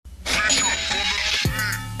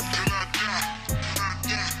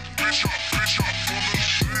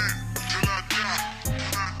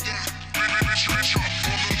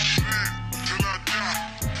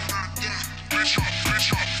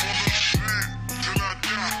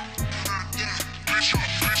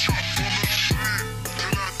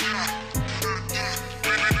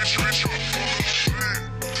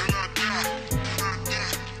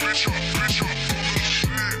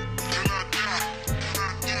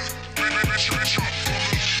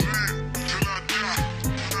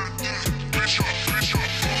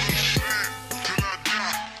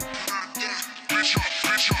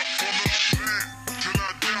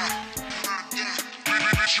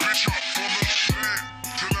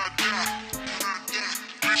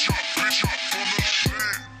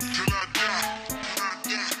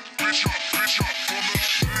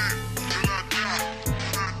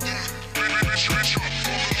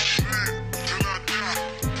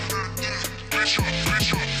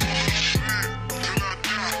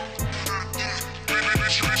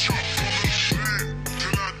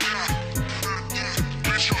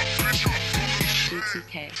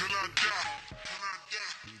BTK.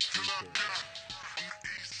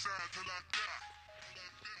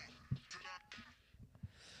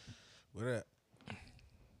 What up?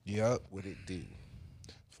 Yup. What it do?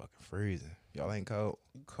 Fucking freezing. Y'all ain't cold?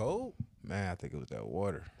 You cold? Man, I think it was that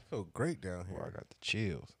water. I feel great down Boy, I here. got the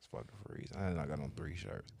chills. It's fucking freezing. I got on 3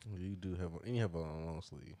 shirts. You do have and you have a long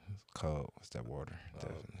sleeve. It's cold. It's that water. I'll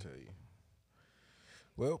Definitely. tell you.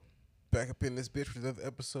 Well, back up in this bitch with another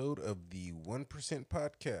episode of the 1%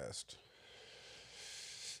 Podcast.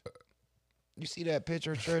 You see that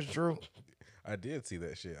picture of Church Drew? I did see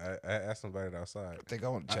that shit. I asked him about it outside. I think I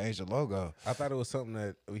want to change the logo. I thought it was something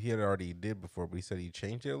that he had already did before, but he said he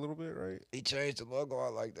changed it a little bit, right? He changed the logo. I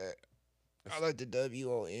like that. I like the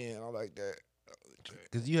W-O-N. I like that.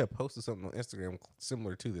 Because you had posted something on Instagram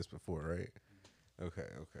similar to this before, right? Okay.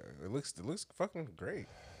 It looks fucking great.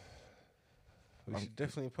 We should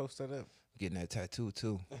definitely post that up. Getting that tattoo,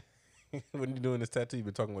 too. When you doing this tattoo, you've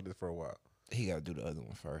been talking about this for a while. He got to do the other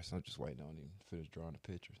one first. I'm just waiting on him to finish drawing the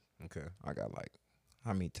pictures. Okay. I got like,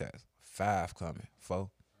 how many tats? 5 coming. 4.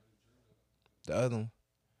 The other one,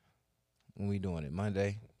 when we doing it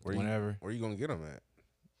Monday, whenever. Where you gonna get them at?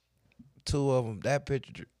 2 of them. That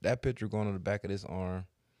picture going on the back of this arm.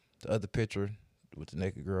 The other picture with the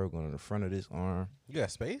naked girl going on the front of this arm. You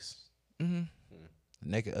got space? Mm-hmm.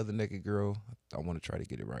 The other naked girl, I want to try to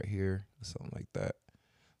get it right here or something like that.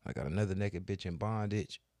 I got another naked bitch in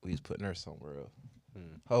bondage. We was putting her somewhere else.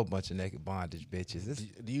 Whole bunch of naked bondage bitches. It's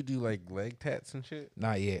Do you do like leg tats and shit?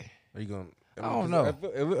 not yet. Are you gonna? I don't know.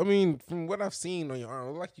 I mean, from what I've seen on your arm, it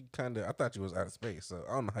looked like you kind of. I thought you was out of space, so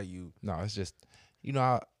I don't know how you. No, it's just,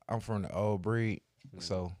 I'm from the old breed.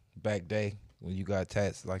 So back day when you got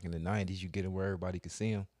tats like in the 90s, you get it where everybody could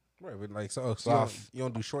see them. Right, but like so you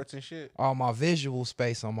don't do shorts and shit. All my visual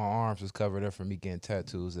space on my arms was covered up from me getting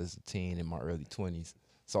tattoos as a teen in my early 20s.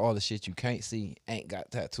 So all the shit you can't see ain't got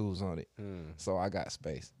tattoos on it. So I got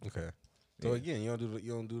space. Okay. So again, you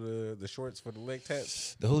don't do the shorts for the leg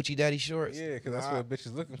tats. The hoochie daddy shorts. Yeah, because that's what a bitch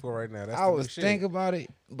is looking for right now. That's I the new was shit. thinking about it,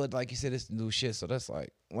 but like you said, it's the new shit. So that's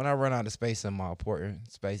like when I run out of space in my important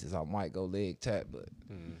spaces, I might go leg tat. But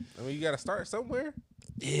I mean, you got to start somewhere.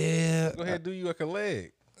 yeah, Go ahead and do you like a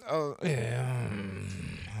leg. oh yeah, I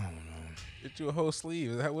don't know. Get you a whole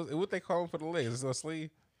sleeve. Is that what they call them for the legs? Is it a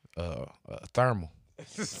sleeve? Thermal.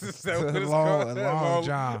 Is A that what it's called? long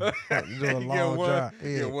john. You do a long john.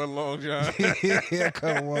 Yeah, one long john. Yeah,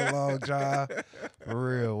 come one long john.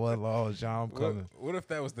 For real, one long john. I'm coming. What if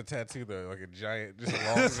that was the tattoo though? Like a giant, just a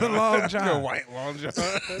long It's a john. long john. A white long john.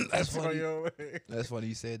 That's on funny. your leg. That's funny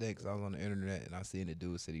you said that because I was on the internet and I seen the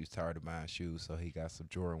dude said he was tired of buying shoes, so he got some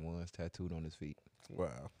Jordan 1s tattooed on his feet.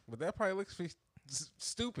 Wow, but that probably looks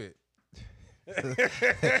stupid.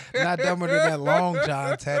 Not dumber than that long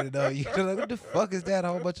john tatted on you. Like, what the fuck is that? A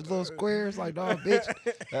whole bunch of little squares? Like, dog, bitch,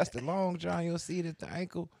 that's the long john. You'll see it at the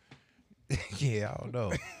ankle. Yeah, I don't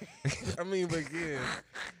know. I mean, but again,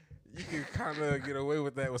 you can kind of get away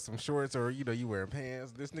with that with some shorts, or you wearing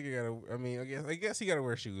pants. This nigga gotta. I mean, I guess he gotta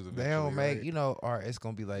wear shoes. They don't make, right? all right, it's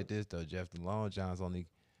gonna be like this though, Jeff. The long johns only,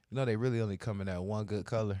 they really only come in that one good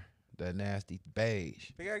color, that nasty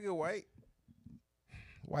beige. They gotta get white.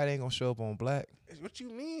 White ain't gonna show up on black. What you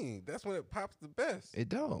mean? That's when it pops the best. It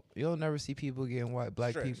don't. You'll never see people getting white,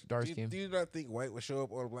 black Stretch, people, dark do skin. you not think white would show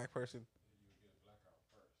up on a black person?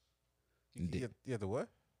 You have the what?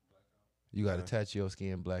 You gotta touch your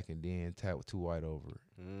skin black and then tap with 2 white over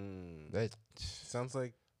it. That's Sounds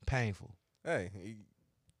like. painful. Hey,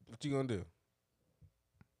 what you gonna do?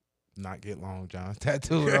 Not get long johns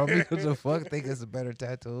tattooed on me. What the fuck? Think it's a better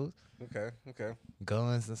tattoos? Okay.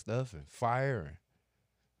 Guns and stuff and fire and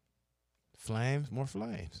flames, more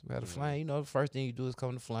flames. We got a flame. The first thing you do is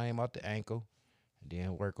come the flame out the ankle and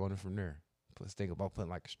then work on it from there. Think about putting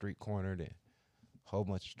like a street corner, then a whole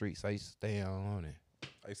bunch of streets I used to stay on it.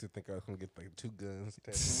 I used to think I was gonna get like 2 guns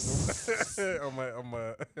tattooed on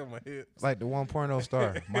my hips. Like the one porno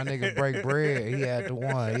star. My nigga Break Bread, he had the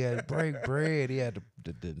one. He had Break Bread. He had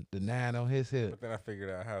the 9 on his hip. But then I figured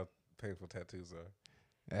out how painful tattoos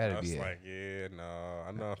are. I That'd was be it. like, yeah, no,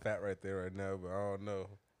 I know I'm fat right there right now, but I don't know.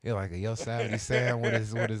 Yeah, like a Yosemite Sam with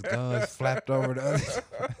his guns flapped over the other.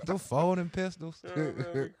 The folding pistols. Oh,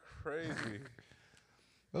 that'd be crazy.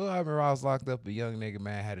 Oh, I remember I was locked up. A young nigga,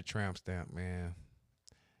 man, had a tramp stamp, man,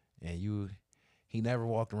 and he never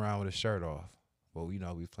walked around with his shirt off. But we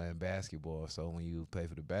was playing basketball, so when you play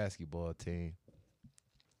for the basketball team,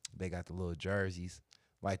 they got the little jerseys,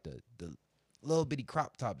 like the little bitty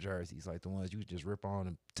crop top jerseys, like the ones you just rip on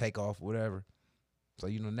and take off, whatever. So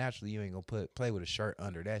naturally you ain't gonna play with a shirt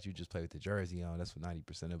under that. You just play with the jersey on. That's what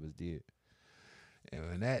 90% of us did. And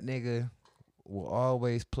when that nigga will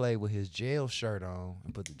always play with his jail shirt on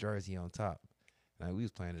and put the jersey on top. Now we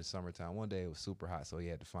was playing in the summertime. One day it was super hot, so he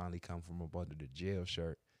had to finally come from up under the jail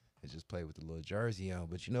shirt and just play with the little jersey on.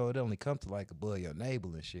 But it only come to like above your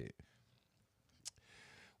navel and shit.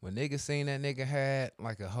 When niggas seen that nigga had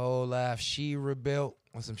like a whole life She-Ra belt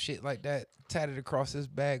or some shit like that tatted across his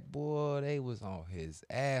back, boy, they was on his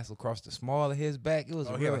ass across the small of his back. It was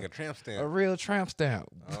Oh, he had like a tramp stamp. a real tramp stamp.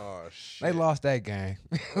 Oh shit! They lost that game.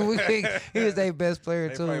 He was their best player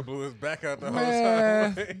They too. probably blew his back out the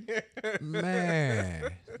Man. whole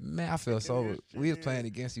time. Man, I felt so. We was playing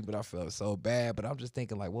against you, but I felt so bad. But I'm just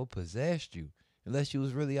thinking, like, what possessed you? Unless you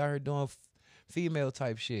was really out here doing female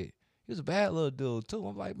type shit. He was a bad little dude too.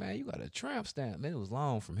 I'm like, man, you got a tramp stamp. Man, it was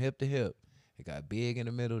long from hip to hip. It got big in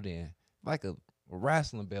the middle, then like a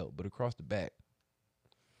wrestling belt, but across the back.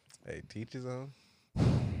 Hey, teach his own.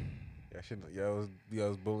 Y'all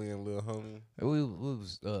was bullying little homie. We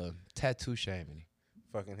was tattoo shaming him.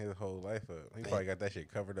 Fucking his whole life up. He probably got that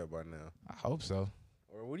shit covered up by now. I hope so.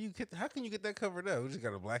 Or what do you get? How can you get that covered up? We just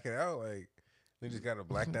gotta black it out. Like we just got a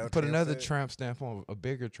blacked out. Put another tramp stamp on, a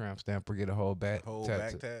bigger tramp stamp, or get a whole back whole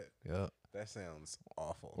tattoo. back tat. Yep. That sounds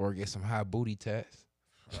awful. Or get some high booty tats.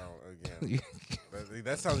 Again,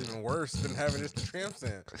 that sounds even worse than having just the tramp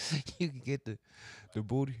stamp. You can get the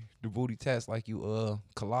booty tats like you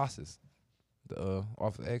Colossus, the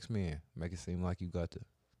off of X-Men. Make it seem like you got the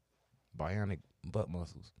bionic butt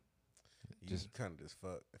muscles. You kind of just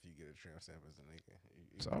fuck if you get a tramp stamp as a nigga.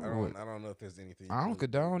 So I don't know if there's anything. I don't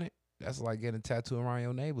condone it. That's like getting a tattoo around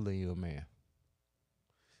your navel and you a man.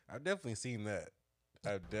 I've definitely seen that.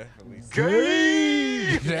 I've definitely seen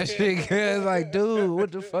Gay! That shit is like, dude,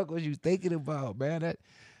 what the fuck was you thinking about, man? That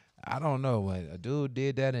I don't know. When a dude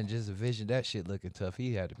did that and just envisioned that shit looking tough,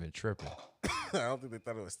 he had to been tripping. I don't think they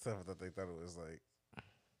thought it was tough. I thought they thought it was like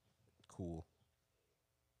cool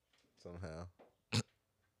somehow.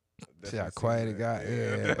 See how quiet it got?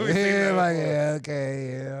 Yeah, Yeah, like, yeah,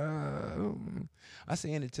 okay, yeah. I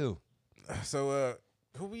seen it too. So,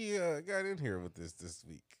 who we got in here with this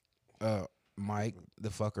week? Mike, the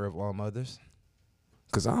fucker of all mothers.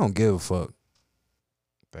 Cause I don't give a fuck.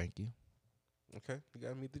 Thank you. Okay, you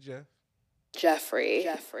gotta meet the Jeff. Jeffrey.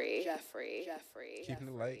 Keeping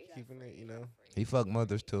it light, keeping it, He fuck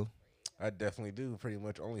mothers too. I definitely do. Pretty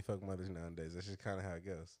much only fuck mothers nowadays. That's just kind of how it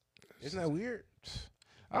goes. Isn't that weird?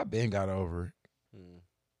 I been got over it.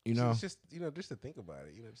 You know. It's just just to think about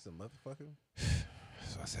it. Just a motherfucker.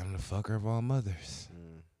 So I said I'm the fucker of all mothers.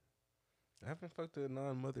 I haven't fucked a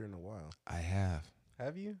non-mother in a while. I have.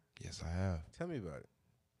 Have you? Yes, I have. Tell me about it.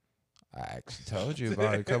 I actually told you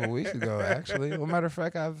about it a couple weeks ago, actually. Well, matter of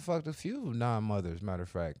fact, I've fucked a few non-mothers, matter of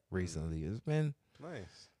fact, recently. It's been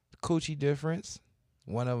Nice. coochie difference.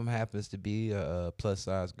 One of them happens to be a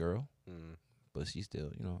plus-size girl, but she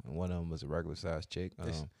still, and one of them was a regular-sized chick.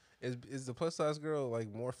 Is the plus-size girl,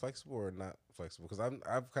 like, more flexible or not flexible? Because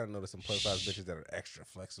I've kind of noticed some plus-size bitches that are extra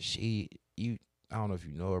flexible. I don't know if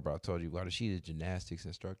you know her, but I told you about her. She's a gymnastics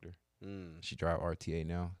instructor. She drive RTA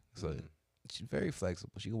now, so she's very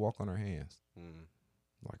flexible. She can walk on her hands,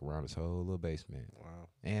 like around this whole little basement. Wow.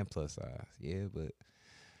 And plus size, yeah, but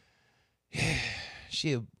yeah,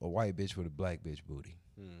 she a white bitch with a black bitch booty.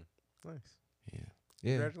 Nice. Yeah.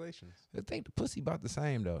 Congratulations. I think the pussy about the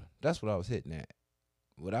same though. That's what I was hitting at.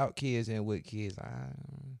 Without kids and with kids,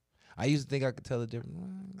 I used to think I could tell the difference.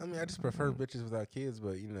 I mean, I just prefer bitches without kids,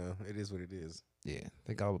 but it is what it is. Yeah, I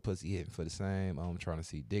think all the pussy hitting for the same. I'm trying to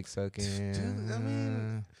see dick sucking. Dude, I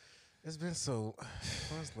mean, it's been so.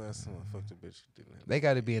 When's the last time I fucked a bitch who didn't have? They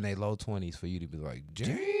got to be in their low 20s for you to be like,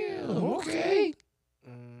 damn, okay.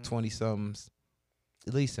 20-somethings,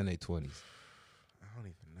 at least in their 20s. I don't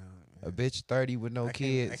even know. Man. A bitch 30 with no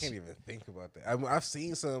kids. I can't even think about that. I've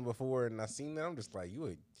seen some before, and I've seen that. I'm just like,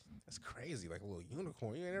 that's crazy, like a little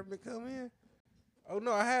unicorn. You ain't ever been come in? Oh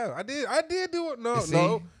no, I have. I did do it. No.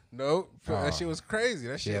 That shit was crazy.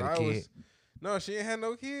 That shit. No, she ain't had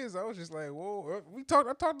no kids. I was just like, whoa. I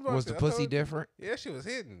talked about. Was the pussy different? Yeah, she was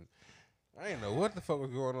hidden. I didn't know what the fuck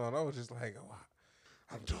was going on. I was just like, oh,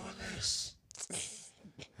 I'm doing this.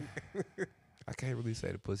 I can't really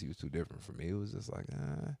say the pussy was too different for me. It was just like,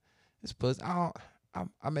 it's pussy. I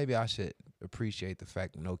maybe I should appreciate the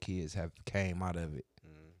fact that no kids have came out of it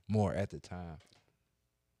more at the time.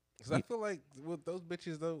 Cause I feel like with those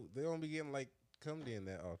bitches though, they don't be getting like cummed in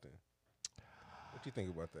that often. What you think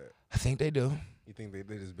about that? I think they do. You think they're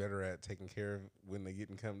just better at taking care of when they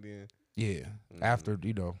getting cummed in? Yeah. After,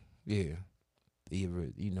 yeah.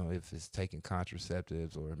 Either, if it's taking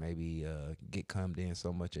contraceptives or maybe get cummed in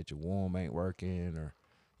so much that your womb ain't working, or,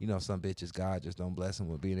 some bitches, God just don't bless them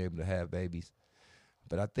with being able to have babies.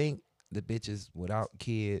 But I think the bitches without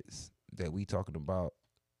kids that we talking about,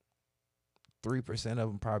 3% of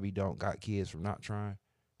them probably don't got kids from not trying.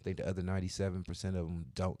 I think the other 97% of them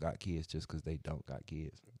don't got kids just because they don't got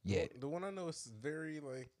kids. Yeah. The one I know is very,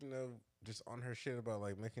 like, just on her shit about,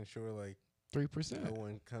 like, making sure, like, 3%. no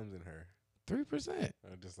one comes in her. 3%.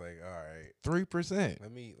 I'm just like, all right. 3%.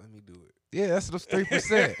 Let me do it. Yeah, that's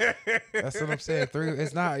 3%. That's what I'm saying.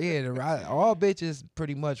 It's not. All bitches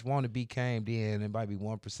pretty much want to be camed in. It might be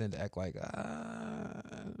 1% to act like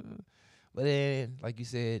but then, like you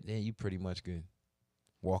said, then you pretty much can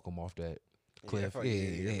walk them off that cliff.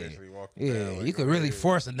 Yeah. You could really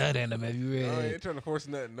force a nut in them if you really. I ain't trying to force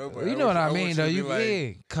a nut in nobody. You know what I mean, though.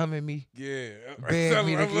 You come at me. Yeah. Beg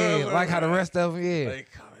me again. Like how the rest of them, yeah.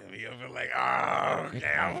 Like, come at me. I'm like, oh,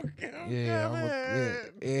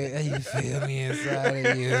 yeah, you feel me inside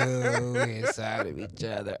of you, inside of each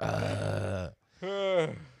other.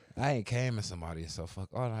 I ain't came in somebody, so fuck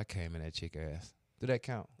all I came in that chick ass. Do that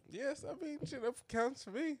count? Yes, I mean, shit, that counts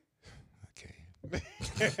for me. Okay.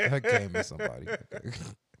 I came in somebody.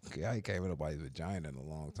 Okay, I ain't came in nobody's vagina in a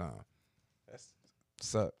long time. That's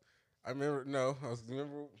suck. I remember. No, I was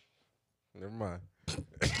remember. Never mind.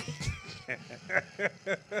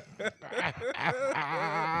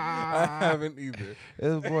 I haven't either.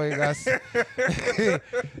 This boy got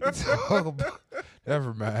talk about.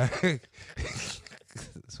 Never mind.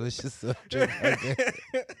 Switch the subject.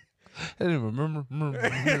 I didn't remember.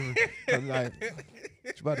 I'm like,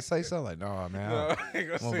 you about to say something? Like, no, man. No,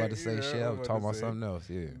 I'm about to say shit. I'm talking about something else.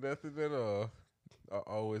 Yeah. Nothing at all. I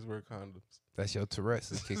always wear condoms. That's your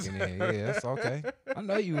Tourette's is kicking in. Yeah, that's okay. I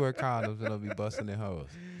know you wear condoms and I'll be busting in hoes.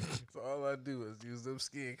 So all I do is use them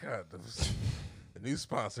skin condoms. The new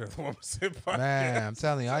sponsor of the 1% Podcast. Man, I'm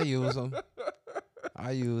telling you, I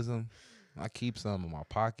use them. I keep some in my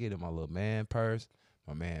pocket, in my little man purse,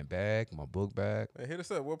 my man bag, my book bag. Hey, hit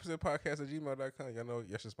us up, 1%podcast@gmail.com. Y'all know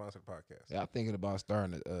y'all should sponsor the podcast. Yeah, I'm thinking about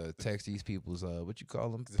starting to text these people's, what you call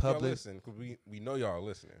them? Public. Listen, cause we know y'all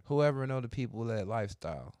listening. Whoever know the people that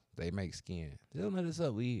lifestyle, they make skin. They'll hit us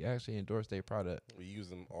up. We actually endorse their product. We use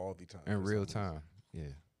them all the time. In real time. Yeah.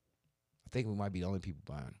 I think we might be the only people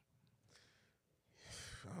buying them.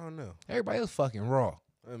 I don't know. Everybody else fucking raw.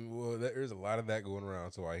 Well, there's a lot of that going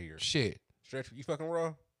around, so I hear. Shit. Stretch, you fucking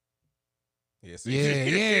raw? Yes. Yeah.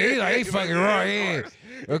 He's like, he fucking raw, yeah.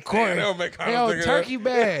 Of course. They don't make turkey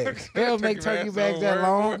bags. They don't make turkey bags that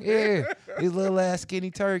long. Yeah. These little ass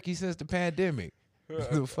skinny turkeys since the pandemic.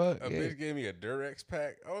 The fuck? A bitch gave me a Durex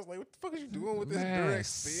pack. I was like, what the fuck is you doing with this Man, Durex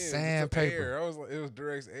spin? sandpaper. I was like, it was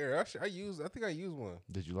Durex Air. I think I used one.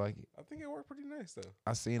 Did you like it? I think it worked pretty nice though.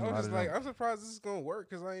 I seen a I lot was of just like, them. I'm surprised this is gonna work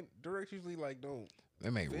because Durex usually like don't. They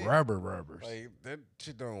make fit. rubbers. Like that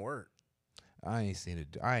shit don't work. I ain't seen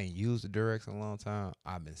it. I ain't used the Durex in a long time.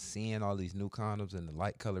 I've been seeing all these new condoms in the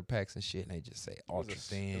light colored packs and shit, and they just say ultra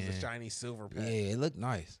thin. It was a shiny silver pack. Yeah, it looked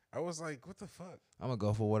nice. I was like, what the fuck? I'm gonna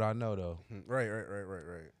go for what I know though. Right.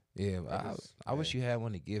 Yeah, I wish you had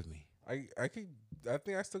one to give me. I think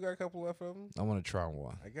I still got a couple left of them. I want to try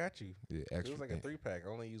one. I got you. Yeah, extra. It was like a 3-pack.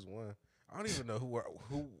 I only used one. I don't even know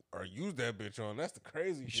who used that bitch on. That's the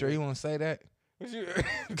crazy. You shit. sure you want to say that? I'm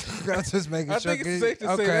just making sure. I think it's safe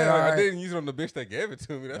to say that. Right. I didn't use it on the bitch that gave it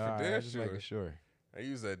to me. That's for damn just sure. Making sure. I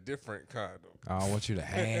use a different condom. I don't want you to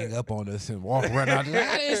hang up on us and walk around. I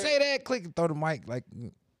didn't say that. Click and throw the mic like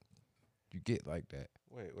you get like that.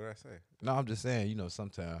 Wait, what did I say? No, I'm just saying.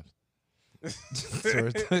 Sometimes.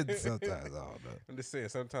 Sometimes I don't know. I'm just saying.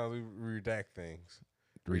 Sometimes we redact things.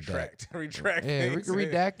 Retract. Retract. Yeah, things. we can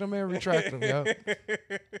redact them and retract them, yo.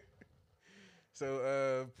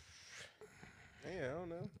 So, yeah, I don't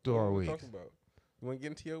know. Do our week. Talking about? You want to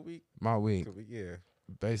get into your week? My week. Yeah.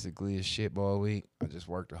 Basically, it's shitball week. I just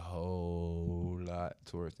worked a whole lot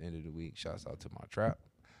towards the end of the week. Shouts out to my trap.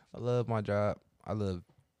 I love my job. I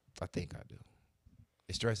think I do.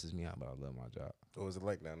 It stresses me out, but I love my job. What was it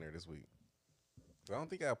like down there this week? I don't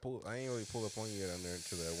think I ain't really pulled up on you down there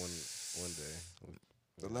until that one day.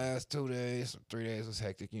 The last 2 days, 3 days was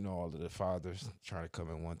hectic. All of the fathers trying to come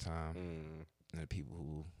in one time. And the people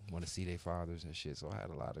who want to see their fathers and shit. So I had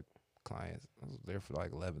a lot of clients. I was there for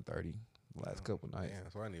like 11:30 the last couple nights. Yeah,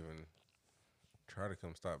 so I didn't even try to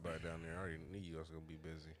come stop by down there. I already knew you was gonna be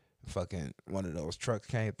busy. Fucking one of those trucks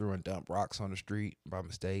came through and dumped rocks on the street by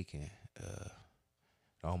mistake, and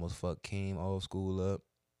almost fucked Keem old school up.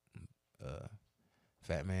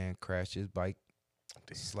 Fat man crashed his bike,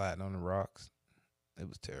 sliding on the rocks. It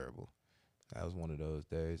was terrible. That was one of those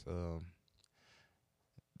days.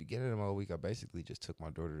 Beginning of my week, I basically just took my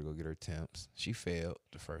daughter to go get her temps. She failed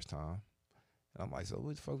the first time, and I'm like, "So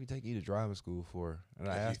what the fuck we take you to driving school for?" And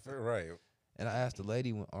I asked, and I asked the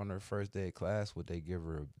lady on her first day of class, would they give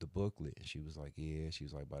her the booklet? And she was like, "Yeah." She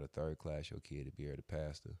was like, "By the third class, your kid will be able to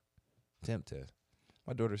pass the temp test."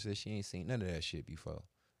 My daughter said she ain't seen none of that shit before.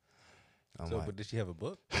 But did she have a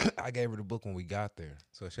book? I gave her the book when we got there.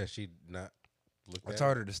 So has she not looked at it? I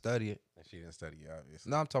taught her to study it. And she didn't study it, obviously.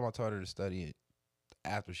 No, I'm talking about taught her to study it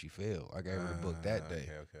after she failed. I gave her the book that day.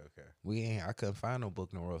 Okay. I couldn't find no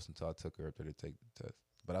book nowhere else until I took her up there to take the test.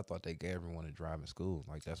 But I thought they gave everyone a driving school.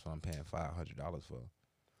 Like, that's what I'm paying $500 for.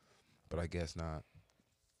 But I guess not.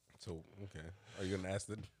 So, okay. Are you going to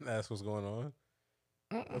ask what's going on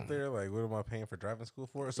up there? Like, what am I paying for driving school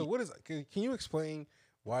for? So, what is, can you explain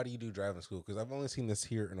why do you do driving school? Because I've only seen this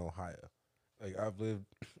here in Ohio. Like, I've lived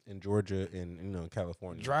in Georgia and, in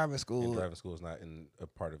California. Driving school is not in a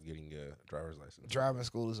part of getting a driver's license. Driving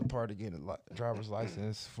school is a part of getting a driver's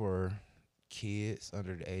license for kids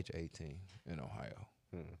under the age of 18 in Ohio.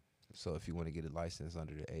 So if you want to get a license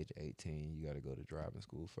under the age of 18, you got to go to driving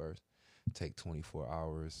school first. Take 24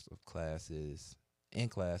 hours of classes,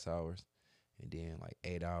 in-class hours, and then like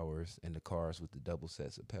 8 hours in the cars with the double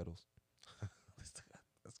sets of pedals.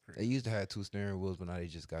 That's crazy. They used to have 2 steering wheels, but now they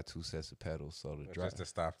just got 2 sets of pedals. So just to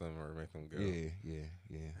stop them or make them go. Yeah.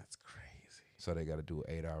 That's crazy. So they got to do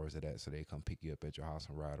 8 hours of that. So they come pick you up at your house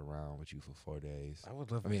and ride around with you for 4 days.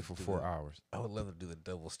 For 4 hours. I would love to do the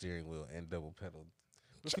double steering wheel and double pedal.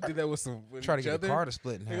 Let's do that with try to get the car to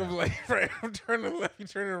split in half. I'm like, right, I'm turning left, you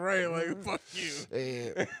turning right. Like, fuck you.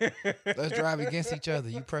 Yeah. Let's drive against each other.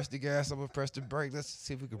 You press the gas, I'm gonna press the brake. Let's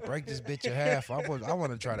see if we can break this bitch in half. I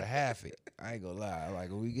want to try to half it. I ain't gonna lie.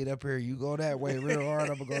 Like, when we get up here, you go that way real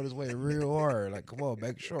hard. I'm gonna go this way real hard. Like, come on,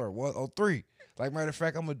 make sure 103. Like, matter of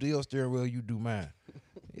fact, I'm gonna do your steering wheel. You do mine.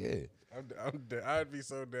 Yeah. I'd be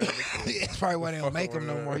so down. That's probably why they don't make them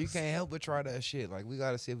no more. You can't help but try that shit. Like, we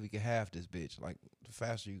gotta see if we can half this bitch. Like, the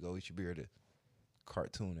faster you go, you should be able to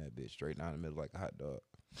cartoon that bitch straight down the middle like a hot dog.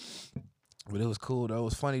 But it was cool though. It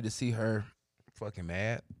was funny to see her fucking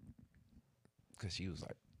mad because she was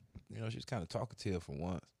like, she was kind of talkative for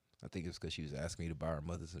once. I think it was because she was asking me to buy her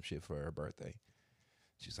mother some shit for her birthday.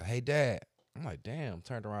 She was like, "Hey, Dad." I'm like, "Damn."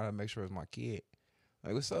 Turned around and make sure it's my kid.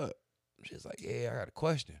 Like, "What's up?" She's like, "Yeah, I got a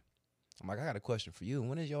question." I'm like, "I got a question for you.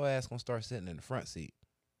 When is your ass gonna start sitting in the front seat?"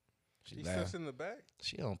 She sits in the back?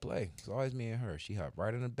 She don't play. It's always me and her. She hop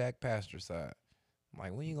right in the back passenger side. I'm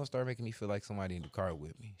like, "When you gonna start making me feel like somebody in the car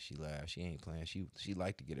with me?" She laughed. She ain't playing. She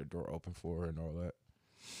liked to get her door open for her and all that.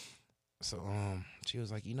 So she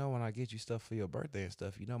was like, "When I get you stuff for your birthday and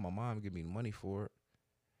stuff, my mom give me the money for it."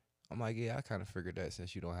 I'm like, "Yeah, I kind of figured that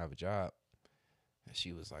since you don't have a job." And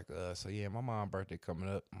she was like, "So yeah, my mom's birthday coming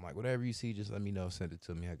up." I'm like, "Whatever you see, just let me know. Send it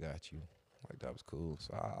to me. I got you." Like, that was cool.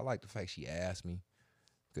 So I like the fact she asked me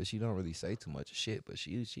because she don't really say too much shit, but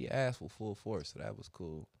she asked with full force, so that was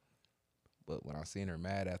cool. But when I seen her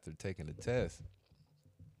mad after taking the test,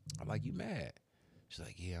 I'm like, "You mad?" She's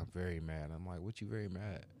like, "Yeah, I'm very mad." I'm like, "What you very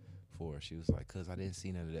mad for?" She was like, "Cause I didn't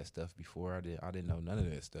see none of that stuff before. I didn't know none of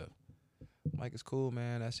that stuff." I'm like, "It's cool,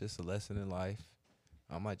 man. That's just a lesson in life.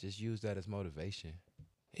 I might just use that as motivation."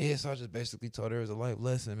 Yeah, so I just basically told her it was a life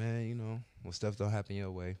lesson, man. When stuff don't happen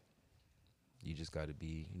your way, you just got to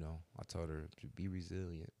be, I told her to be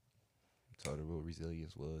resilient. I told her what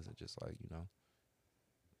resilience was, and just like,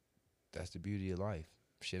 that's the beauty of life.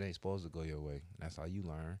 Shit ain't supposed to go your way. That's how you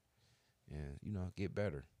learn and, get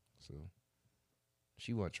better. So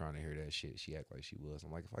she wasn't trying to hear that shit. She act like she was.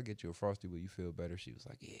 I'm like, "If I get you a Frosty, will you feel better?" She was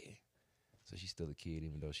like, "Yeah." So she's still a kid,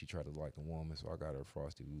 even though she tried to like a woman. So I got her a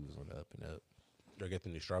Frosty. We was on the up and up. Did I get the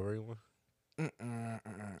new strawberry one?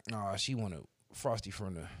 Nah, she wanted Frosty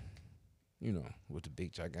from the, with the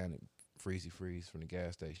big gigantic freezy freeze from the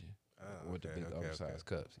gas station. With the big oversized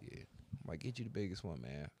cups. Yeah. I'm like, "Get you the biggest one,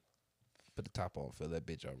 man. Put the top on, fill that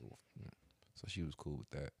bitch up." So she was cool with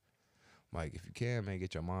that. I'm like, "If you can, man,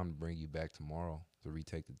 get your mom to bring you back tomorrow to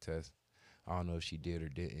retake the test." I don't know if she did or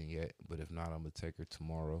didn't yet, but if not, I'm going to take her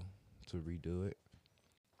tomorrow to redo it.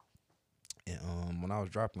 And when I was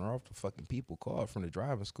dropping her off, the fucking people called from the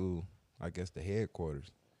driving school, I guess the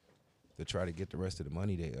headquarters, to try to get the rest of the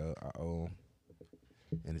money I owe them,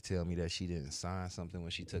 and to tell me that she didn't sign something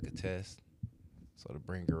when she took a test. So to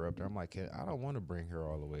bring her up there, I'm like, I don't want to bring her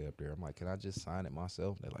all the way up there. I'm like, can I just sign it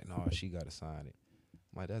myself? They're like, no, she got to sign it.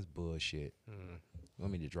 I'm like, that's bullshit. Mm. You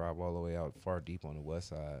want me to drive all the way out far deep on the west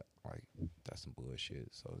side? Like, that's some bullshit.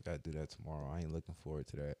 So I got to do that tomorrow. I ain't looking forward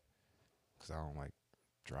to that because I don't like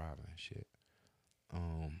driving and shit.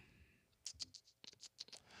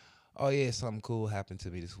 Oh, yeah, something cool happened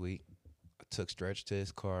to me this week. I took Stretch to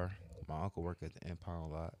his car. My uncle worked at the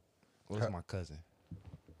impound lot. It was my cousin.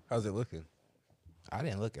 How's it looking? I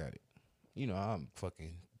didn't look at it. You know, I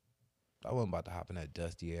wasn't about to hop in that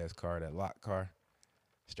dusty ass car, that locked car.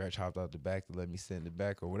 Stretch hopped out the back to let me sit in the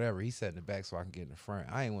back or whatever. He sat in the back so I can get in the front.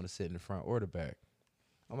 I ain't want to sit in the front or the back.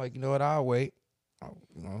 I'm like, you know what? I'll wait.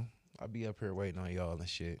 I'll be up here waiting on y'all and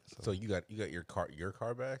shit. So you got your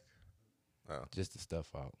car back? Oh, just the stuff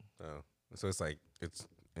out. Oh, so it's like it's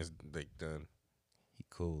like done. He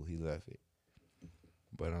cool. He left it.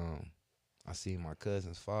 But I seen my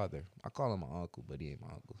cousin's father. I call him my uncle, but he ain't my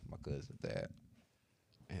uncle. My cousin's dad.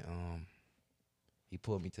 And he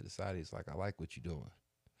pulled me to the side. He's like, I like what you're doing.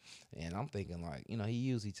 And I'm thinking like, you know, he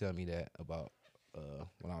usually tell me that about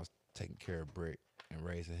when I was taking care of Brick and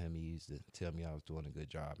raising him. He used to tell me I was doing a good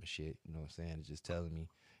job and shit. You know what I'm saying? It's just telling me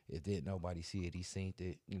if didn't nobody see it, he seen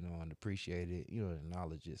it, you know, and appreciated it, you know, and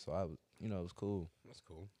acknowledge it. So I was, you know, it was cool. That's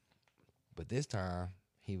cool. But this time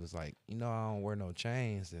he was like, you know, I don't wear no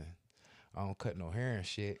chains and I don't cut no hair and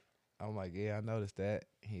shit. I'm like, yeah, I noticed that.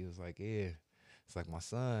 He was like, yeah, it's like my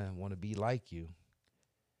son want to be like you.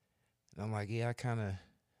 And I'm like, yeah, I kind of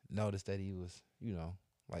noticed that he was, you know,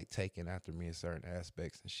 like taking after me in certain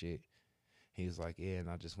aspects and shit. He was like, yeah, and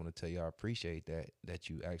I just want to tell you I appreciate that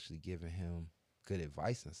you actually giving him good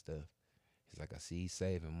advice and stuff. He's like, I see he's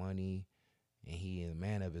saving money and he is a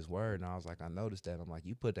man of his word. And I was like, I noticed that. I'm like,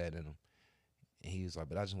 you put that in him. And he was like,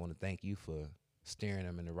 but I just want to thank you for steering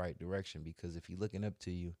him in the right direction because if he looking up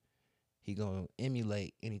to you, he going to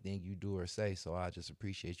emulate anything you do or say. So I just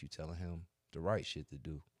appreciate you telling him the right shit to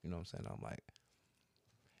do. You know what I'm saying? I'm like,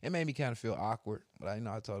 it made me kind of feel awkward, but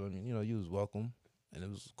I told him, you know, you was welcome, and it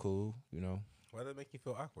was cool, you know. Why did that make you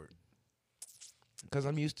feel awkward? Because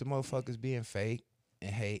I'm used to motherfuckers being fake and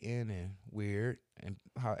hating and weird and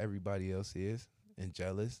how everybody else is and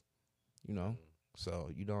jealous, you know. So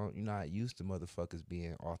you're not used to motherfuckers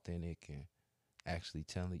being authentic and actually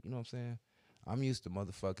telling, you know what I'm saying? I'm used to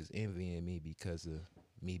motherfuckers envying me because of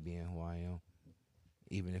me being who I am.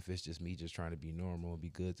 Even if it's just me just trying to be normal and be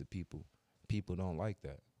good to people. People don't like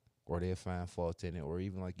that. Or they'll find fault in it. Or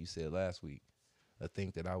even like you said last week, I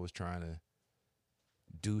think that I was trying to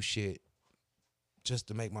do shit just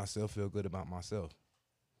to make myself feel good about myself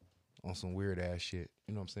on some weird ass shit.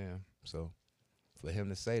 You know what I'm saying? So for him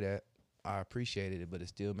to say that, I appreciated it, but it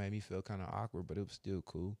still made me feel kind of awkward, but it was still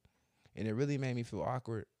cool. And it really made me feel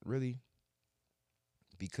awkward, really,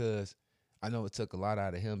 because I know it took a lot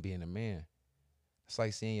out of him being a man. It's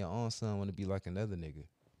like seeing your own son want to be like another nigga.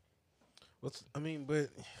 But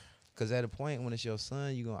because at a point when it's your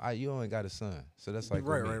son, you only got a son, so that's like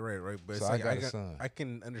right. But so it's like I got a son. I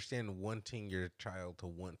can understand wanting your child to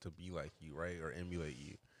want to be like you, right, or emulate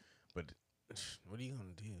you. But what are you gonna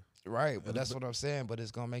do? Right, but that's what I'm saying. But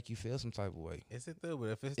it's gonna make you feel some type of way. Is it though?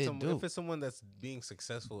 But if it's someone that's being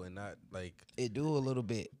successful and not like it do a little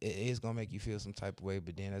bit, it is gonna make you feel some type of way.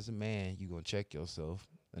 But then as a man, you gonna check yourself,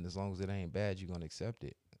 and as long as it ain't bad, you gonna accept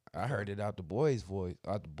it. I heard it out the boy's voice,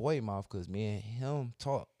 out the boy mouth, because me and him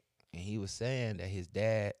talked, and he was saying that his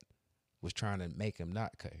dad was trying to make him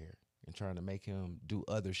not cut hair and trying to make him do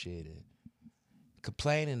other shit and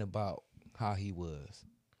complaining about how he was.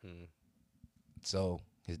 So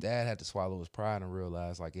his dad had to swallow his pride and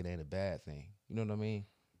realize like it ain't a bad thing. You know what I mean?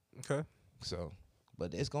 Okay. So,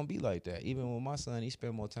 but it's gonna be like that. Even with my son, he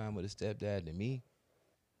spent more time with his stepdad than me.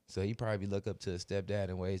 So he probably look up to his stepdad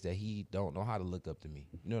in ways that he don't know how to look up to me.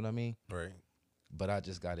 You know what I mean? Right. But I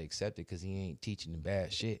just gotta accept it because he ain't teaching the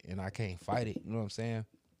bad shit, and I can't fight it. You know what I'm saying?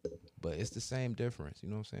 But it's the same difference. You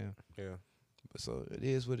know what I'm saying? Yeah. But so it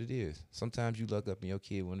is what it is. Sometimes you look up and your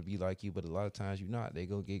kid want to be like you, but a lot of times you not. They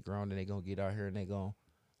gonna get grown and they gonna get out here and they gonna,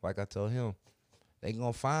 like I told him, they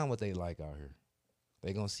gonna find what they like out here.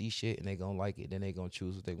 They gonna see shit and they gonna like it. Then they gonna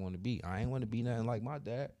choose what they want to be. I ain't want to be nothing like my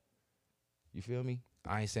dad. You feel me?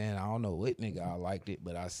 I ain't saying I don't know what nigga I liked it,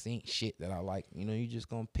 but I seen shit that I like. You know, you just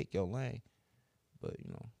gonna pick your lane. But,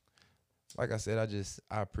 you know, like I said,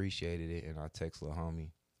 I appreciated it, and I text little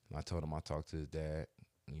homie, and I told him I talked to his dad,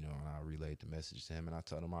 you know, and I relayed the message to him, and I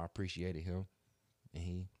told him I appreciated him, and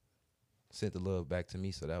he sent the love back to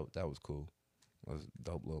me, so that was cool. It was a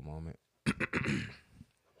dope little moment.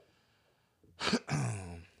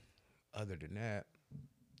 Other than that,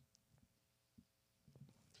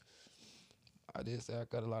 I did say I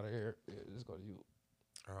cut a lot of hair. Yeah, just go to you.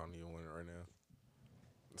 I don't even want it right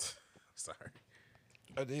now. Sorry.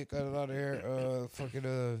 I did cut a lot of hair.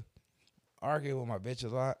 Fucking arguing with my bitch a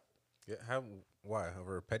lot. Yeah. Why?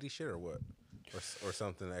 Over petty shit or what? Or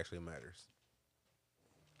something that actually matters.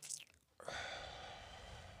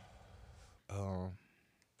 Um,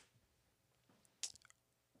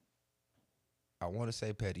 I want to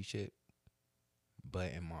say petty shit,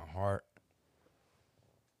 but in my heart,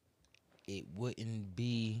 it wouldn't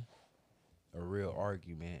be a real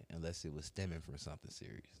argument unless it was stemming from something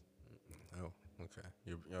serious. Oh, okay.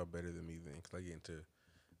 Y'all better than me then, because I get into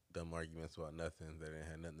dumb arguments about nothing that ain't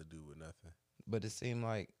had nothing to do with nothing. But it seemed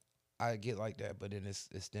like I get like that, but then it's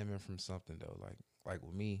stemming from something though. Like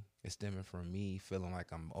with me, it's stemming from me feeling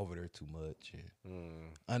like I'm over there too much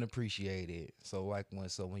and unappreciated. So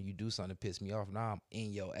when you do something that piss me off, now I'm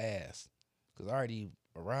in your ass because I already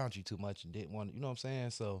around you too much and didn't want to, you know what I'm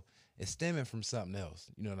saying? So it's stemming from something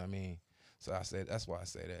else. You know what I mean? So I said that's why I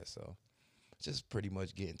say that. So just pretty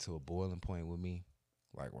much getting to a boiling point with me,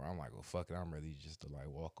 like where I'm like, well, fuck it, I'm ready just to like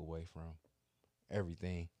walk away from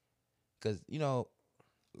everything, cause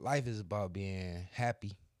life is about being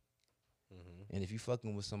happy, and if you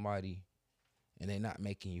fucking with somebody and they not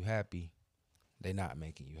making you happy, they not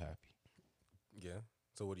making you happy. Yeah.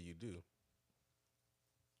 So what do?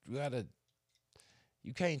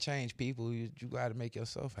 You can't change people. You gotta make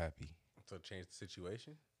yourself happy. So change the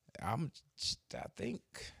situation? I think,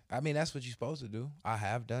 I mean, that's what you're supposed to do. I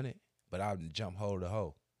have done it, but I jump hole to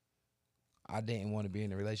hole. I didn't want to be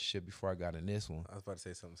in a relationship before I got in this one. I was about to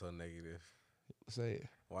say something so negative. Say it.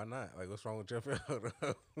 Why not? Like, what's wrong with jumping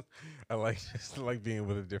out? I like being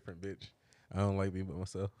with a different bitch. I don't like being with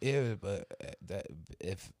myself. Yeah, but that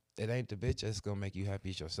if it ain't the bitch that's gonna make you happy,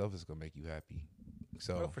 it's yourself that's gonna make you happy.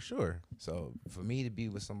 So Oh, for sure. So for me to be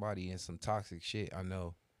with somebody in some toxic shit, I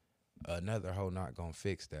know another hoe not gonna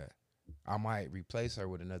fix that. I might replace her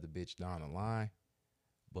with another bitch down the line,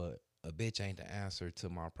 but a bitch ain't the answer to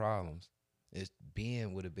my problems. It's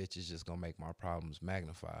being with a bitch is just gonna make my problems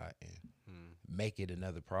magnified and make it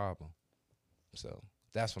another problem. So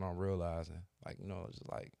that's what I'm realizing. Like,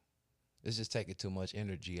 it's just taking too much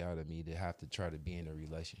energy out of me to have to try to be in a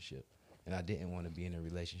relationship. And I didn't want to be in a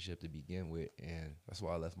relationship to begin with, and that's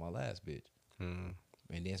why I left my last bitch. And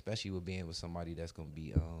then especially with being with somebody that's gonna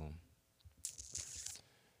be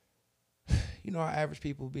how average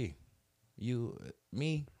people be.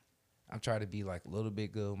 Me, I'm trying to be like a little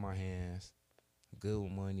bit good with my hands, good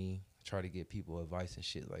with money, try to get people advice and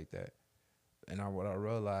shit like that. And what I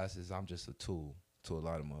realize is I'm just a tool to a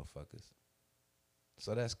lot of motherfuckers.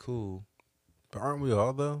 So that's cool. But aren't we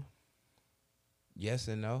all, though? Yes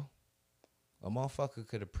and no. A motherfucker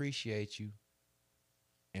could appreciate you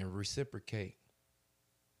and reciprocate.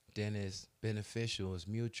 Then it's beneficial, it's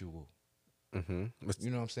mutual. Mm-hmm.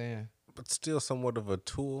 You know what I'm saying? But still somewhat of a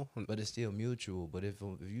tool. But it's still mutual. But if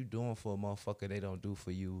you doing for a motherfucker they don't do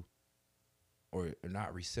for you, or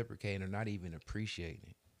not reciprocating or not even appreciating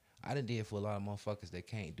it. I done did for a lot of motherfuckers that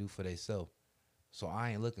can't do for themselves. So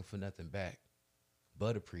I ain't looking for nothing back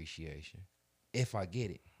but appreciation. If I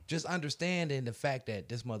get it. Just understanding the fact that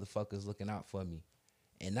this motherfucker's looking out for me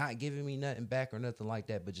and not giving me nothing back or nothing like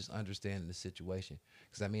that, but just understanding the situation.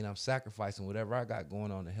 Because, I'm sacrificing whatever I got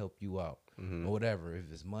going on to help you out or whatever, if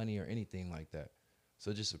it's money or anything like that.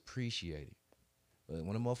 So just appreciate it. But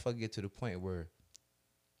when a motherfucker get to the point where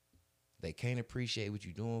they can't appreciate what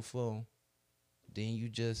you're doing for them, then you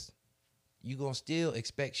going to still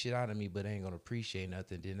expect shit out of me, but ain't going to appreciate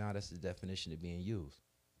nothing. Then now that's the definition of being used.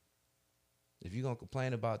 If you're going to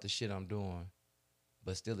complain about the shit I'm doing,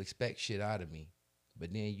 but still expect shit out of me,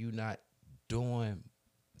 but then you not doing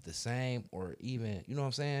the same or even, you know what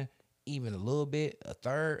I'm saying? Even a little bit, a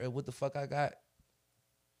third of what the fuck I got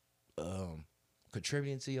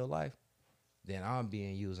contributing to your life, then I'm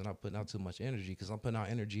being used and I'm putting out too much energy because I'm putting out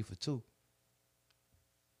energy for two.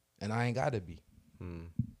 And I ain't got to be. You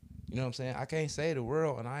know what I'm saying? I can't save the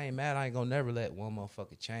world, and I ain't mad. I ain't going to never let one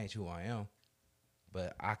motherfucker change who I am.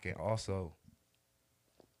 But I can also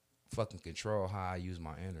fucking control how I use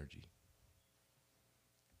my energy.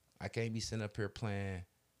 I can't be sitting up here playing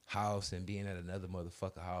house and being at another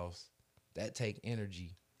motherfucker house. That take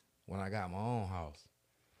energy when I got my own house.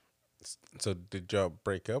 So did y'all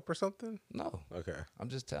break up or something? No. Okay. I'm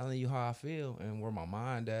just telling you how I feel and where my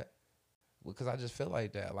mind at. Because I just feel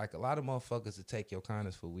like that. Like a lot of motherfuckers will take your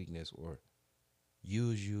kindness for weakness or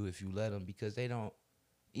use you if you let them, because they don't,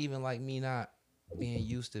 even like me not being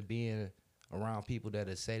used to being around people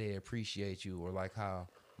that say they appreciate you, or like how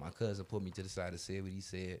my cousin put me to the side and said what he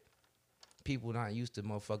said. People not used to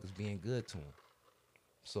motherfuckers being good to them.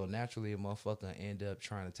 So naturally a motherfucker end up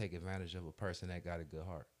trying to take advantage of a person that got a good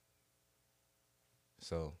heart.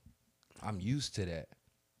 So I'm used to that.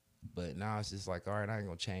 But now it's just like, all right, I ain't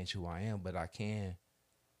gonna change who I am, but I can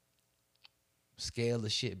scale the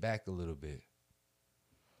shit back a little bit.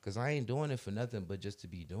 Cause I ain't doing it for nothing but just to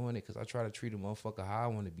be doing it. Cause I try to treat a motherfucker how I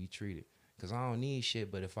want to be treated. Cause I don't need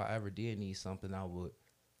shit, but if I ever did need something, I would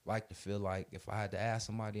like to feel like if I had to ask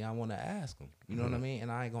somebody, I want to ask them. You know what I mean?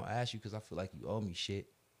 And I ain't gonna ask you because I feel like you owe me shit.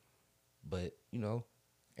 But you know,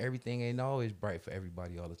 everything ain't always bright for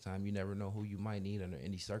everybody all the time. You never know who you might need under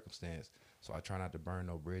any circumstance. So I try not to burn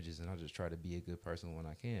no bridges, and I just try to be a good person when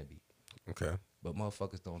I can be. Okay. But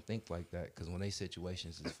motherfuckers don't think like that, because when they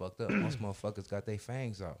situations is fucked up, most motherfuckers got their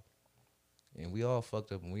fangs out. And we all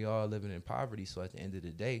fucked up, and we all living in poverty. So at the end of the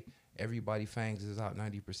day, everybody fangs is out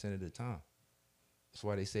 90% of the time. That's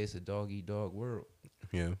why they say it's a dog-eat-dog world.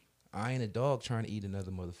 Yeah. I ain't a dog trying to eat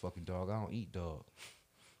another motherfucking dog. I don't eat dog.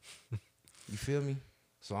 You feel me?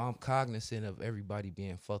 So I'm cognizant of everybody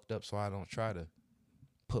being fucked up, so I don't try to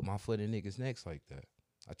put my foot in niggas' necks like that.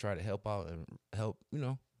 I try to help out and help, you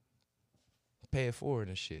know, pay it forward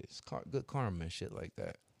and shit. It's good karma and shit like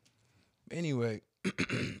that. Anyway,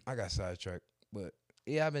 I got sidetracked. But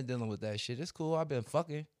yeah, I've been dealing with that shit. It's cool. I've been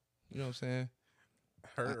fucking. You know what I'm saying?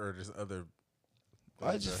 Her or just other?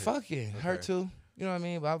 I just fucking. Okay. Her too. You know what I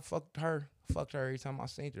mean? But I fucked her every time I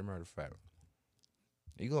seen the murder fact.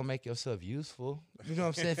 You gonna make yourself useful. You know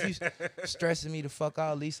what I'm saying? If you stressing me the fuck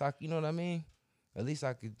out, at least I, you know what I mean? At least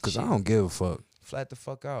I could. Cause I don't give a fuck. Flat the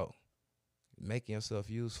fuck out. Making yourself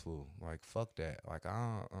useful. Like, fuck that. Like,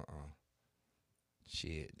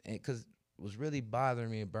 shit. And cause what's really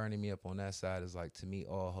bothering me and burning me up on that side is like, to me,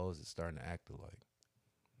 all hoes is starting to act alike.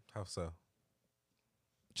 How so?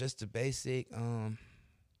 Just the basic,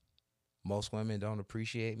 most women don't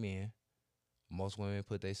appreciate men. Most women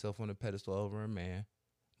put themselves on a pedestal over a man.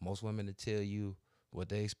 Most women to tell you what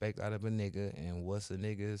they expect out of a nigga and what's a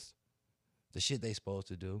nigga's, the shit they supposed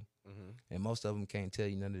to do. Mm-hmm. And most of them can't tell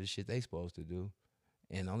you none of the shit they supposed to do.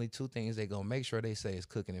 And only two things they gonna make sure they say is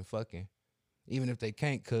cooking and fucking. Even if they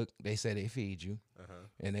can't cook, they say they feed you. Uh-huh.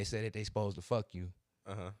 And they say that they supposed to fuck you.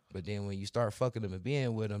 Uh-huh. But then when you start fucking them and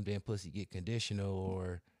being with them, then pussy get conditional,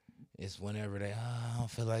 or it's whenever they, I don't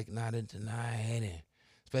feel like nothing tonight. And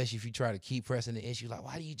especially if you try to keep pressing the issue, like,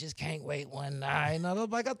 why do you just can't wait one night? And I'm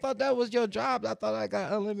like, I thought that was your job. I thought I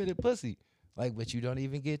got unlimited pussy. Like, but you don't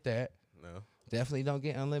even get that. No. Definitely don't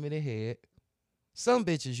get unlimited head. Some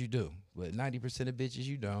bitches you do, but 90% of bitches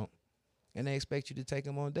you don't. And they expect you to take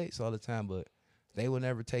them on dates all the time, but they will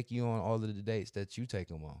never take you on all of the dates that you take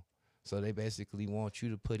them on. So they basically want you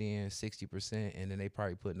to put in 60%, and then they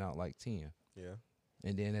probably putting out like 10. Yeah.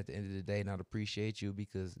 And then at the end of the day, not appreciate you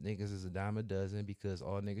because niggas is a dime a dozen, because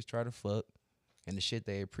all niggas try to fuck. And the shit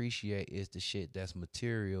they appreciate is the shit that's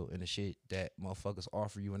material and the shit that motherfuckers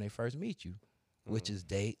offer you when they first meet you, which is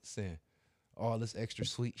dates and all this extra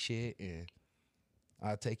sweet shit, and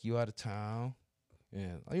I'll take you out of town,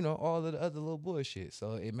 and, you know, all of the other little bullshit.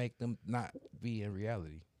 So it make them not be in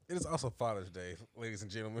reality. It is also Father's Day, ladies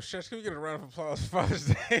and gentlemen. Shush, can we get a round of applause for Father's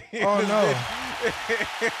Day? Oh,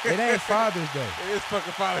 no. It ain't Father's Day. It is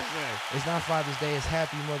fucking Father's Day. It's not Father's Day. It's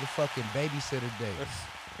Happy Motherfucking Babysitter Day.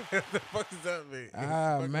 What the fuck does that mean?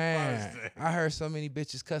 Ah, man. I heard so many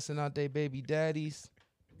bitches cussing out their baby daddies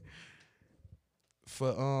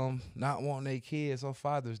for not wanting their kids on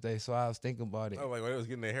Father's Day. So I was thinking about it. Oh, like when they was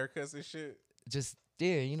getting their haircuts and shit? Just,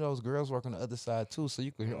 yeah, you know, those girls work on the other side too, so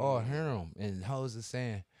you could hear them. And hoes is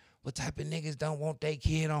saying, what type of niggas don't want their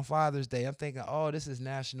kid on Father's Day? I'm thinking, oh, this is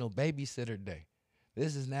National Babysitter Day.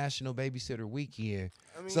 This is National Babysitter Weekend.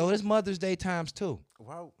 I mean, so it's Mother's Day times two.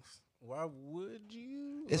 Why would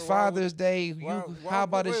you? It's Father's Day. How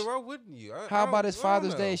about it? Why wouldn't you? How about it's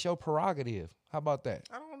Father's Day? It's your prerogative. How about that?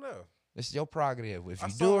 I don't know. It's your prerogative. If you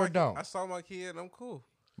do or don't. I saw my kid and I'm cool.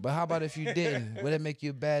 But how about if you didn't? Would it make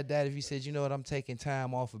you a bad dad if you said, you know what, I'm taking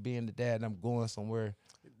time off of being the dad and I'm going somewhere?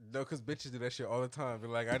 No, because bitches do that shit all the time. Be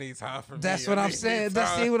like, I need time for That's what I'm saying.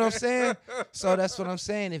 See what I'm saying? So that's what I'm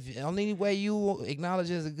saying. If the only way you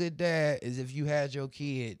acknowledge as a good dad is if you had your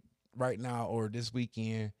kid right now or this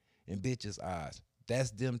weekend in bitches' eyes.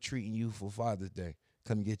 That's them treating you for Father's Day.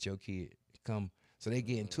 Come get your kid. Come. So they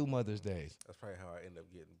getting 2 Mother's Days. That's probably how I end up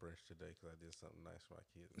getting brunch today, because I did something nice for my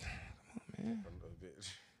kids.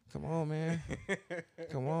 Come on, man.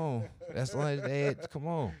 Come on. That's the only day. Come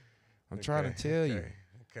on. I'm trying to tell you.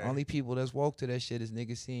 Okay. Only people that's woke to that shit is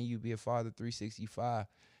niggas seeing you be a father 365.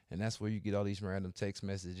 And that's where you get all these random text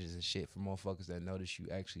messages and shit from motherfuckers that notice you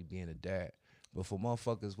actually being a dad. But for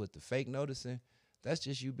motherfuckers with the fake noticing, that's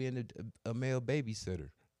just you being a male babysitter.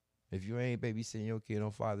 If you ain't babysitting your kid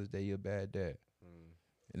on Father's Day, you're a bad dad.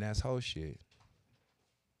 And that's whole shit.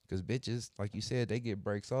 Because bitches, like you said, they get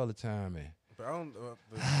breaks all the time. But I don't.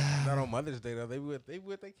 Not on Mother's Day though. They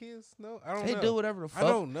with their kids. No, I don't. They know. do whatever the fuck. I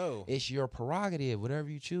don't know. It's your prerogative, whatever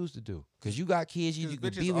you choose to do. Cause you got kids, you can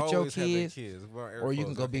Bitches be with your always have their kids, or you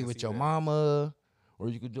can go be with your mama, or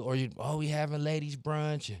you could do, we having ladies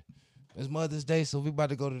brunch. And it's Mother's Day, so we about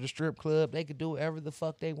to go to the strip club. They could do whatever the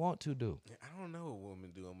fuck they want to do. Yeah, I don't know what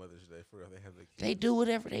women do on Mother's Day for real. They have their kids. They do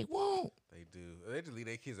whatever they want. They do. They just leave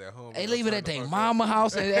their kids at home. They leave it at their mama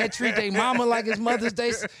house and treat their mama like it's Mother's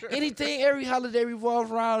Day. Anything, every holiday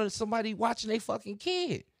revolves around somebody watching their fucking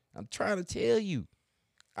kid. I'm trying to tell you.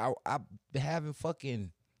 I've been having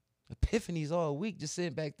fucking epiphanies all week, just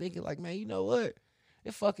sitting back thinking like, man, you know what?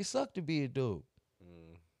 It fucking sucked to be a dude.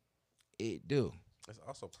 It do. It's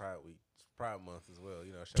also Pride Week. It's Pride Month as well.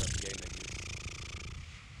 You know, shout out to gay niggas.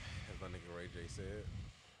 As my nigga Ray J said.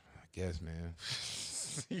 I guess, man.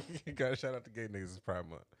 You gotta shout out to gay niggas. It's Pride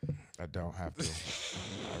Month. I don't have to.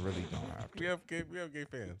 I really don't have to. We have gay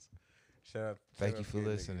fans. Thank you for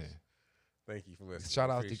listening. Niggas. Thank you for listening.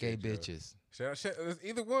 Shout out to gay bitches. Shout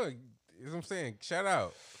either one. Is what I'm saying. Shout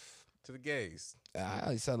out to the gays. I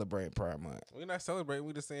only celebrate Pride Month. We're not celebrating.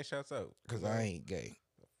 We just saying shouts out. Because I ain't gay.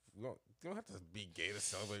 You don't have to be gay to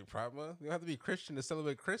celebrate Pride Month. You don't have to be Christian to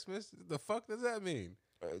celebrate Christmas. The fuck does that mean?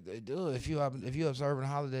 They do. If you observing a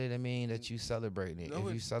holiday, that mean that you celebrating it.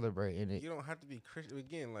 If you celebrating it, you don't have to be Christian.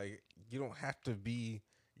 Again, like you don't have to be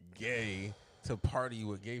gay to party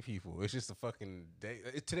with gay people. It's just a fucking day.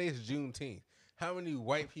 Today is Juneteenth. How many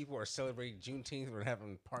white people are celebrating Juneteenth or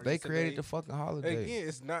having parties? They created today? the fucking holiday. Again,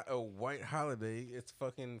 it's not a white holiday. It's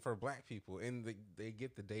fucking for black people, and they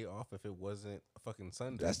get the day off if it wasn't a fucking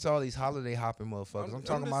Sunday. That's all these holiday hopping motherfuckers. I'm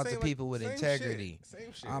talking about the people with integrity.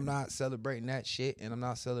 Same shit. I'm not celebrating that shit, and I'm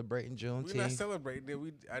not celebrating Juneteenth. We're not celebrating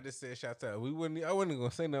it. I just said shout out. I wasn't gonna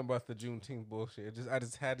say nothing about the Juneteenth bullshit. I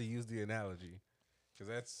just had to use the analogy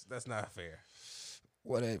because that's not fair.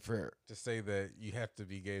 What ain't fair? To say that you have to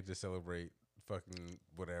be gay to celebrate fucking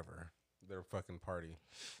whatever their fucking party.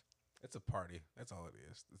 It's a party. That's all it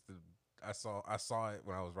is. I saw it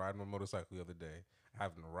when I was riding my motorcycle the other day.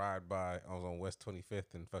 Having to ride by. I was on West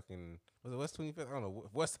 25th and fucking was it West 25th? I don't know.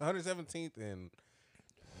 West 117th and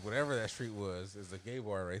whatever that street was. There's a gay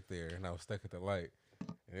bar right there, and I was stuck at the light,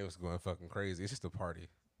 and it was going fucking crazy. It's just a party.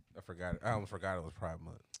 I almost forgot it was Pride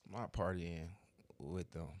Month. I'm not partying with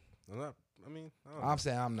them. I'm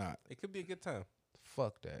saying I'm not. It could be a good time.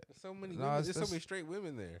 Fuck that. There's so many women. There's so many straight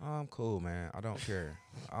women there. I'm cool, man. I don't care.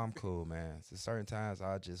 I'm cool, man. So certain times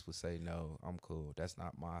I just would say no. I'm cool. That's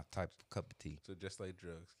not my type of cup of tea. So just like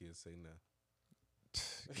drugs, kids say no.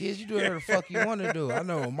 Kids, you do whatever the fuck you want to do. I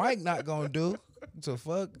know what Mike not gonna do. So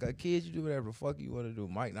fuck, kids, you do whatever the fuck you want to do.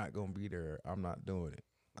 Mike not gonna be there. I'm not doing it.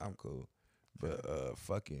 I'm cool. But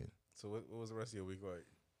fucking. So what was the rest of your week like?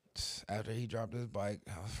 After he dropped his bike,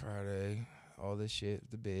 house Friday, all this shit,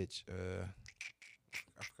 the bitch.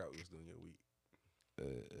 I forgot what was doing your week.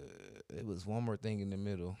 It was one more thing in the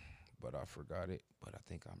middle, but I forgot it. But I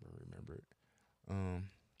think I'm gonna remember it.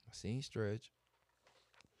 I seen Stretch.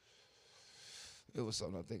 It was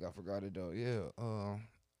something I think I forgot it though. Yeah.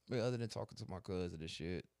 But other than talking to my cousin and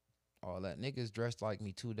shit, all that niggas dressed like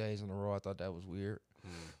me 2 days in a row. I thought that was weird.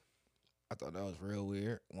 I thought that was real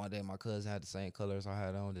weird. One day my cousin had the same colors I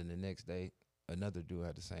had on, then the next day another dude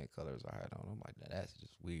had the same colors I had on. I'm like, that's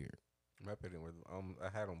just weird. My opinion was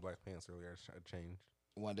I had on black pants earlier. I changed.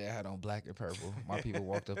 One day I had on black and purple. My people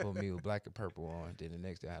walked up on me with black and purple on. Then the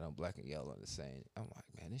next day I had on black and yellow on the same. I'm like,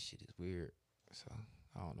 man, this shit is weird. So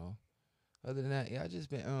I don't know. Other than that, yeah, I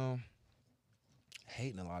just been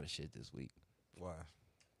hating a lot of shit this week. Why?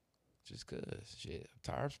 Just cause shit.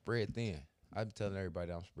 I'm tired of spread thin. I've been telling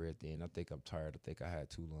everybody I'm spread thin. I think I'm tired. I think I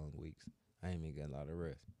had 2 long weeks. I ain't been getting a lot of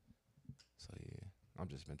rest. So yeah, I've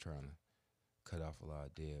just been trying to cut off a lot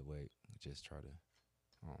of dead weight. Just try to,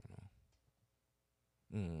 I don't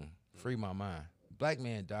know. Free my mind. Black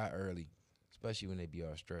men die early, especially when they be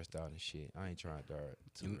all stressed out and shit. I ain't trying to die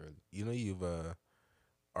too early. You know you've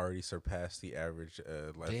already surpassed the average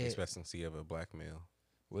life expectancy of a black male.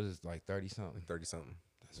 What is it, like 30-something? Like 30-something.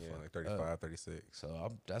 Yeah, like 35, 36.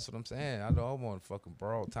 So that's what I'm saying. I don't want fucking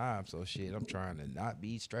borrowed time. So shit, I'm trying to not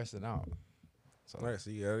be stressing out. So all right,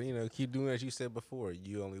 so you gotta, keep doing as you said before.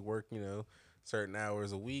 You only work, certain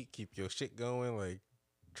hours a week. Keep your shit going. Like,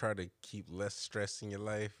 try to keep less stress in your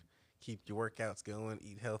life. Keep your workouts going.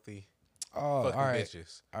 Eat healthy. Oh, fucking all right.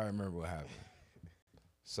 Bitches. I remember what happened.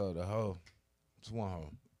 So the hoe, it's one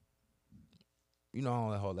hoe. You know,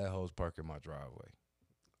 I don't let that hoes park in my driveway.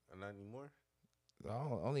 Not anymore.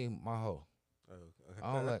 Only my hoe. Oh,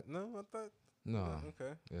 I don't let. No, I thought. No.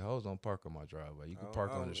 Okay. The hoes don't park on my driveway. You can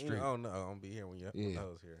park on the street. Oh no, I don't be here when you have the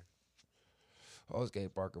hoes here. Post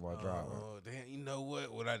gate park in my driveway. Oh, damn. You know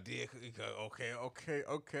what? What I did? Okay.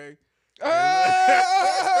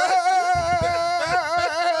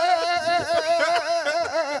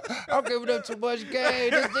 I'm giving them too much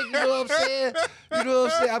game. This nigga, you know what I'm saying? You know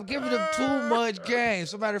what I'm saying? I'm giving them too much game.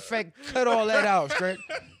 As a matter of fact, cut all that out, straight.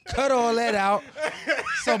 Cut all that out.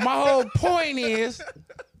 So my whole point is,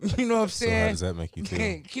 you know what I'm saying? So how does that make you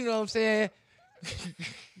feel? You know what I'm saying?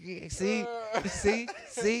 See,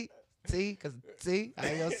 because I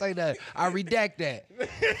ain't gonna say that. I redact that.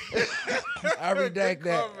 I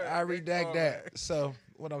redact that. So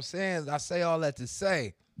what I'm saying is, I say all that to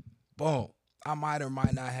say, boom, I might or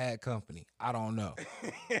might not have company. I don't know.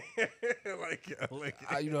 I like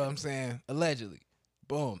it. You know what I'm saying? Allegedly.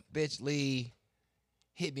 Boom. Bitch Lee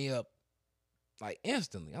hit me up like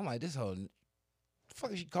instantly. I'm like, this whole, the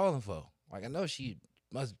fuck is she calling for? Like, I know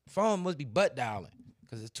phone must be butt dialing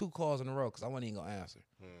because it's 2 calls in a row because I wasn't even gonna answer.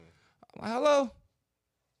 I'm like, hello?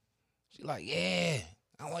 She like, yeah,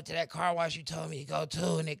 I went to that car wash you told me to go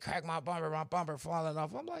to and it cracked my bumper falling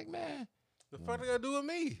off. I'm like, man. The fuck they gotta do with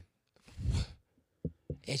me?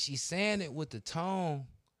 And she's saying it with the tone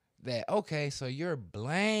that, okay, so you're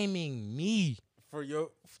blaming me for your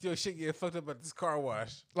shit getting fucked up at this car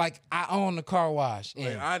wash. Like I own the car wash.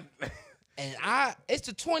 And, it's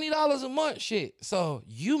the $20 a month shit. So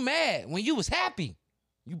you mad when you was happy.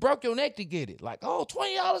 You broke your neck to get it. Like, oh,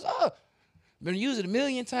 $20 up. Been used it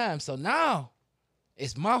 1,000,000 times. So now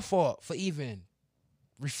it's my fault for even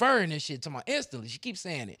referring this shit to my instantly. She keeps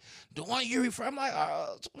saying it. The one you refer, I'm like,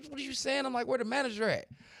 what are you saying? I'm like, where the manager at?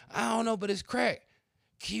 I don't know, but it's cracked.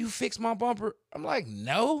 Can you fix my bumper? I'm like,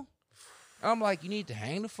 no. I'm like, you need to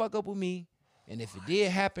hang the fuck up with me. And if it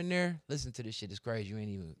did happen there, listen to this shit. It's crazy. You ain't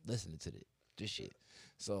even listening to this shit.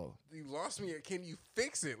 So you lost me at can you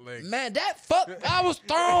fix it? Like, man, that fuck, I was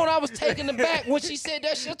thrown. I was taken aback when she said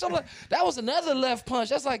that shit. I'm like, that was another left punch.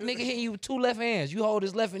 That's like nigga hitting you with 2 left hands. You hold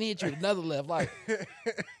his left and he hit you with another left. Like,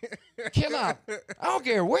 can I don't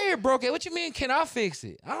care where it broke at. What you mean, can I fix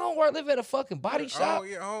it? I don't live at a fucking body shop. I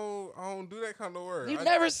don't do that kind of work. You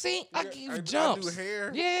never seen? I give jumps. I do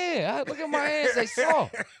hair. Yeah, look at my hands. They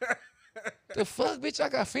soft. The fuck, bitch? I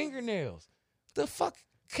got fingernails. The fuck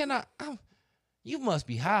can I? You must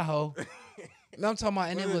be high, ho. I'm talking about,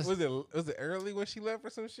 and was it early when she left or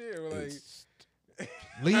some shit, or like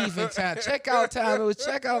leaving time, checkout time. It was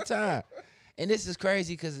checkout time, and this is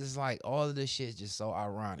crazy because it's like all of this shit is just so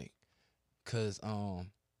ironic. Cause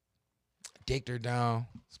dicked her down,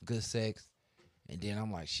 some good sex, and then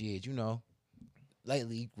I'm like, shit, you know.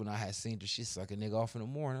 Lately, when I had seen her, she suck a nigga off in the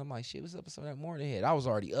morning. I'm like, shit, what's up with some of that morning head? I was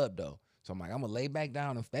already up though, so I'm like, I'm gonna lay back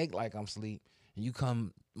down and fake like I'm asleep. And you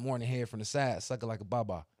come morning head from the side, suck it like a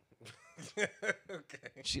baba.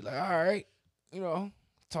 Okay. She like, all right, you know,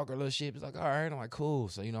 talk her little shit. It's like, all right. I'm like, cool.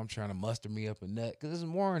 So, you know, I'm trying to muster me up a nut. Because it's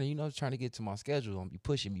morning, you know, trying to get to my schedule. I'm be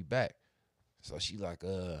pushing me back. So she like,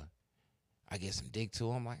 I get some dick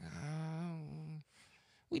to her. I'm like,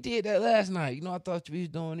 we did that last night. You know, I thought we was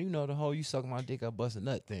doing, you know, the whole you suck my dick, I bust a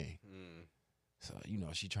nut thing. So, you know,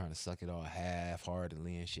 she trying to suck it all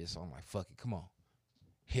half-heartedly and shit. So I'm like, fuck it, come on.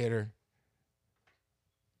 Hit her.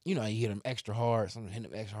 You know, you hit them extra hard. So I'm hitting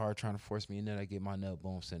them extra hard, trying to force me, and then I get my nut,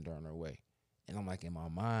 boom, send her on her way. And I'm like, in my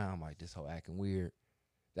mind, I'm like, this whole acting weird.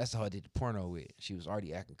 That's how I did the porno with. She was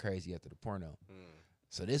already acting crazy after the porno.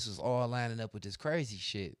 So this was all lining up with this crazy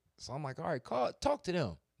shit. So I'm like, all right, talk to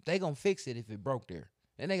them. They gonna fix it if it broke there.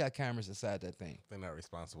 And they got cameras inside that thing. They're not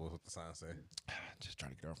responsible with what the sign say. Just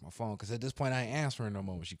trying to get her off my phone, because at this point, I ain't answering no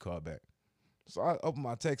more when she called back. So I opened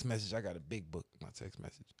my text message. I got a big book in my text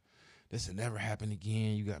message. This will never happen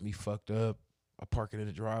again. You got me fucked up. I park it in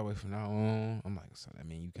the driveway from now on. I'm like, so that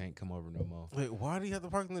mean you can't come over no more. Wait, why do you have to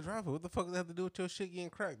park in the driveway? What the fuck does that have to do with your shit getting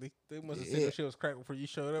cracked? They must have said your shit was cracked before you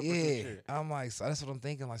showed up. Yeah, or some shit. I'm like, so that's what I'm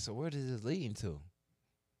thinking. Like, so where does this leading to?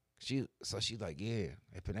 She like, yeah,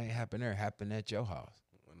 if it ain't happened there, it happened at your house.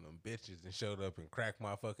 When them bitches and showed up and cracked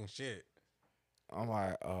my fucking shit. I'm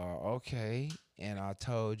like, okay. And I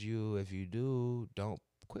told you, if you do, don't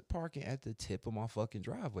quit parking at the tip of my fucking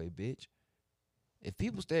driveway, bitch. If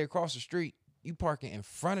people stay across the street, you parking in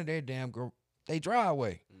front of their damn they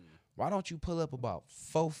driveway. Why don't you pull up about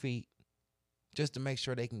 4 feet just to make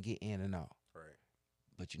sure they can get in and out? Right.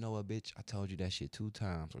 But you know what, bitch? I told you that shit 2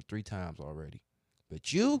 times or 3 times already.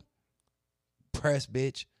 But you, press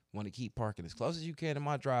bitch, want to keep parking as close as you can in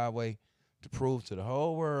my driveway to prove to the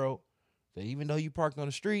whole world that even though you parked on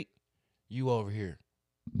the street, you over here.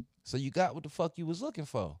 So you got what the fuck you was looking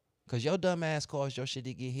for. Because your dumb ass caused your shit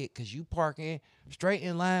to get hit because you parking straight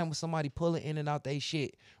in line with somebody pulling in and out they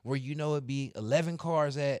shit where you know it be 11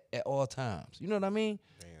 cars at all times. You know what I mean?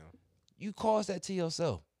 Damn. You caused that to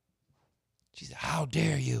yourself. She said, "How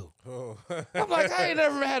dare you?" Oh. I'm like, I ain't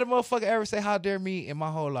never had a motherfucker ever say "How dare me" in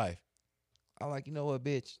my whole life. I'm like, you know what,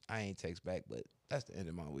 bitch? I ain't text back, but that's the end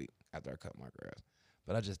of my week after I cut my grass.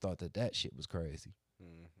 But I just thought that shit was crazy.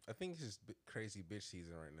 I think it's just crazy bitch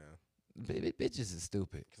season right now. Bitches is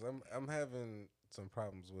stupid. Cause I'm having some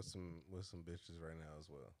problems with some bitches right now as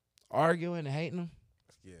well. Arguing and hating them.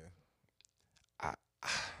 Yeah.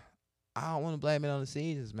 I don't want to blame it on the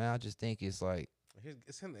seasons, man. I just think it's like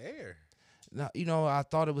it's in the air. No, you know, I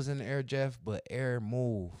thought it was in the air, Jeff, but air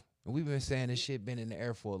move. And we've been saying this shit been in the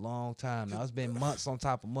air for a long time now. It's been months on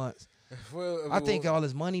top of months. Well, I think all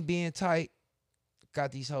this money being tight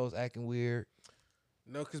got these hoes acting weird.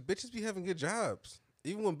 No, because bitches be having good jobs.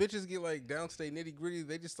 Even when bitches get like down to their nitty gritty,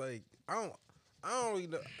 they just like I don't really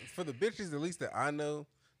know. For the bitches, at least that I know,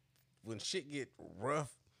 when shit get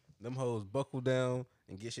rough, them hoes buckle down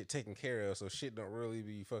and get shit taken care of, so shit don't really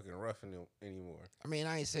be fucking rough anymore. I mean,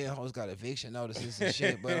 I ain't saying hoes got eviction notices and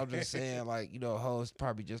shit, but I'm just saying, like, you know, hoes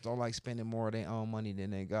probably just don't like spending more of their own money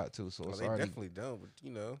than they got to. So Well, it's they already, definitely don't, but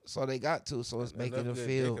you know. So they got to, so it's making them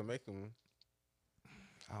feel. Can make them,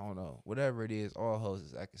 I don't know. Whatever it is, all hoes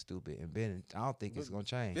is acting stupid, and I don't think it's gonna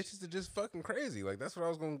change. Bitches are just fucking crazy. Like that's what I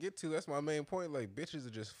was gonna get to. That's my main point. Like bitches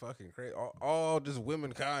are just fucking crazy. All just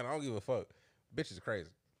womankind. I don't give a fuck. Bitches are crazy.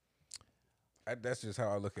 That's just how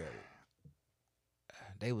I look at it.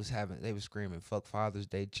 They was screaming "fuck Father's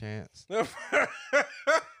Day" chants in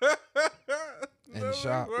the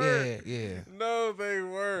shop. Yeah. No, they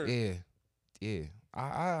weren't. Yeah.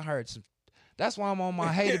 I heard some. That's why I'm on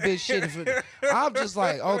my hated bitch shit. I'm just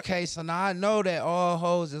like, okay, so now I know that all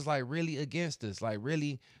hoes is like really against us. Like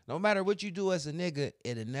really, no matter what you do as a nigga,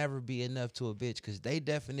 it'll never be enough to a bitch because they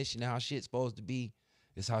definition of how shit's supposed to be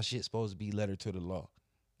is how shit's supposed to be letter to the law.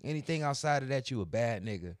 Anything outside of that, you a bad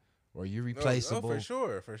nigga or you replaceable. For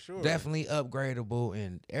sure. Definitely upgradable,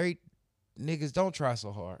 and every niggas don't try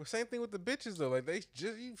so hard. Well, same thing with the bitches though. Like they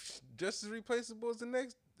just as replaceable as the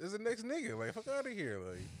next nigga. Like fuck out of here.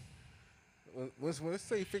 Like when let's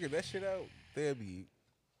say you figure that shit out, they'll be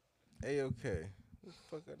A-okay. Who the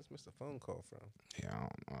fuck I just missed a phone call from? Yeah,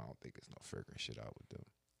 I don't think it's no figuring shit out with them.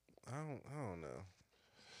 I don't know.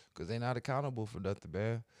 Cause they not accountable for nothing,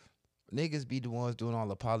 man. Niggas be the ones doing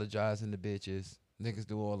all apologizing to bitches. Niggas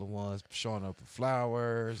do all the ones showing up with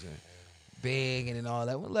flowers and begging and all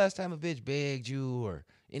that. When the last time a bitch begged you or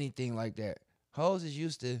anything like that? Hoes is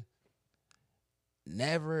used to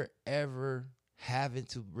never, ever having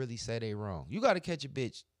to really say they wrong. You got to catch a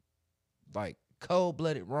bitch like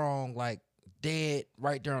cold-blooded wrong, like dead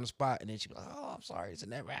right there on the spot, and then she be like, "Oh, I'm sorry, it's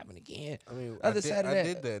never happened again." I mean, I did that,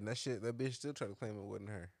 and that bitch still tried to claim it wasn't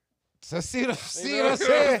her. So see what I'm saying? See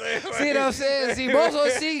what I'm saying? See, most of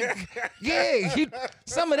us see, yeah,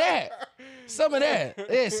 some of that.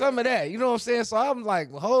 Yeah, some of that. You know what I'm saying? So I'm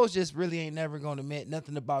like, hoes just really ain't never gonna admit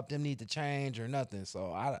nothing about them need to change or nothing.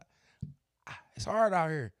 So it's hard out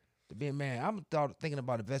here to be a man. I'm thinking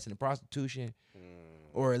about investing in prostitution,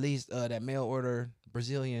 or at least that mail order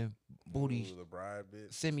Brazilian booty. The bride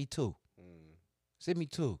bitch. Send me two. Send me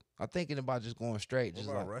two. I'm thinking about just going straight. What just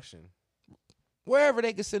about like Russian? Wherever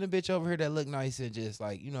they can send a bitch over here that look nice and just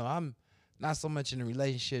like, you know, I'm not so much in a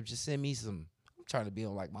relationship. Just send me some. I'm trying to be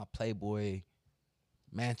on like my Playboy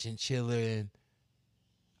mansion chilling.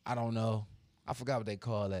 I don't know. I forgot what they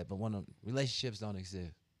call that, but when relationships don't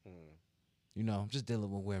exist. You know, I'm just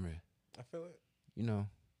dealing with women. I feel it. You know,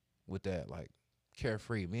 with that, like,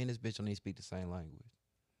 carefree. Me and this bitch don't even speak the same language.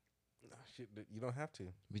 Nah, shit, you don't have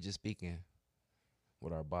to. We just speaking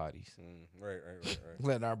with our bodies. Right.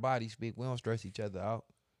 Letting our bodies speak. We don't stress each other out.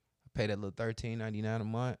 I pay that little $13.99 a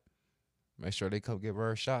month. Make sure they come give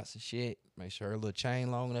her shots and shit. Make sure her little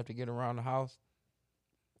chain long enough to get around the house.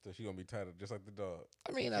 So she gonna be tied up just like the dog.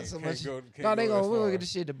 I mean, not so much. No, they gonna we'll get the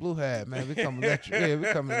shit the Blue had, man. We come electric. Yeah, we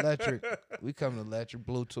come electric. We come electric.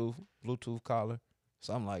 Bluetooth collar,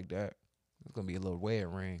 something like that. It's gonna be a little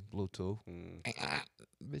wedding ring, Bluetooth.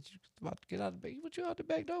 Bitch, you about to get out the back. What you out the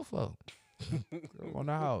back door for? On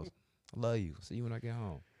the house. I love you. See you when I get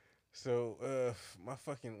home. So,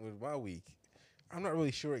 with my week, I'm not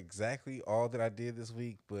really sure exactly all that I did this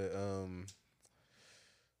week, but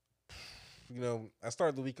you know, I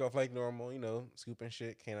started the week off like normal, you know, scooping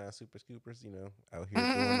shit, canine super scoopers, you know, out here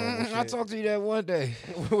doing normal shit. I talked to you that one day.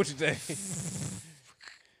 What you day?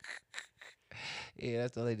 Yeah,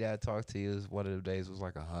 that's the only day I talked to you. One of the days was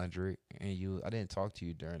like 100, and I didn't talk to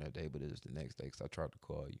you during that day, but it was the next day because I tried to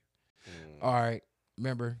call you. All right,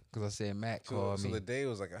 remember? Because I said Matt called me. So the day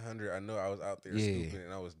was like 100. I know I was out there scooping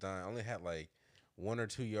and I was dying. I only had like 1 or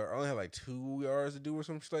 2 yards. I only had like 2 yards to do or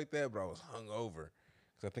some shit like that, but I was hungover.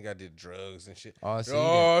 I think I did drugs and shit. Oh, see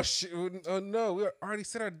oh shit! Oh no, we already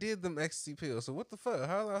said I did them ecstasy pills. So what the fuck?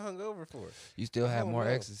 How was I hung over for? You still have more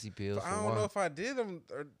know. ecstasy pills. I don't know if I did them.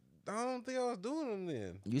 Or I don't think I was doing them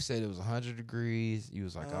then. You said it was 100 degrees. You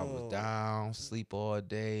was like, I was down, sleep all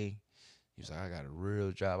day. You was like, I got a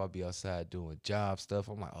real job. I'll be outside doing job stuff.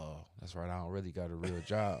 I'm like, oh, that's right. I don't really got a real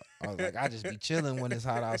job. I was like, I just be chilling when it's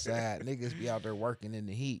hot outside. Niggas be out there working in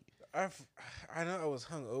the heat. I know I was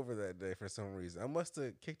hung over that day for some reason. I must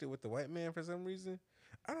have kicked it with the white man for some reason.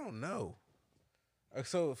 I don't know.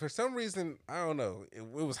 So for some reason, I don't know. It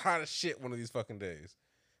was hot as shit one of these fucking days.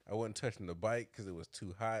 I wasn't touching the bike because it was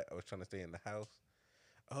too hot. I was trying to stay in the house.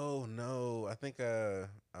 Oh no, I think I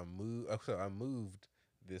moved. So I moved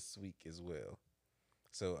this week as well.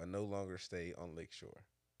 So I no longer stay on Lakeshore.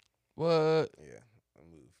 What? Yeah, I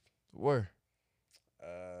moved. Where?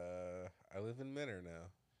 I live in Menor now.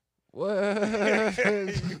 What?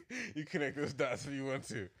 you connect those dots if you want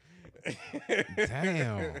to.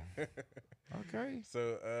 Damn. Okay.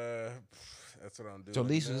 So that's what I'm doing. So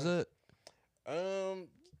lease was up?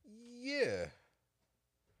 Yeah.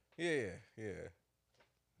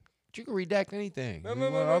 You can redact anything. No.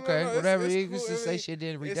 Okay, no, whatever. It's You cool. can just say shit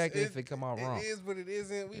didn't redact it if it come out wrong. It is, but it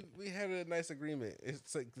isn't. We had a nice agreement.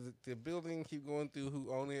 It's like the building keep going through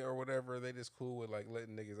who own it or whatever. They just cool with like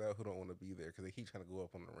letting niggas out who don't want to be there because they keep trying to go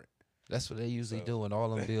up on the rent. That's what they usually do in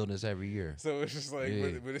all them buildings every year. So it's just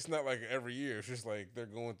like, but it's not like every year. It's just like they're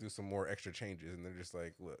going through some more extra changes, and they're just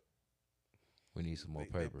like, look, we need some more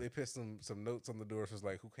paper. They put some notes on the door. So it's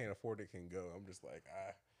like, who can't afford it can go. I'm just like,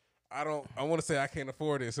 I want to say I can't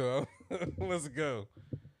afford it, so let's go.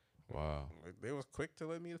 Wow. Like, they was quick to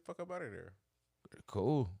let me the fuck up out of there.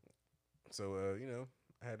 Cool. So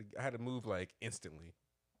I had to move like instantly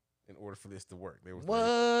in order for this to work. They was what?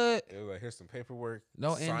 Like, it was like, here's some paperwork.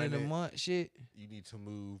 No end of the month shit. You need to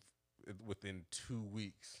move within 2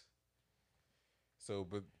 weeks. So,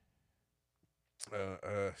 but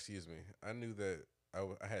excuse me. I knew that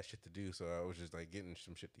I had shit to do, so I was just like getting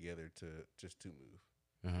some shit together to move.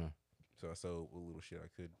 So I sold what little shit I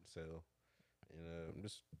could sell, and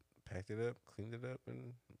just packed it up, cleaned it up,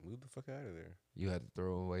 and moved the fuck out of there. You had to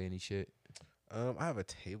throw away any shit? I have a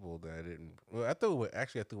table that I didn't. Well, I threw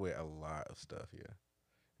away a lot of stuff.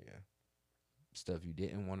 Yeah. Stuff you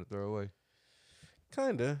didn't want to throw away?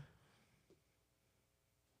 Kinda.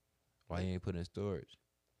 Why you ain't put in storage?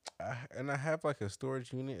 I have like a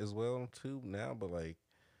storage unit as well too now, but like,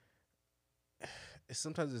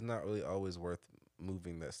 sometimes it's not really always worth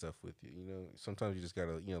moving that stuff with you. Sometimes you just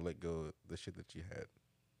gotta let go of the shit that you had.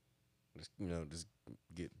 Just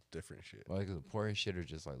get different shit. Like important shit or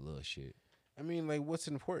just like little shit? I mean, like, what's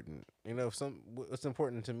important? What's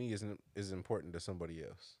important to me is important to somebody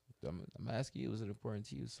else. I'm asking you, was it important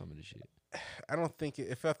to you, some of the shit? I don't think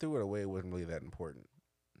if I threw it away, it wasn't really that important.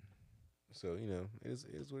 So, it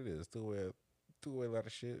is what it is. Threw away a lot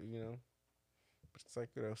of shit, but it's like,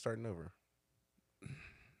 starting over.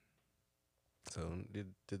 So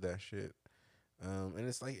did that shit. And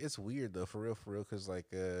it's like, it's weird though, for real, cause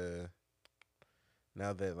like,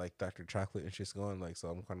 now that like Dr. Chocolate and shit's going, like, so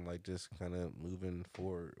I'm kind of like just kind of moving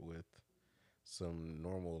forward with some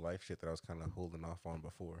normal life shit that I was kind of holding off on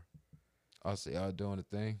before. I'll say y'all doing the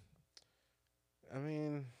thing. I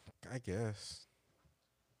mean, I guess.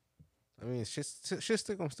 I mean, shit's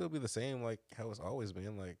still gonna still be the same, like how it's always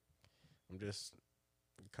been. Like, I'm just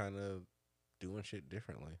kind of doing shit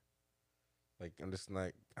differently. Like, I'm just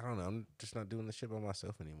like, I don't know. I'm just not doing the shit by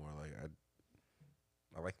myself anymore. Like,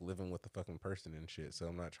 I like living with the fucking person and shit. So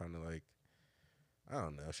I'm not trying to like, I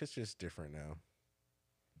don't know. Shit's just different now.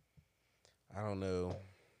 I don't know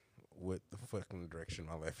what the fucking direction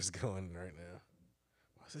my life is going right now.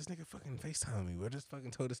 Why's this nigga fucking FaceTime me? I just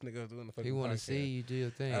fucking told this nigga I was doing the fucking podcast. He want to see you do your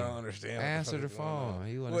thing. I don't understand. Answer the phone.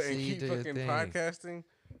 He want to see you do your thing. Podcasting?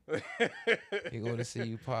 He want to see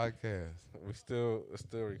you podcast. We still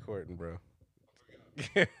recording, bro.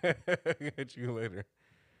 Get you later.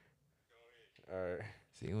 All right.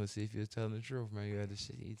 See, he want to see if you was telling the truth, man. You had to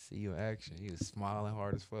see you in action. He was smiling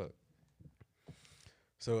hard as fuck.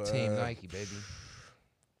 So Team Nike, baby.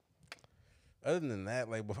 Other than that,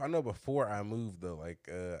 like, I know before I moved though, like,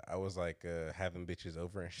 I was like having bitches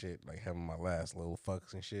over and shit, like having my last little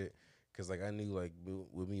fucks and shit, cause like I knew like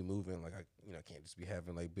with me moving, like I can't just be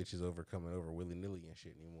having like bitches coming over willy nilly and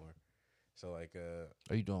shit anymore. So like,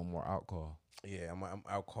 are you doing more alcohol? Yeah, I'm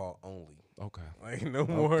alcohol only. Okay. Like no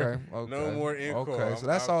more in-call. Okay, so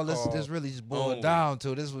that's all this really just boiled down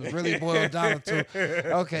to. This was really boiled down to.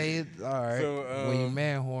 Okay, all right. So, when you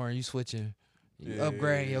man horn, you switching, you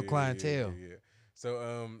upgrading your clientele. Yeah.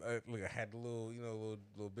 So look, I had the little,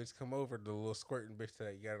 little bitch come over, the little squirting bitch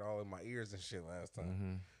that got it all in my ears and shit last time.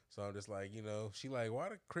 Mm-hmm. So I'm just like, she like, why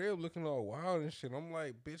the crib looking all wild and shit? I'm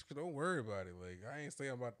like, bitch, don't worry about it. Like, I ain't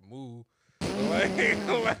saying I'm about to move. like,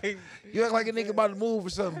 you act like a nigga about to move or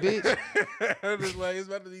something, bitch. I'm just like, it's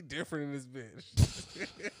about to be different in this bitch.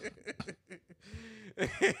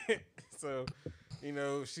 So,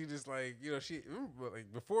 she just like, she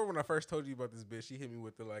like before when I first told you about this bitch, she hit me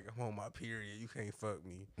with the like, I'm on my period, you can't fuck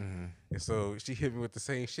me. Mm-hmm. And so she hit me with the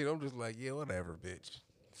same shit. I'm just like, yeah, whatever, bitch.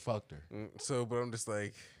 Fucked her. So, but I'm just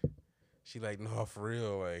like, she like, no, for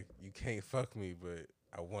real, like, you can't fuck me, but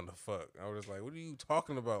I want to fuck. I was just like, what are you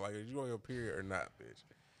talking about? Like, are you on your period or not, bitch?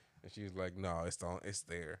 And she was like, no, it's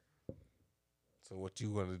there. So what you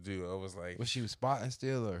gonna do? I was like, was she spotting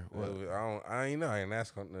still or what? I ain't know. I ain't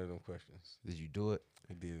ask none of them questions. Did you do it?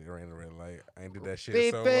 I did. It ran the red light. I ain't did that shit.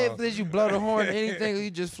 Beep, so beep. long. Did you blow the horn or anything? Or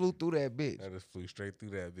you just flew through that bitch? I just flew straight through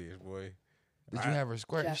that bitch, boy. Did you have her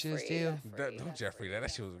squirting shit still? Don't Jeffrey.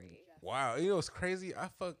 That shit was wow. You know what's crazy?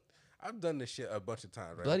 I've done this shit a bunch of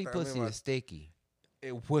times. Right? Bloody pussy is sticky.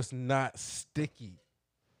 It was not sticky.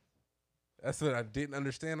 That's what I didn't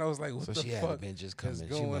understand. I was like, what the fuck is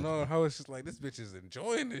going on? I was just like, this bitch is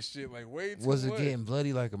enjoying this shit like way too much. Was it getting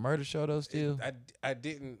bloody like a murder show though still? I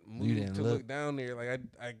didn't move to look down there. Like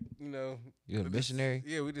I You a missionary?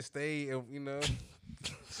 Yeah, we just stayed and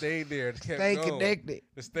stayed there. Kept stay going. connected.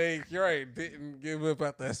 You're right. Didn't give up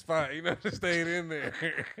at that spot. Just stayed in there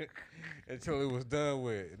until it was done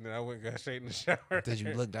with. And then I went and got straight in the shower. Did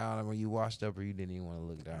you look down when you washed up or you didn't even want to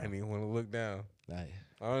look down? I didn't even want to look down. Nice.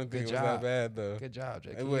 I don't think it was that bad though. Good job,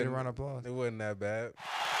 Jake. Can you get a round of applause? It wasn't that bad.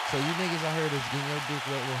 So you niggas out here that's getting your dick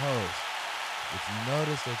wet with hoes. If you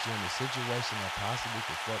notice that you're in a situation that possibly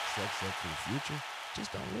could fuck sex up for the future,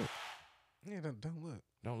 just don't look. Yeah, don't look.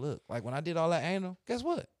 Don't look. Like when I did all that anal, guess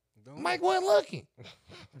what? Don't Mike wasn't looking.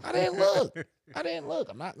 I didn't look.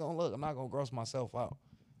 I'm not gonna look. I'm not gonna gross myself out.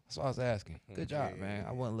 That's what I was asking. Good job, man.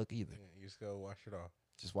 I wouldn't look either. Yeah, you just go wash it off.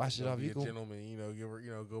 Just wash it off. Be You a go. gentleman, give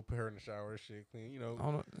her, go put her in the shower and shit, clean,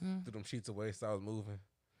 threw them sheets away so I was moving.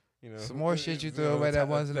 Some more shit you threw away that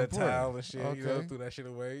wasn't that important. Towel and shit, Okay. Threw that shit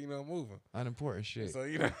away, moving. Unimportant shit. So,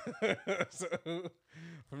 so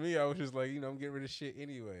for me, I was just like, I'm getting rid of shit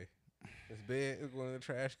anyway. This bed is going in the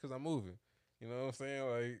trash because I'm moving. You know what I'm saying?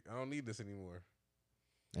 Like, I don't need this anymore.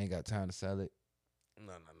 Ain't got time to sell it.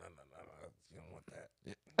 No. You don't want that.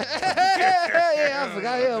 Yeah, I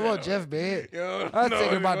forgot. Yeah, well, Jeff bed. I was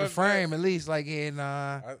thinking about the frame that. at least. Like,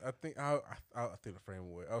 I think I'll throw the frame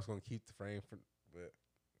away. I was gonna keep the frame and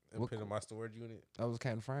put it in my storage unit. What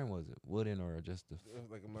kind of frame was it? Wooden or just the? It was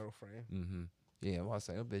like a metal frame. Mm-hmm. Yeah, well, I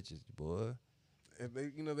say them bitches, boy. If they,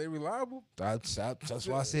 they reliable. That's what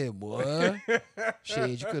I said, boy. Shit,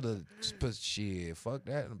 you could have put shit. Fuck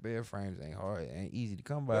that. The bed frames ain't hard. It ain't easy to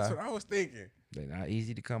come by. That's what I was thinking. They not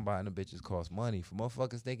easy to come by, and the bitches cost money. For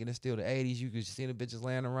motherfuckers thinking it's still the 80s, you could see the bitches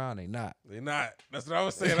laying around. They not. They not. That's what I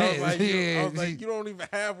was saying. I was like, you don't even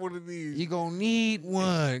have one of these. You gonna need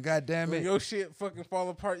one. God damn it. When your shit fucking fall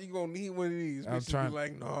apart, you gonna need one of these. I'm bitches be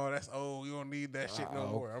like, no, that's old. You don't need that shit no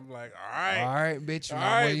more. I'm like, all right. All right, bitch. All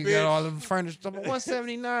right, you bitch. got all them furniture stuff.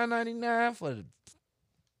 $179.99 for the.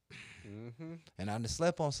 Mm-hmm. And I done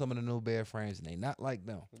slept on some of the new bed frames, and they not like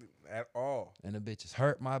them at all. And the bitches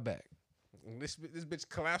hurt my back. This bitch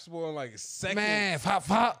collapsible in like a second. Man,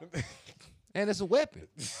 pop. And it's a weapon.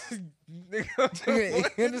 And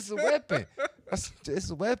it's a weapon. It's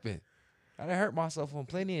a weapon. I done hurt myself on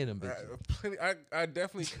plenty of them bitches. I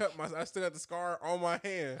definitely cut I still got the scar on my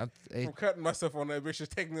hand from cutting myself on that bitch,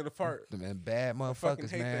 just taking it apart. Man, bad motherfuckers, I fucking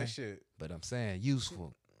hate man. that shit. But I'm saying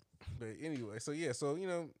useful. But anyway, so yeah,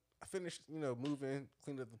 I finished, moving,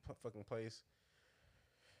 cleaned up the fucking place.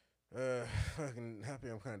 Fucking happy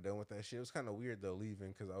I'm kind of done with that shit. It was kind of weird though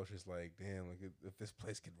leaving because I was just like, damn, like if this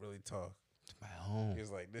place could really talk. It's my home. It was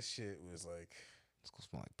like this shit was like, it's gonna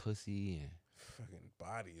smell like pussy and fucking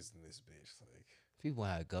bodies in this bitch. Like people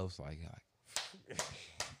had ghosts like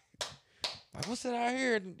what's it out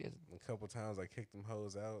here? A couple times I kicked them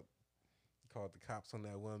hoes out. Called the cops on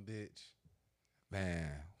that one bitch.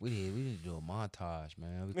 Man, we need to do a montage,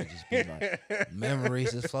 man. We could just be like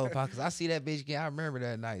memories just flow apart. Cause I see that bitch again. I remember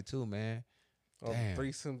that night too, man. Damn.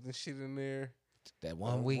 Threesomes and shit in there. That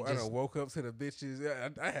one week, I done woke up to the bitches. Yeah,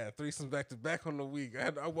 I had threesomes back to back on the week.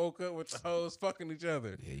 I woke up with the hoes fucking each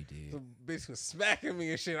other. Yeah, you did. The bitch was smacking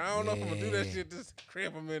me and shit. I don't know if I'm gonna do that shit. Just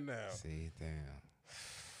cramp them in now. See, damn.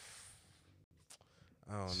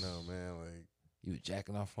 I don't know, man. Like you was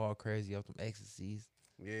jacking off all crazy off them ecstasies.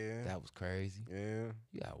 Yeah, that was crazy. Yeah,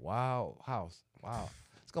 you got a wild house. Wow,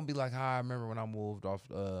 it's gonna be like how I remember when I moved off.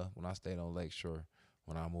 When I stayed on Lakeshore,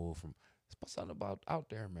 when I moved from What's something about out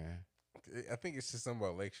there, man? I think it's just something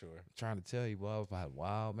about Lakeshore. I'm trying to tell you, boy, I was like,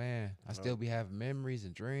 wow, man. I still be having memories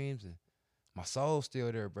and dreams, and my soul's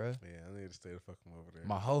still there, bro. Yeah, I need to stay the fuck over there.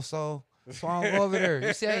 My whole soul. That's why I'm over there.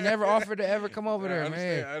 You see, I ain't never offered to ever come over there,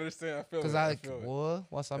 man. I understand. I feel it. Because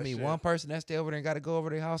once I meet one person that stay over there and got to go over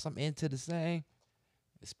their house, I'm into the same.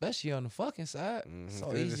 Especially on the fucking side.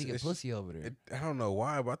 So easy to get pussy over there. I don't know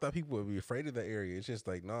why, but I thought people would be afraid of that area. It's just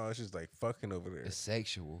like, no, it's just like fucking over there. It's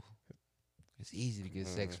sexual. It's easy to get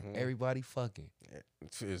sex from everybody fucking.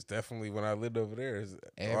 It's definitely when I lived over there.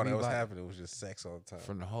 All that was happening was just sex all the time.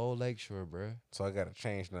 From the whole Lakeshore, bro. So I gotta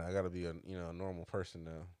change now. I gotta be a normal person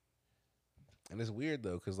now. And it's weird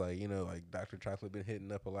though, cause like like Dr. Chocolate been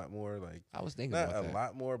hitting up a lot more. Like I was thinking about that. Not a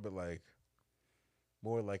lot more, but like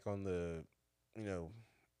more like on the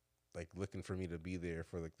like looking for me to be there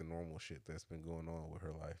for like the normal shit that's been going on with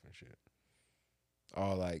her life and shit.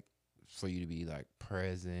 Oh, like for you to be like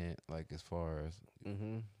present, like as far as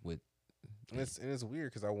with. And it's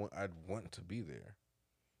weird because I'd want to be there,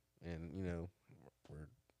 and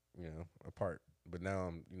we're apart. But now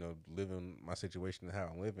I'm living my situation and how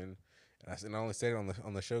I'm living, and I only said it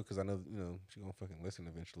on the show because I know she gonna fucking listen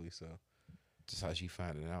eventually. So just how she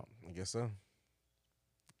found it out. I guess so.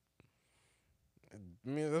 I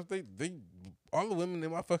mean, they all the women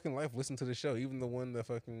in my fucking life listen to the show, even the one that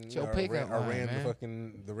fucking I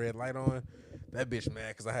ran the red light on. That bitch mad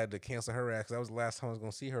because I had to cancel her ass. That was the last time I was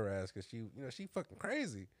gonna see her ass because she fucking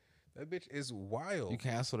crazy. That bitch is wild. You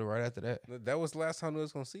canceled it right after that. That was the last time I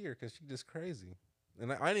was gonna see her because she just crazy.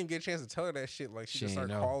 And I didn't get a chance to tell her that shit. Like she just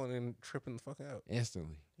started calling and tripping the fuck out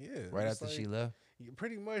instantly. Yeah, right after she left.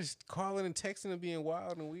 Pretty much calling and texting and being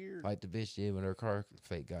wild and weird. Like the bitch did when her car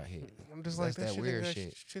fake got hit. I'm just like, that weird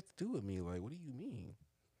shit to do with me. Like, what do you mean?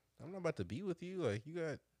 I'm not about to be with you. Like, you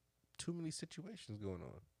got too many situations going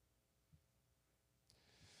on.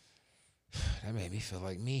 That made me feel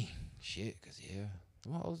like me. Shit, because,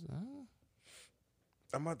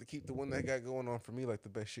 I'm about to keep the one that got going on for me like the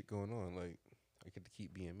best shit going on. Like, I get to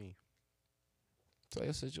keep being me. So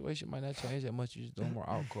your situation might not change that much. You're just doing more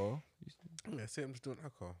alcohol. Yeah, I said I'm just doing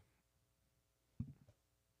alcohol.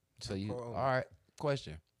 So all right,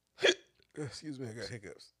 question. Excuse me, I got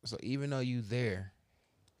hiccups. So even though you there,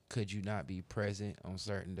 could you not be present on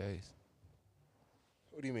certain days?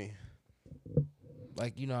 What do you mean?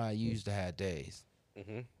 Like, I used to have days.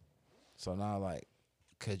 Mm-hmm. So now, like,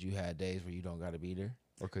 could you have days where you don't got to be there?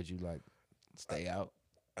 Or could you, like, stay out?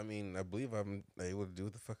 I mean, I believe I'm able to do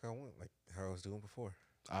what the fuck I want, like how I was doing before.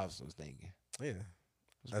 I was thinking. Yeah.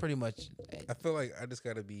 It's pretty much. I feel like I just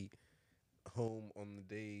got to be home on the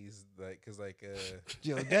days, like, cause like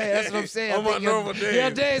yo, that's what I'm saying. On my normal days. Your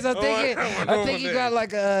days, I think you got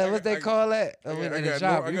like what they call that in the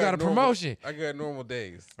job. You got a promotion. I got normal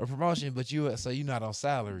days. A promotion, but you're not on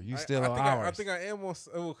salary. You still on hours. I think I am on.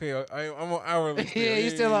 Okay, I'm on hourly. Yeah, you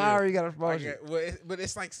still on hourly. You got a promotion. But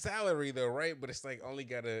it's like salary though, right? But it's like only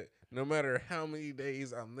gotta. No matter how many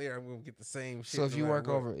days I'm there, I'm gonna get the same shit. So if you work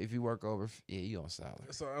over, yeah, you on salary.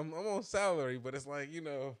 So I'm on salary, but it's like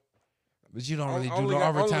But you don't really do the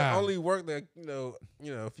overtime. Only work that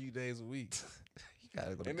a few days a week. You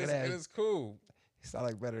gotta go to and it's cool. It's not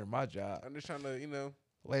like better than my job. I'm just trying to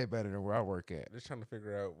way better than where I work at. Just trying to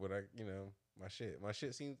figure out what my shit. My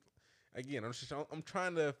shit seems again. I'm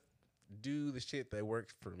trying to do the shit that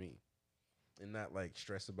works for me, and not like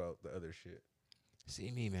stress about the other shit.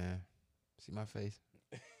 See me, man. See my face.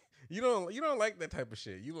 You don't like that type of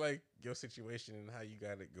shit. You like your situation and how you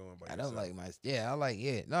got it going by yourself. I don't like I like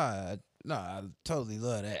No, I totally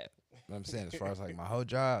love that. What I'm saying, as far as like my whole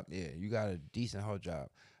job, yeah, you got a decent whole job.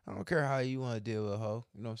 I don't care how you want to deal with a hoe.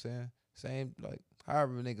 You know what I'm saying? Same, like,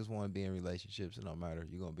 however niggas want to be in relationships, it don't matter.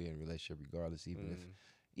 You're going to be in a relationship regardless,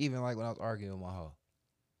 even like when I was arguing with my hoe.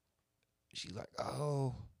 She's like,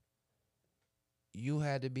 oh, you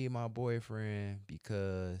had to be my boyfriend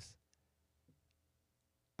because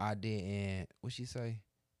I didn't, what'd she say?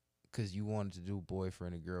 Because you wanted to do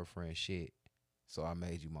boyfriend and girlfriend shit. So I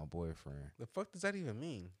made you my boyfriend. The fuck does that even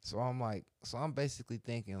mean? So I'm basically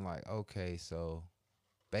thinking like, okay, so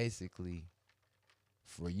basically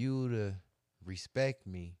for you to respect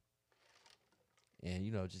me and,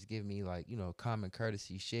 just give me like, common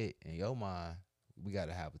courtesy shit in your mind, we got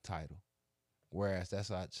to have a title. Whereas that's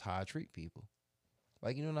how I treat people.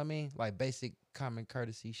 Like, you know what I mean? Like basic common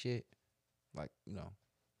courtesy shit. Like,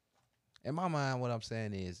 in my mind, what I'm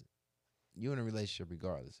saying is, you in a relationship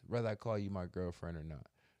regardless. Whether I call you my girlfriend or not.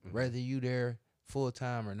 Mm-hmm. Whether you there full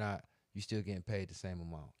time or not, you still getting paid the same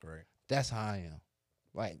amount. Right. That's how I am.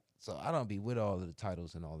 Like, so I don't be with all of the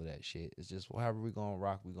titles and all of that shit. It's just, however we gonna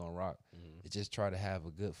rock, we gonna rock. Mm-hmm. It's just try to have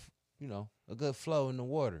a good a good flow in the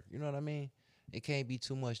water. You know what I mean? It can't be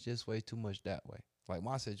too much this way, too much that way. Like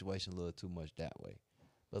my situation, a little too much that way.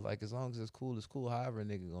 But like as long as it's cool, it's cool. However, a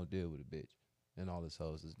nigga gonna deal with a bitch and all this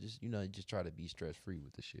hoes. It's just just try to be stress free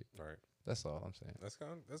with the shit. Right. That's all I'm saying. That's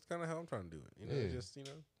kind of how I'm trying to do it.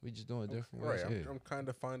 We just doing different ways. Right. I'm kind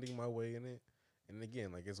of finding my way in it. And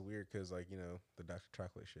again, like it's weird because like the Dr.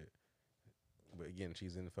 Chocolate shit. But again,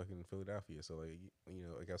 she's in fucking Philadelphia, so like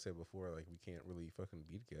like I said before, like we can't really fucking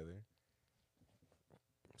be together.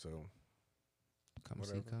 So come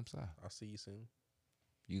whatever. Come see. I'll see you soon.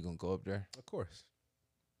 You gonna go up there? Of course.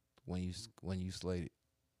 When you slated?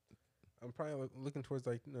 I'm probably looking towards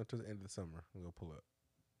like to the end of the summer. I'm gonna pull up.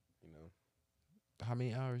 How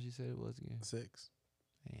many hours you said it was again? 6.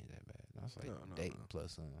 Ain't that bad. That's like dating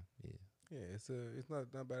plus Yeah. Yeah, it's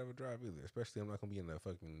not bad of a drive either. Especially I'm not gonna be in a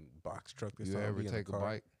fucking box truck. You ever take a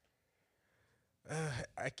bike?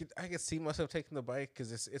 I could see myself taking the bike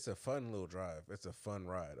because it's a fun little drive. It's a fun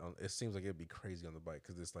ride. It seems like it'd be crazy on the bike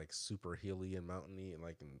because it's like super hilly and mountainy and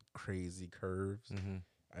like in crazy curves.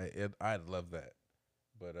 Mm-hmm. I'd love that,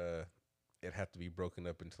 but it'd have to be broken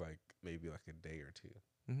up into like maybe like a day or 2.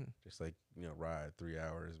 Mm-hmm. Just like ride 3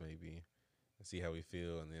 hours maybe and see how we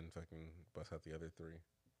feel, and then fucking bust out the other 3.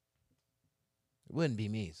 It wouldn't be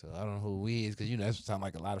me, so I don't know who we is, because that sound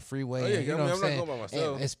like a lot of freeway. Oh, yeah, and, I'm not going by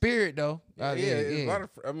myself. And Spirit though, yeah, a lot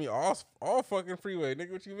of. All fucking freeway,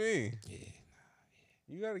 nigga. What you mean? Yeah,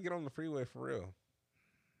 you got to get on the freeway for real.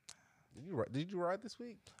 Did you ride this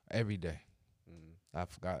week? Every day. I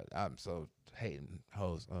forgot. I'm so hating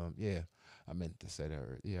hoes. Yeah, I meant to say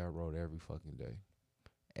that. Yeah, I rode every fucking day,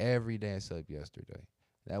 every day except yesterday.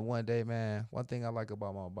 That one day, man. One thing I like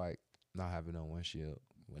about my bike, not having no windshield.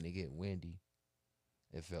 When it get windy,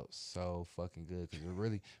 it felt so fucking good because it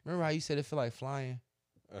really. Remember how you said it felt like flying?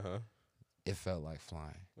 It felt like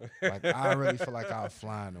flying. Like I really feel like I was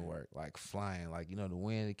flying to work, like flying, like the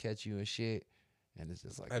wind to catch you and shit. And it's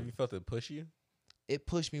just like. Have you felt it push you? It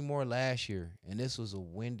pushed me more last year, and this was a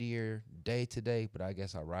windier day today. But I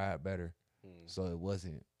guess I ride better, so it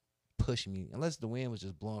wasn't pushing me. Unless the wind was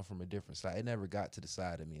just blowing from a different side, it never got to the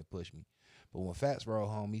side of me and pushed me. But when Fats rolled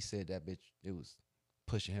home, he said that bitch it was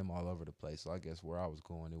pushing him all over the place. So I guess where I was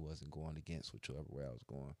going, it wasn't going against whichever way I was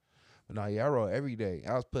going. But no, yeah, I rode every day.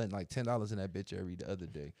 I was putting like $10 in that bitch every other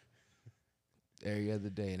day. Every other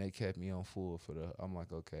day, and they kept me on full for I'm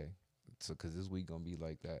like, okay. So, cause this week gonna be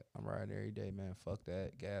like that. I'm riding every day, man. Fuck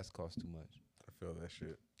that. Gas costs too much. I feel that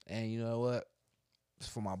shit. And you know what?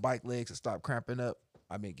 For my bike legs to stop cramping up,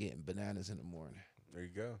 I've been getting bananas in the morning. There you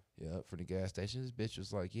go. Yeah, for the gas station. This bitch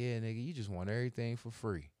was like, yeah, nigga, you just want everything for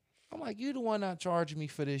free. I'm like, you the one not charging me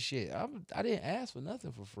for this shit. I didn't ask for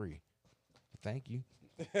nothing for free. Thank you.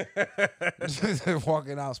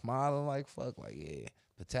 Walking out smiling like fuck, like yeah,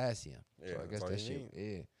 potassium. Yeah, so I guess that shit.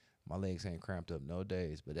 Yeah, my legs ain't cramped up no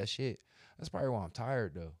days, but that shit. That's probably why I'm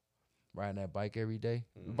tired though. Riding that bike every day.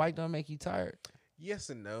 The bike don't make you tired. Yes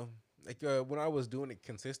and no. Like when I was doing it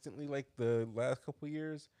consistently, like the last couple of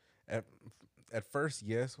years, at first,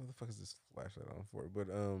 yes. What the fuck is this flashlight on for? But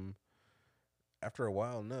after a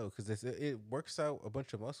while, no, because it works out a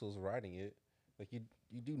bunch of muscles riding it. Like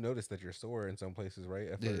you do notice that you're sore in some places, right?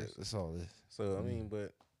 At first, that's all this. So I mean,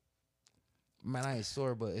 but man, I ain't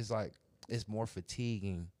sore, but it's like it's more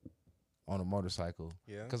fatiguing on a motorcycle.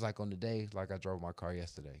 Yeah. Because like on the day, like I drove my car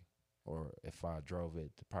yesterday, or if I drove it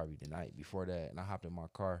probably the night before that, and I hopped in my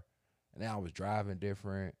car, and then I was driving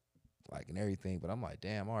different, like and everything. But I'm like,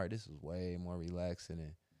 damn, all right, this is way more relaxing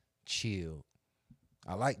and chill.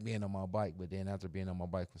 I like being on my bike, but then after being on my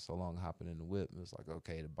bike for so long, hopping in the whip, it was like,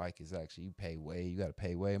 okay, the bike is actually, you got to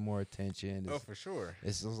pay way more attention. Oh, for sure.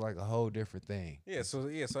 It's just like a whole different thing. Yeah, so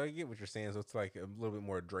I get what you're saying. So it's like a little bit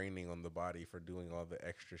more draining on the body for doing all the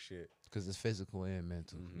extra shit. Because it's physical and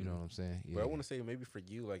mental. Mm-hmm. You know what I'm saying? Yeah. But I want to say maybe for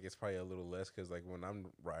you, like it's probably a little less because like when I'm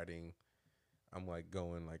riding, I'm like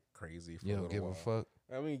going like crazy for a little while. You don't give a fuck?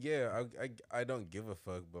 I mean, yeah, I don't give a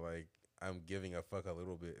fuck, but like, I'm giving a fuck a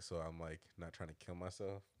little bit, so I'm like not trying to kill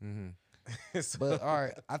myself. Mm-hmm. So. But all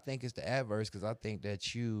right, I think it's the adverse because I think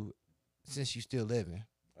that you, since you still living,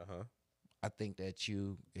 I think that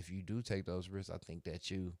you, if you do take those risks, I think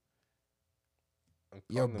that your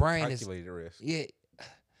brain is risk. Yeah.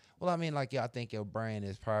 Well, I mean, like I think your brain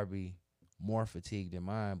is probably more fatigued than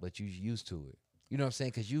mine, but you're used to it. You know what I'm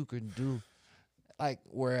saying? Because you can do, like,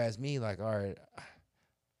 whereas me, like, all right.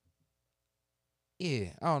 Yeah,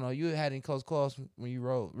 I don't know. You had any close calls when you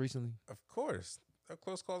rode recently? Of course. I have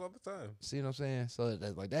close calls all the time. See what I'm saying? So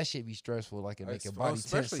that shit be stressful, like it make your body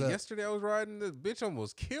tense up. Especially yesterday I was riding, this bitch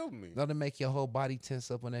almost killed me. Don't it make your whole body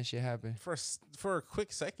tense up when that shit happen? For a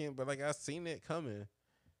quick second, but like I seen it coming.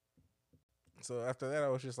 So after that, I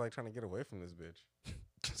was just like trying to get away from this bitch.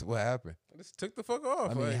 So what happened? I just took the fuck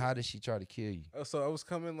off. I mean, like, how did she try to kill you? so I was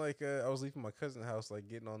coming like I was leaving my cousin's house, like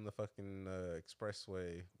getting on the fucking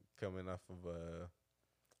expressway, coming off of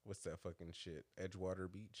what's that fucking shit?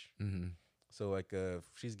 Edgewater Beach. Mm-hmm. So like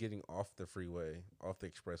she's getting off the freeway, off the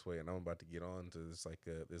expressway, and I'm about to get on to this like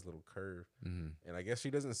this little curve. Mm-hmm. And I guess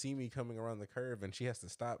she doesn't see me coming around the curve, and she has to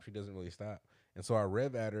stop. She doesn't really stop, and so I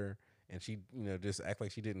rev at her, and she just act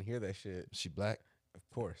like she didn't hear that shit. She black? Of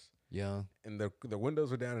course. Young? And the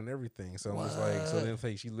windows were down and everything. So I was like, so then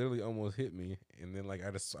like, she literally almost hit me, and then like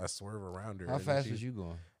I swerve around her. How fast was you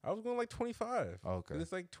going? I was going like 25. Okay.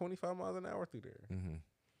 It's like 25 miles an hour through there.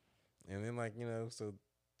 Mm-hmm. And then like so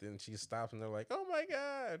then she stops, and they're like, "Oh my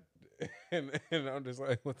god!" and I'm just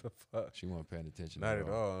like, "What the fuck?" She wasn't paying attention. Not at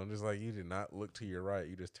all. I'm just like, you did not look to your right.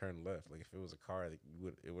 You just turned left. Like if it was a car, it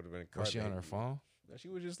would have been a car. Was she on her phone? She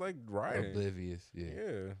was just like riding. Oblivious. Yeah.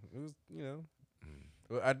 Yeah. It was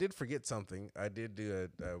Well, I did forget something. I did do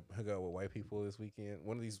a hung out with white people this weekend.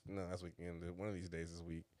 Last weekend. One of these days this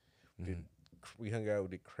week. Mm-hmm. We hung out. We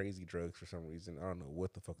did crazy drugs for some reason. I don't know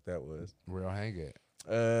what the fuck that was. Where y'all hang at?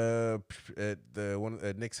 At the one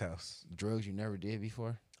at Nick's house. Drugs you never did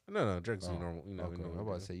before? No, drugs are normal. Okay. I was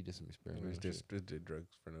about to say you did some experiments. Just did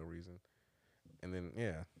drugs for no reason, and then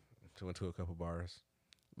went to a couple bars.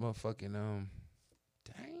 Motherfucking damn.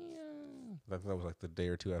 That was like the day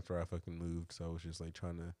or two after I fucking moved, so I was just like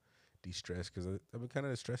trying to de-stress because I've been kind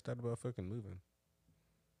of stressed out about fucking moving.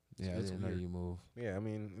 Yeah, I didn't know you moved. Yeah, I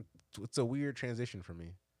mean it's a weird transition for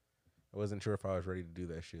me. I wasn't sure if I was ready to do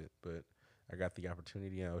that shit, but I got the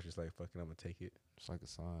opportunity, and I was just like, fucking, I'm gonna take it. It's like a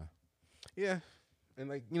sign. Yeah. And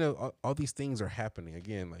like, all these things are happening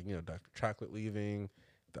again, like, Dr. Chocolate leaving,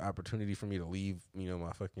 the opportunity for me to leave,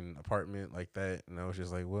 my fucking apartment like that. And I was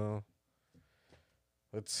just like, well,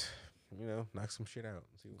 let's, knock some shit out.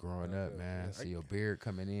 See Growing up, man. See your beard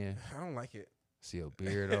coming in. I don't like it. See your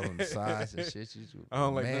beard on the sides and shit. I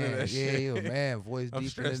don't like none of that shit. Yeah, you man, voice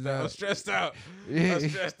deep in the I'm stressed out. Yeah. I'm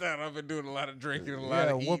stressed out. I've been doing a lot of drinking, a lot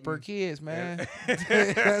of eating. whoop her kids, man.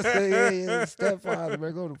 Yeah, stepfather,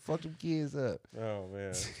 man, go to fuck them kids up. Oh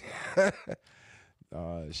man.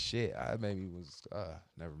 Shit. I maybe was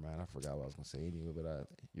never mind. I forgot what I was gonna say anyway, but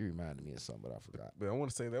you reminded me of something, but I forgot. But I want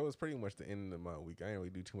to say that was pretty much the end of my week. I didn't really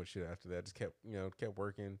do too much shit after that. Just kept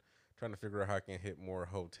working, trying to figure out how I can hit more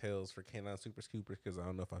hotels for Canine Super Scoopers, because I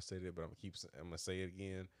don't know if I said it, but I'm gonna say it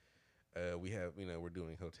again. We have we're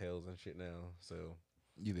doing hotels and shit now, so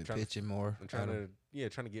You've been pitching more. I'm trying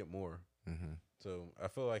to get more. Mm-hmm. So I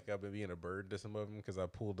feel like I've been being a bird to some of them because I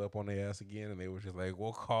pulled up on their ass again, and they were just like,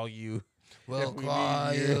 "We'll call you. We'll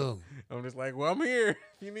call you." I'm just like, "Well, I'm here.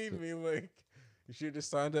 If you need me, like, you should have just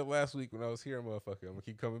signed up last week when I was here, motherfucker. I'm gonna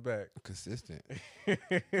keep coming back." Consistent.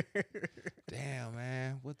 Damn,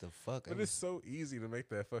 man, what the fuck? But it's so easy to make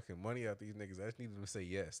that fucking money out these niggas. I just need them to say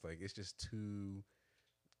yes. Like, it's just too.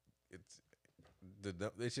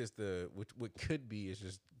 It's just what could be is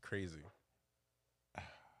just crazy.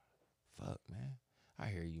 Fuck, man. I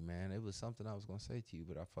hear you, man. It was something I was gonna say to you,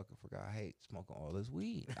 but I fucking forgot. I hate smoking all this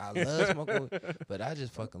weed. I love smoking, but I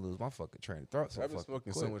just fucking lose my fucking train of thought. So I've been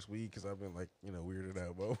smoking so much weed because I've been like, weirded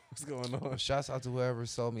out, bro. What's going on? Shouts out to whoever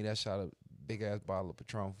sold me that shot of big ass bottle of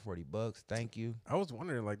Patron for $40. Thank you. I was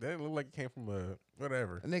wondering, like, that looked like it came from a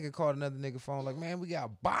whatever. A nigga called another nigga phone like, man, we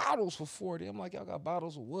got bottles for 40. I'm like, y'all got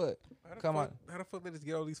bottles of what? Come on. How the fuck they just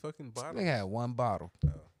get all these fucking bottles? They had one bottle.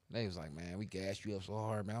 Oh. They was like, man, we gassed you up so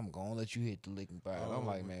hard, man. I'm gonna let you hit the licking bottle. I'm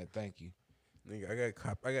like, man, thank you. Nigga,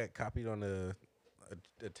 I got copied on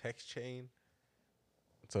a text chain.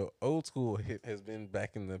 So Old School has been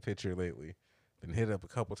back in the picture lately. Been hit up a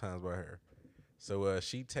couple times by her. So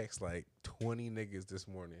she texts like 20 niggas this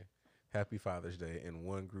morning, Happy Father's Day, in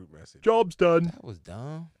one group message. Job's done. That was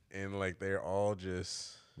dumb. And like they're all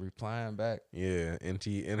just replying back. Yeah, and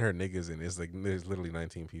she and her niggas, and it's like there's literally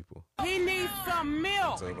 19 people. He needs some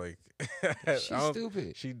milk. So like, she's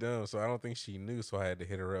stupid. She dumb. So I don't think she knew. So I had to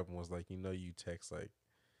hit her up and was like, you text like,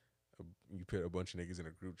 you put a bunch of niggas in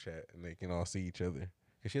a group chat and they can all see each other.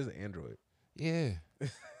 Cause she has an Android. Yeah.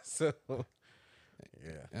 So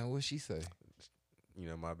yeah. And what'd she say?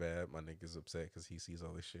 My bad. My nigga's upset because he sees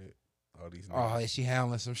all this shit. All these niggas. Oh, is she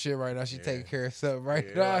handling some shit right now? She taking care of something right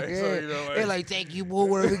Yeah, now. like, Yeah. so, They like, thank you, boo.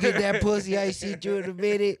 Whenever we get that pussy, I see you in a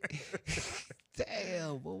minute.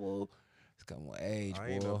 Damn, boo. It's coming with age, I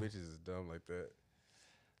boy. ain't know bitches is dumb like that.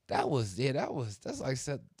 That's like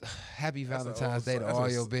said, happy Valentine's Day to all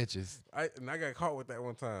your bitches. I got caught with that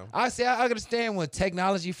one time. I understand when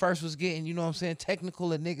technology first was getting,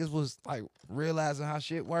 technical, and niggas was like realizing how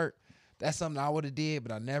shit worked. That's something I would have did,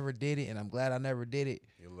 but I never did it, and I'm glad I never did it.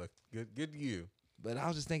 You look good to you. But I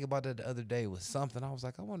was just thinking about that the other day with something. I was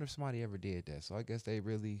like, I wonder if somebody ever did that. So I guess they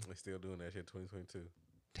really They still doing that shit 2022.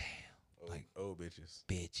 damn Like old bitches.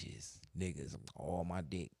 bitches, niggas, all my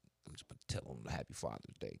dick. I'm just gonna tell them Happy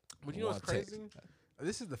Father's Day. But you know what's crazy?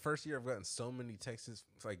 This is the first year I've gotten so many texts. It's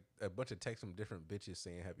like a bunch of texts from different bitches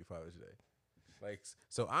saying Happy Father's Day. Like,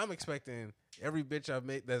 so I'm expecting every bitch I've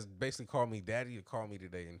made that's basically called me daddy to call me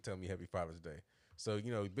today and tell me Happy Father's Day. So,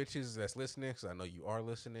 you know, bitches that's listening, because I know you are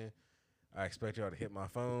listening, I expect y'all to hit my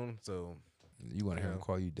phone. So You want to hear them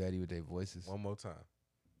call you daddy with their voices? one more time.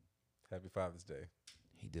 Happy Father's Day.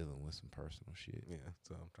 He dealing with some personal shit. Yeah,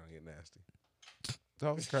 so I'm trying to get nasty.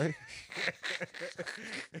 Okay.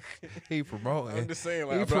 He promoting. I'm just saying,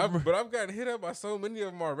 like, but I've gotten hit up by so many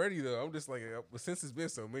of them already, though. I'm just like, since it's been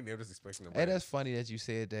so many, I'm just expecting them. Hey, that's funny that you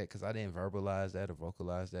said that because I didn't verbalize that or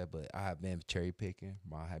vocalize that, but I have been cherry picking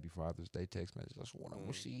my Happy Father's Day text message. I just want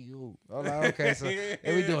to see you. I'm like, okay, so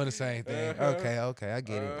and we doing the same thing. Okay, I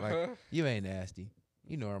get it. Like, you ain't nasty.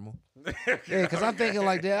 You normal. Yeah, because I'm thinking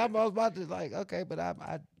like that. I was about to like, okay, but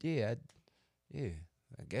I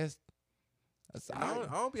guess. I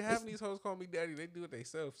don't be having these hoes call me daddy. They do it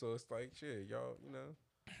themselves. So it's like, shit, y'all, you know.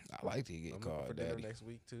 I like to get called for daddy. Dinner next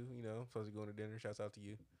week, too. You know, supposed to go to dinner. Shouts out to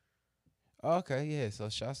you. Okay, yeah. So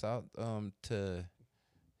shouts out to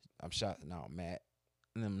Matt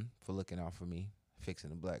and them for looking out for me,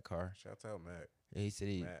 fixing the black car. Shouts out Matt. Yeah, he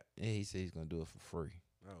said he's gonna do it for free.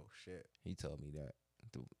 Oh shit. He told me that.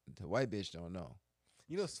 The white bitch don't know.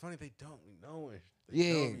 You know, it's funny, they don't be knowing.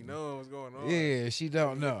 Yeah. Don't be knowing what's going on. Yeah, she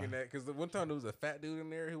don't know. Because the one time there was a fat dude in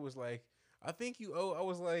there who was like, I think you owe. I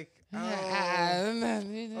was like, I was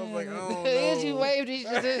like, oh, no. You waved it.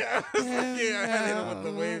 I was like, yeah, I had hit him with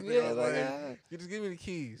the wave thing. I was like, you just give me the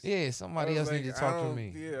keys. Yeah, somebody else need to talk to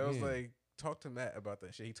me. Yeah, I was like, talk to Matt about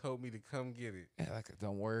that shit. He told me to come get it. Yeah, like,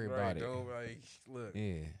 don't worry about it. Don't, like, look.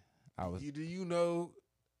 Yeah. I was. Do you know?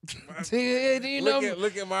 Do you know?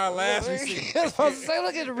 Look at my last receipt. I was supposed to say,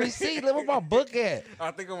 look at the receipt. Look where my book at. I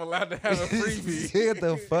think I'm allowed to have a freebie. What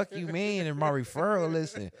the fuck you mean? And my referral,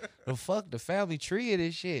 listen. The fuck the family tree of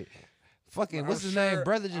this shit. Fucking, what's his name?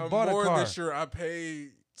 Brother just bought a car. I'm more than sure I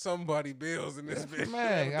paid somebody bills in this bitch.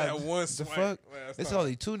 Man, that one the swipe. fuck? It's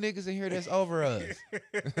only 2 niggas in here that's over us.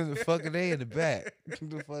 The fuck they in the back.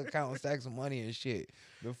 The fuck counting stacks of money and shit.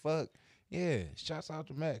 The fuck. Yeah, shouts out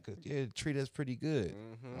to Matt because treat us pretty good.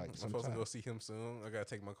 Mm-hmm. Like I'm supposed to go see him soon. I gotta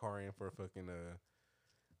take my car in for a fucking.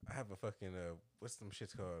 I have a fucking what's them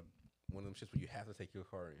shits called? One of them shits where you have to take your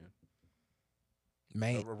car in.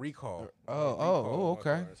 Mate, a recall.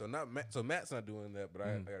 Okay. So So Matt's not doing that, but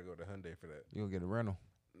I gotta go to Hyundai for that. You gonna get a rental?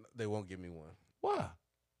 They won't give me one. Why?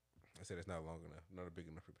 I said it's not long enough, not a big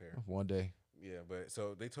enough repair. One day. Yeah, but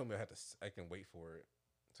so they told me I can wait for it.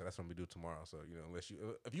 So that's what we do tomorrow. So, you know,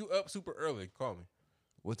 if you up super early, call me.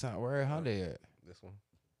 What time? Where Hyundai at? This one.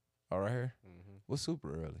 Oh, right here? Mm-hmm. What's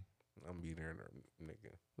super early? I'm gonna be there,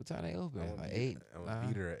 nigga. What time they open? Like 8? I'm gonna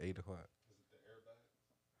be there at 8 o'clock.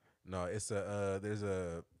 No, it's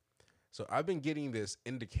so I've been getting this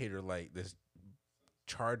indicator light, this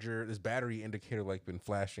charger, this battery indicator light been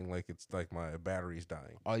flashing like it's like my battery's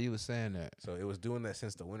dying. Oh, you was saying that. So it was doing that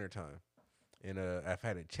since the winter time. And I've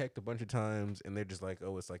had it checked a bunch of times, and they're just like,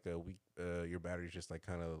 "Oh, it's like a week. Your battery's just like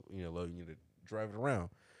kind of low. You need to drive it around,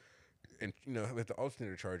 and let the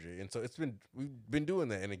alternator charge it." And so we've been doing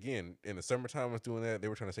that. And again, in the summertime, I was doing that. They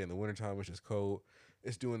were trying to say in the wintertime, which is cold,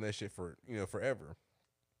 it's doing that shit for forever.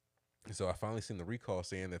 And so I finally seen the recall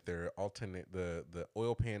saying that their the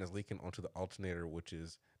oil pan is leaking onto the alternator, which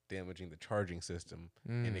is damaging the charging system,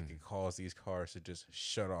 and it could cause these cars to just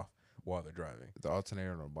shut off while they're driving. The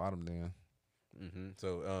alternator on the bottom, then. Mm-hmm.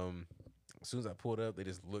 So as soon as I pulled up, they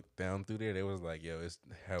just looked down through there. They was like, "Yo, it's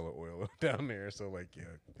hella oil down there." So like, yeah,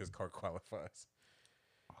 his car qualifies.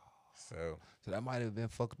 So that might have been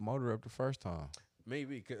fucked the motor up the first time.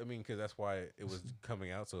 Maybe, because that's why it was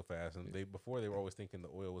coming out so fast. And before they were always thinking the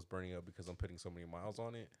oil was burning up because I'm putting so many miles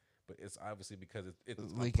on it. But it's obviously because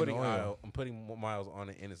I'm putting oil. I'm putting more miles on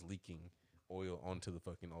it, and it's leaking oil onto the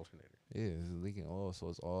fucking alternator. Yeah, it's leaking oil, so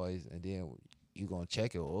it's always, and then you gonna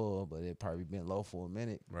check your oil, but it probably been low for a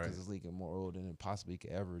minute because it's leaking more oil than it possibly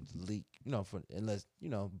could ever leak. Unless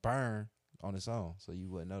burn on its own, so you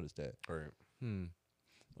wouldn't notice that. Right. Well,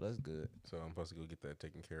 that's good. So I'm supposed to go get that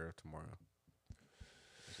taken care of tomorrow.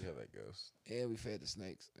 See how that goes. Yeah, we fed the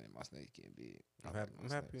snakes, and my snakes getting big. I'm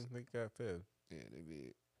happy they got fed. Yeah, they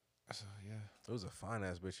big. So yeah, there was a fine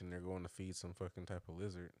ass bitch in there going to feed some fucking type of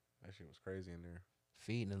lizard. That shit was crazy in there.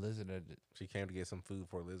 Feeding a lizard. She came to get some food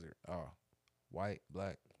for a lizard. Oh, white,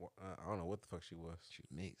 black. I don't know what the fuck she was. She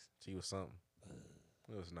was mixed. She was something.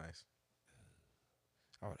 It was nice.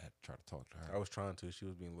 I would have to try to talk to her. I was trying to. She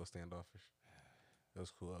was being a little standoffish. It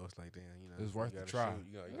was cool. I was like, damn, you know, It was you worth the gotta try. shoot,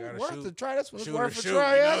 you It gotta was worth shoot. the try. That's what it's Shoot or worth the shoot,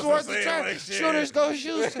 try. you know That's what worth I'm the saying? try. Like, shit. Shooters go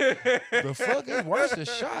shoot. The fuck is worth the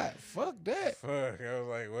shot? Fuck that. Fuck. I was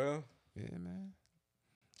like, well, Yeah, man.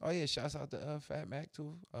 Oh yeah, shouts out to Fat Mac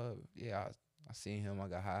too. Yeah, I seen him. I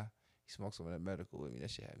got high. He smoked some of that medical with me. That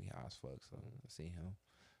shit had me high as fuck. So I seen him.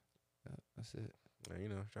 Yeah, that's it. yeah, you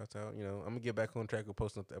know, shouts out. You know, I'm gonna get back on track with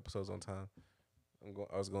posting up the episodes on time.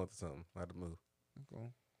 I was going through something. I had to move. Okay.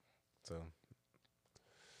 So,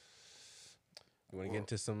 you want to get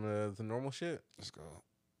into some the normal shit? Let's go.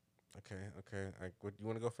 Okay. What you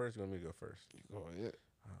want to go first? You want me to go first? You go ahead.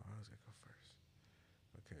 Oh, I was gonna go first.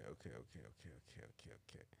 Okay.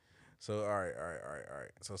 So, all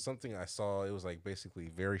right. So something I saw, it was like basically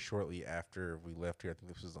very shortly after we left here. I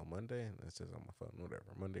think this was on Monday, and it says on my phone, whatever,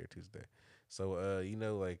 Monday or Tuesday. So, you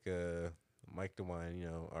know, like Mike DeWine, you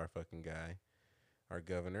know, our fucking guy, our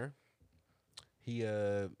governor, he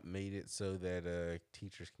made it so that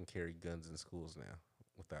teachers can carry guns in schools now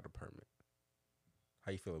without a permit.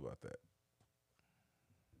 How you feel about that?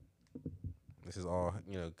 This is all,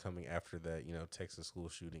 you know, coming after that, you know, Texas school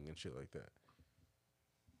shooting and shit like that.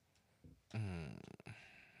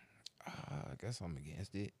 I guess I'm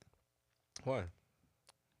against it. Why?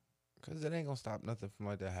 Cause it ain't gonna stop nothing from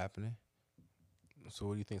like that happening. So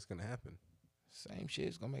what do you think's gonna happen? Same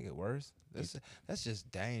shit's gonna make it worse. That's just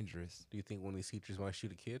dangerous. Do you think one of these teachers might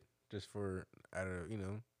shoot a kid just for out of, you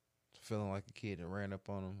know? Feeling like a kid that ran up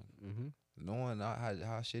on them, Mm-hmm. knowing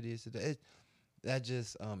how shit is today. That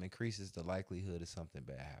just increases the likelihood of something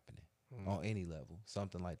bad happening on any level.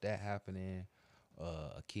 Something like that happening,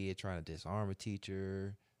 a kid trying to disarm a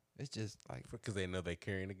teacher. It's just like, Because they know they're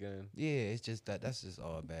carrying a gun. yeah, it's just that's just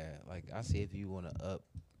all bad. Like, I see if you want to up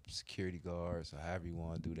security guards or however you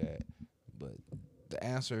want to do that, but the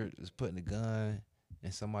answer is putting a gun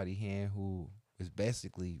in somebody's hand who is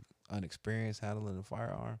basically unexperienced handling a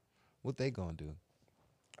firearm. What they gonna do?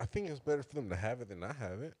 I think it's better for them to have it than not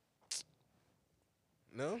have it.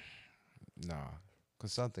 No? Nah,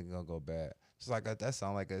 cause something gonna go bad. Just like that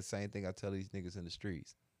sound like the same thing I tell these niggas in the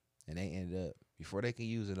streets, and they end up before they can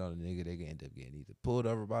use it on a nigga, they can end up getting either pulled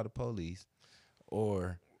over by the police,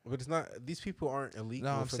 or. But it's not. These people aren't illegal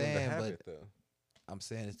No, I'm for them to saying, have but it though. I'm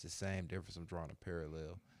saying it's the same difference. I'm drawing a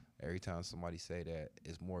parallel. Every time somebody say that,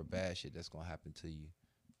 it's more bad shit that's gonna happen to you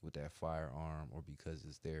with that firearm, or because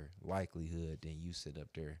it's their likelihood, than you sit up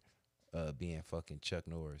there being fucking Chuck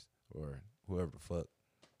Norris or whoever the fuck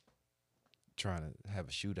trying to have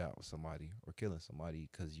a shootout with somebody or killing somebody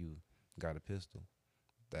because you got a pistol.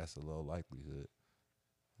 That's a low likelihood.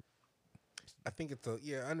 I think it's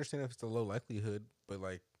I understand if it's a low likelihood, but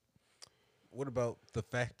like, what about the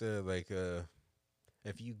fact that like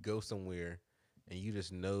if you go somewhere and you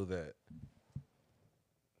just know that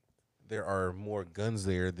there are more guns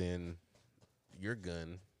there than your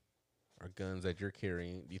gun or guns that you're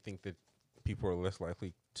carrying, do you think that people are less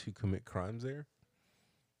likely to commit crimes there?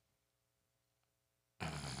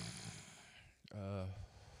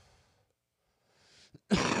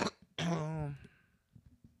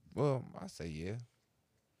 Well, I say yeah.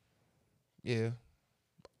 Yeah.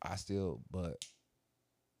 But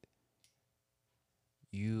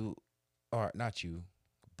you are not you,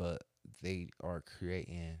 but they are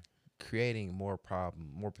creating more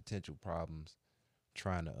potential problems,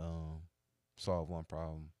 trying to solve one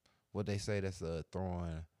problem. What they say, that's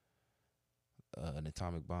throwing an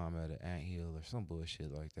atomic bomb at an anthill or some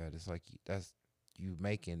bullshit like that. It's like that's you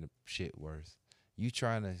making the shit worse. You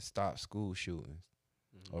trying to stop school shootings,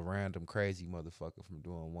 a random crazy motherfucker from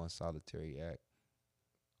doing one solitary act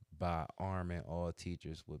by arming all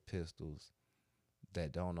teachers with pistols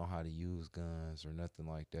that don't know how to use guns or nothing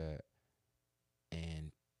like that,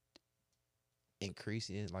 and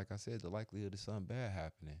increasing, like I said, the likelihood of something bad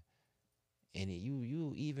happening. And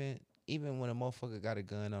you even when a motherfucker got a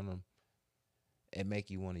gun on them, it make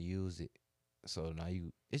you want to use it. So now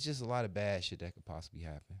it's just a lot of bad shit that could possibly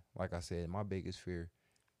happen. Like I said, my biggest fear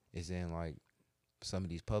is in like some of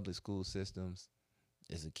these public school systems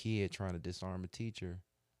is a kid trying to disarm a teacher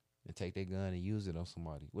and take their gun and use it on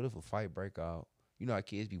somebody. What if a fight break out? You know how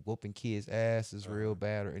kids be whooping kids' asses real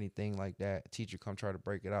bad or anything like that. Teacher come try to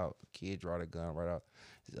break it out. The kid draw the gun right out.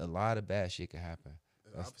 A lot of bad shit can happen.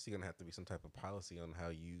 There's obviously gonna have to be some type of policy on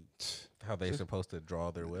how they're supposed to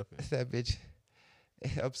draw their weapons. That bitch.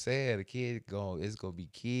 I'm saying it's gonna be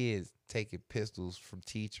kids taking pistols from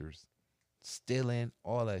teachers, stealing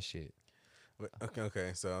all that shit. But,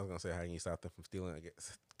 okay. So I was gonna say, how can you stop them from stealing, I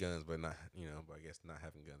guess, guns, but not, but I guess not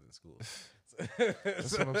having guns in school.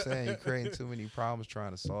 That's what I'm saying. You're creating too many problems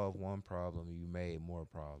trying to solve one problem. You made more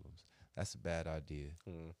problems. That's a bad idea.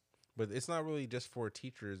 But it's not really just for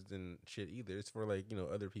teachers and shit either. It's for like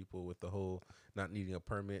other people with the whole not needing a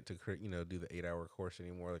permit to do the 8 hour course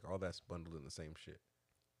anymore. Like all that's bundled in the same shit.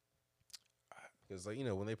 Because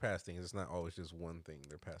when they pass things, it's not always just one thing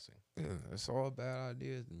they're passing. Yeah, it's all bad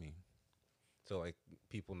ideas to me. So like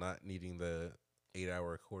people not needing the 8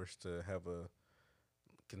 hour course to have a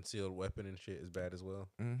concealed weapon and shit is bad as well.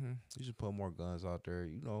 Mm-hmm. You should put more guns out there.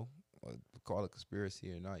 Call it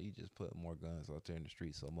conspiracy or not, you just put more guns out there in the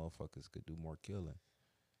streets so motherfuckers could do more killing.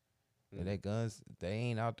 And that guns, they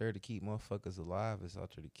ain't out there to keep motherfuckers alive. It's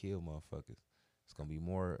out there to kill motherfuckers. It's gonna be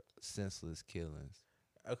more senseless killings.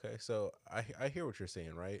 Okay, so I hear what you're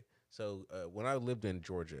saying, right? So when I lived in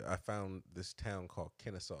Georgia, I found this town called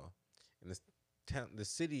Kennesaw, and the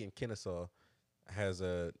city in Kennesaw has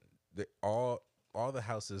all the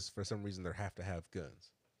houses for some reason they have to have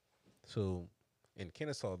guns. So in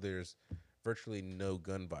Kennesaw, there's virtually no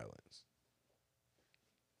gun violence.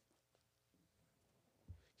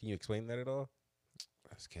 Can you explain that at all?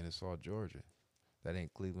 That's Kennesaw, Georgia. That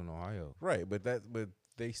ain't Cleveland, Ohio. Right, but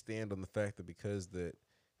they stand on the fact that because that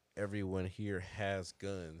everyone here has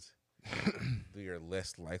guns, we are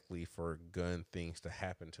less likely for gun things to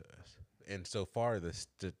happen to us. And so far, the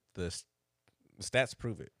stats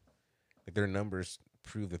prove it. Like their numbers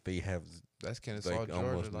prove that they have. That's Kennesaw, like Georgia.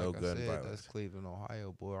 almost Like no I gun said, violence. that's Cleveland,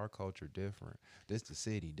 Ohio. Boy, our culture different. This the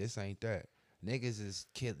city. This ain't that. Niggas is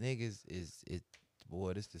kid. Niggas is it.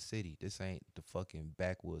 Boy, this the city. This ain't the fucking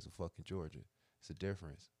backwoods of fucking Georgia. It's a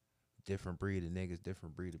difference. Different breed of niggas,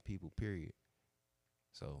 different breed of people, period.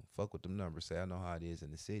 So fuck with them numbers. Say I know how it is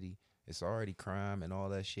in the city. It's already crime and all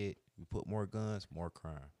that shit. You put more guns, more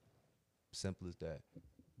crime. Simple as that.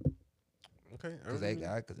 Okay. Cause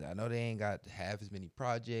I know they ain't got half as many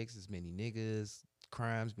projects, as many niggas,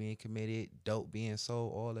 crimes being committed, dope being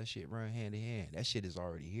sold, all that shit run hand in hand. That shit is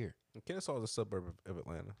already here. Kennesaw is a suburb of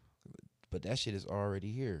Atlanta. But that shit is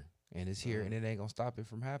already here. And it's here and it ain't gonna stop it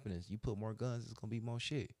from happening. You put more guns, it's gonna be more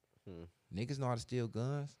shit. Niggas know how to steal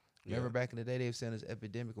guns. Remember back in the day they were saying this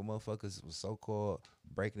epidemic of motherfuckers was so called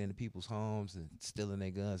breaking into people's homes and stealing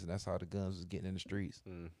their guns, and that's how the guns was getting in the streets.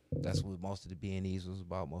 That's what most of the B&Es was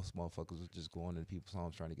about. Most motherfuckers was just going into people's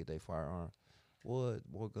homes trying to get their firearms. What?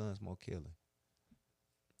 More guns, more killing.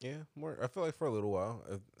 Yeah, more. I feel like for a little while,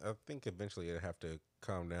 I think eventually it'd have to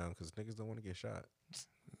calm down because niggas don't want to get shot.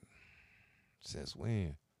 Since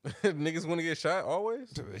when? Niggas want to get shot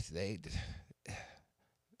always? They,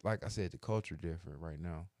 like I said, the culture different right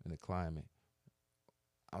now and the climate.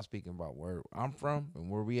 I'm speaking about where I'm from and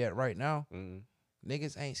where we at right now.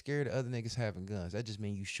 Niggas ain't scared of other niggas having guns. That just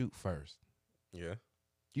means you shoot first. Yeah.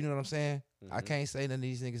 You know what I'm saying? I can't say none of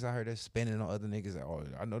these niggas out here that's spending on other niggas. Oh,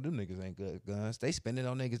 I know them niggas ain't good guns. They spending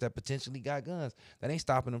on niggas that potentially got guns. That ain't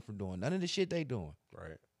stopping them from doing none of the shit they doing.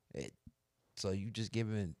 Right. So you just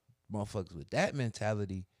giving motherfuckers with that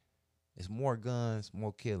mentality, it's more guns,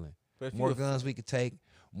 more killing. More guns we could take,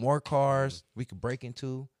 more cars we could break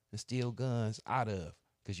into and steal guns out of,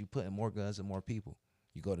 because you putting more guns in more people.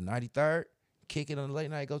 You go to 93rd, kick it on the late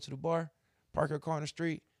night, go to the bar, park your car on the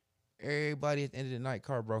street, everybody at the end of the night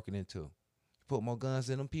car broken into. You put more guns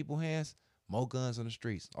in them people's hands, more guns on the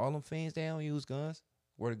streets. All them fiends, they don't use guns.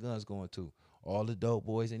 Where the guns going to? All the dope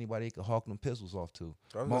boys, anybody they can hawk them pistols off to.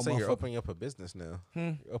 I was gonna say you're opening up a business now.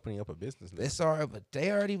 You're opening up a business now. It's alright, but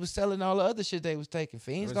they already was selling all the other shit they was taking.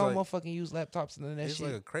 Fiends don't motherfucking use laptops and that it's shit.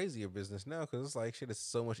 It's like a crazier business now because it's like shit is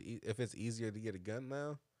so much. If it's easier to get a gun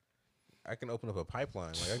now, I can open up a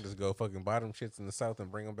pipeline. Like I can just go fucking buy them shits in the South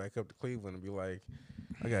and bring them back up to Cleveland and be like,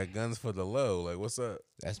 I got guns for the low. Like what's up?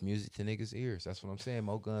 That's music to niggas' ears. That's what I'm saying.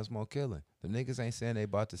 More guns, more killing. The niggas ain't saying they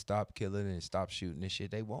about to stop killing and stop shooting and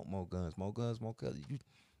shit. They want more guns, more killing.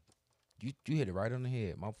 You hit it right on the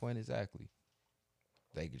head. My point exactly.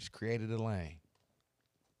 They just created a lane.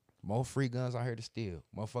 More free guns out here to steal.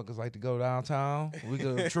 Motherfuckers like to go downtown. We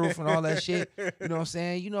go to Truth and all that shit. You know what I'm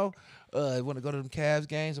saying? Want to go to them Cavs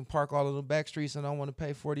games and park all of them back streets and don't want to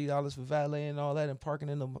pay $40 for valet and all that and parking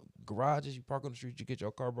in the garages. You park on the street, you get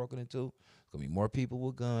your car broken into. There's going to be more people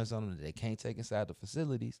with guns on them that they can't take inside the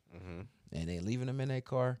facilities. And they leaving them in their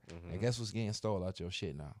car. And guess what's getting stolen out your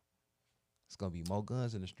shit now? It's going to be more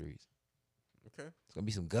guns in the streets. Okay. It's going to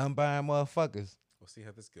be some gun buying motherfuckers. We'll see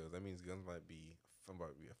how this goes. That means guns might be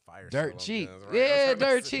a fire. Dirt cheap. Guns, right? Yeah,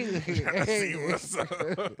 dirt cheap. See what's up.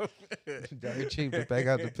 Dirt cheap, but they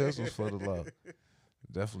got the pistols for the low.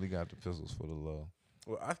 Definitely got the pistols for the low.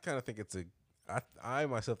 Well, I kind of think I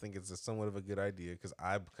myself think it's somewhat of a good idea because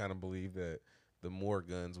I kind of believe that the more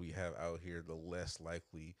guns we have out here, the less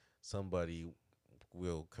likely somebody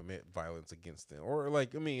will commit violence against them. Or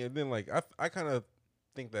and then I kind of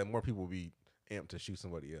think that more people will be amped to shoot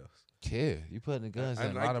somebody else. Yeah, you putting the guns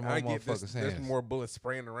in a lot of more motherfuckers' There's hands. more bullets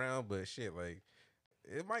spraying around, but shit, like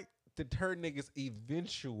it might deter niggas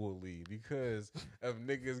eventually because of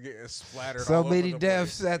niggas getting splattered. So all over many the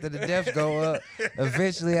deaths place. after the deaths go up.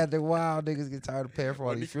 Eventually, after a while, niggas get tired of paying for all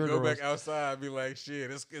When these you can funerals. go back outside and be like, shit,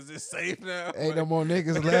 is this safe now? Ain't no more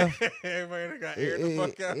niggas left. Everybody got aired the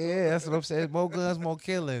fuck out. Yeah, that's what I'm saying. More guns, more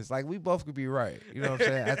killings. Like, we both could be right. You know what I'm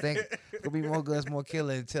saying? I think it could be more guns, more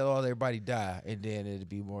killing until all everybody die. And then it'd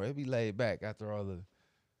be laid back after all the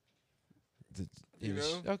You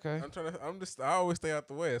know? Okay. I always stay out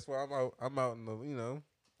the way. That's why I'm out in the,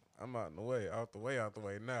 I'm out in the way, out the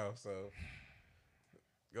way now. So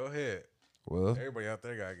go ahead. Well, Everybody out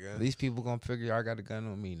there got guns. these people gonna figure I got a gun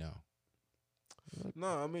on me now. No,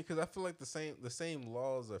 I mean, because I feel like the same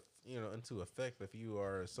laws are, into effect if you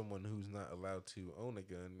are someone who's not allowed to own a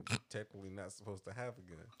gun, you're technically not supposed to have a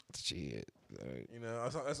gun. Shit.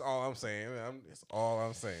 That's all I'm saying. That's all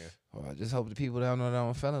I'm saying. Well, I just hope the people that know that I'm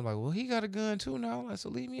a felon like, well, he got a gun too now. Like, so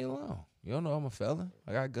leave me alone. You don't know I'm a felon.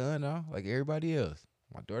 I got a gun now, like everybody else.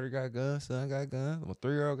 My daughter got a gun. Son got a gun. My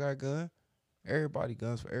 3-year-old got a gun. Everybody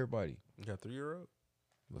guns for everybody. You got a 3-year-old?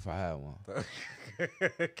 If I had one.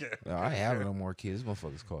 Okay. No, I ain't having no more kids. These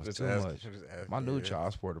motherfuckers cost Just too ask- much. just ask My you, new yeah.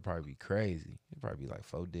 child support would probably be crazy. It'd probably be like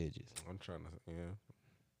 4 digits. I'm trying to,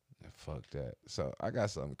 Fuck that. So I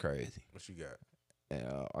got something crazy. what you got? And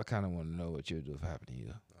I kind of want to know what you'll do if it happened to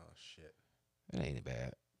you. Oh, shit. It ain't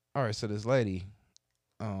bad. All right, so this lady,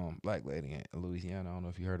 black lady in Louisiana, I don't know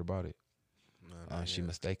if you heard about it. No, not She yet.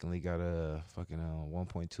 mistakenly got a fucking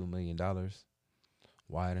 $1.2 million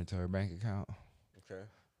wired into her bank account Okay.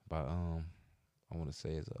 by I want to say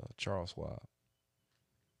it's Charles Schwab.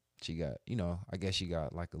 She got, I guess she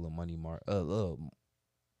got like a little money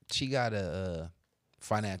she got a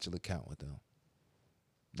financial account with them.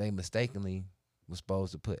 They mistakenly was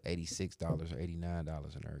supposed to put $86 or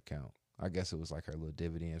 $89 in her account. I guess it was like her little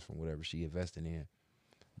dividends from whatever she invested in,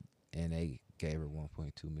 and they gave her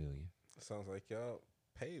 $1.2 million. Sounds like y'all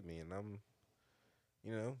paid me, and I'm,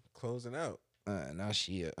 closing out. Now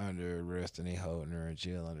she under arrest and they holding her in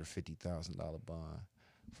jail under $50,000 bond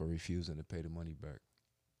for refusing to pay the money back.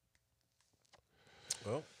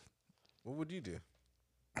 Well, what would you do?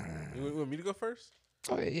 You want me to go first?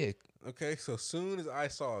 Oh yeah. Okay, so soon as I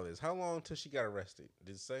saw this, how long till she got arrested?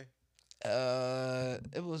 Did it say?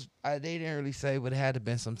 It was. They didn't really say, but it had to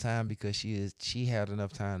been some time because she had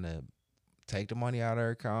enough time to take the money out of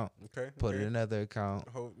her account, Okay. put it in another account.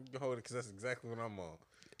 Hold it, because that's exactly what I'm on.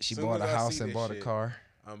 She Soon bought a as I house see and this bought a shit, car.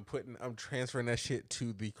 I'm transferring that shit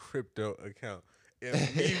to the crypto account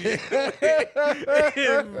immediately.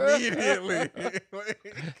 Immediately.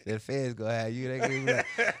 The feds gonna have you.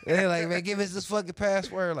 They're like, man, give us this fucking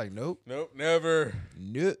password. Like, nope, Nope, never.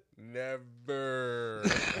 nope. Never.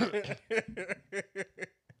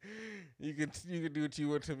 You can do what you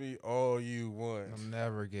want to me all you want. I'm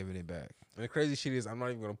never giving it back. And the crazy shit is, I'm not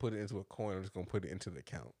even gonna put it into a coin. I'm just gonna put it into the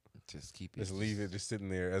account. Just keep it. Just leave it just sitting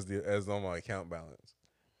there as on my account balance.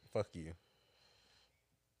 Fuck you.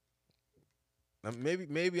 Now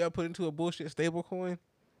maybe I'll put into a bullshit stable coin.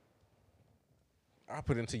 I'll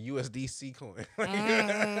put into USDC coin.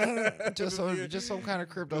 Just some kind of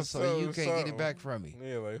crypto, Just so you can't get something. it back from me.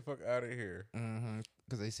 Yeah, like fuck out of here.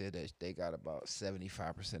 Because they said that they got about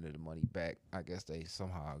 75% of the money back. I guess they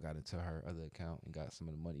somehow got into her other account and got some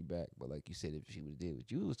of the money back. But like you said, if she would have did what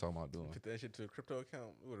you was talking about doing, Put that shit to a crypto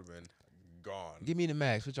account, it would have been gone. give me the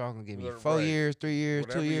max. What y'all gonna give me? Right. 4 years, 3 years,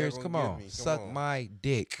 Whatever 2 y'all years? gonna Come give on, me, come suck on. my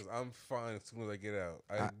dick. Cause I'm fine as soon as I get out.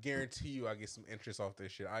 I guarantee you I get some interest off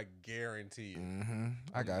this shit. I guarantee you.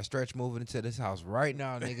 I got Stretch moving into this house right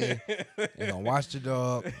now, nigga. And gonna watch the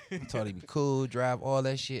dog. I told him be cool, drive all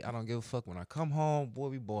that shit. I don't give a fuck. When I come home, boy,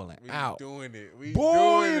 we boiling We out. doing it. We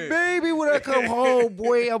Boy, doing it. baby, when I come home,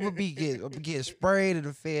 boy, I'm gonna be getting sprayed in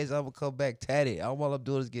the feds. I'm gonna come back tatted. All I'm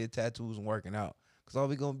doing is getting tattoos and working out. Cause all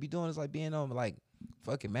we gonna be doing is like being on like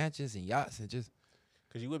fucking mansions and yachts and just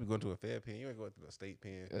Cause you would be going to a Fed pen. You ain't going to a state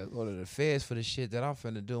pen. go to the feds for the shit that I'm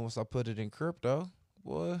finna do once I put it in crypto,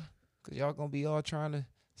 boy. Cause y'all gonna be all trying to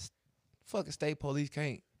fucking state police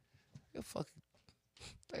can't. You fucking.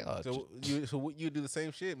 They all. So what you do the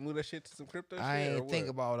same shit? Move that shit to some crypto I shit? ain't think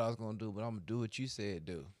about what I was gonna do, but I'm gonna do what you said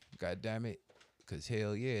do. God damn it. Cause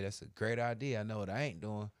hell yeah, that's a great idea. I know what I ain't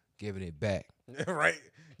doing. Giving it back. Right?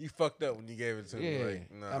 You fucked up when you gave it to me. Yeah,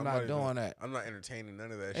 Like, nah, I'm not doing that. I'm not entertaining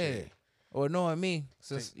none of that Yeah. shit. Or knowing me,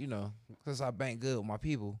 since I bank good with my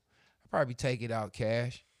people, I probably take it out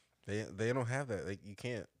cash. They don't have that. Like you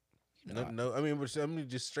can't. Nah. No. I mean,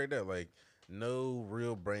 just straight up. Like no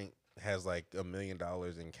real bank has like $1 million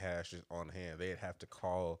in cash on hand. They'd have to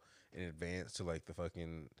call in advance to like the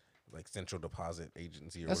fucking like central deposit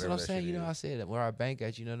agency or That's whatever what I'm saying. You know, I is. said that where I bank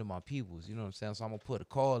at, you know, to my peoples. You know what I'm saying? So I'm gonna put a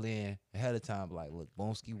call in ahead of time, like, look,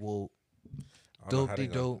 Bonsky Woke, dope de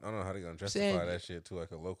dope. I don't know how they gonna justify Saying that shit to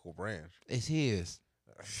like a local branch. it's his.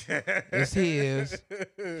 It's his.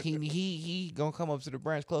 He gonna come up to the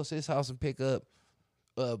branch close to his house and pick up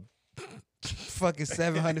fucking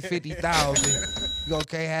 750,000. You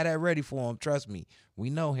okay? Have that ready for him. Trust me.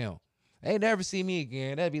 We know him. They ain't never see me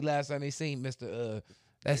again. That'd be last time they seen Mr.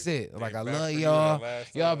 That's it. Like, I love y'all.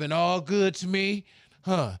 Y'all been all good to me.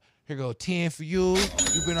 Huh. Here go 10 for you.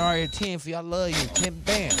 You been already at 10 for you. I love you. 10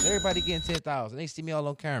 bam. Everybody getting 10,000. They see me all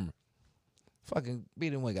on camera. Fucking be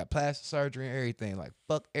the one got plastic surgery and everything. Like,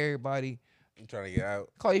 fuck everybody. I'm trying to get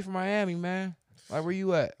out. Call you from Miami, man. Like, where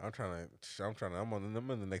you at? I'm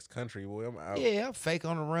in the next country, boy. I'm out. Yeah, I'm fake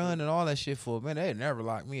on the run and all that shit for a minute. They never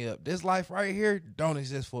lock me up. This life right here don't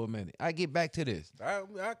exist for a minute. I get back to this.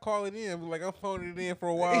 I call it in, but like I'm phoning it in for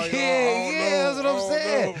a while. That's what I'm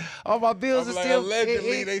saying. All my bills are like, still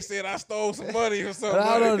allegedly. They said I stole some money or something.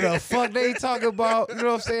 I don't know the fuck they talking about. You know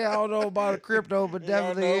what I'm saying? I don't know about the crypto, but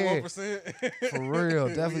definitely know, yeah. 1%. For real,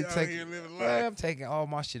 definitely take. I'm taking all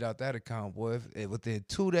my shit out that account, boy. Within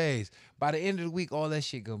 2 days, by the end of the week, all that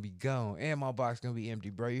shit gonna be gone, and my box gonna be empty,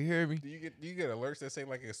 bro. You hear me? Do you get alerts that say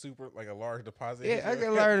like a large deposit? Yeah, I get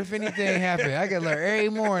alert if anything happen. I get alert every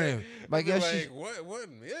morning. Like, yo, what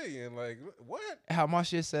million? Like what? How my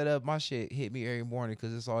shit set up, my shit hit me every morning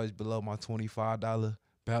because it's always below my $25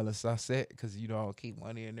 balance I set because, you know, I don't keep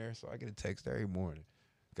money in there. So I get a text every morning.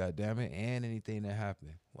 God damn it. And anything that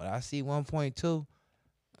happened. When I see 1.2,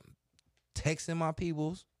 I'm texting my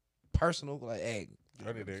peoples, personal, like, hey,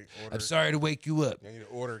 I'm sorry to wake you up. I need to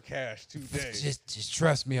order cash today. Just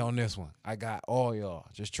trust me on this one. I got all y'all.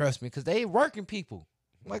 Just trust me because they working people.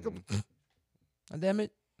 Like, damn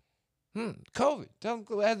it. COVID. Tell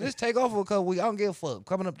them this take off for a couple weeks. I don't give a fuck.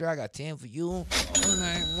 Coming up there, I got 10 for you.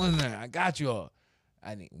 One nine. I got you all.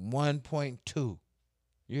 I need 1.2. You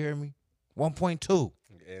hear me? 1.2.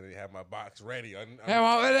 And they have my box ready. Had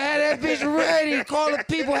that bitch ready. Call the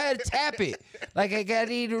people, had to tap it. Like, I got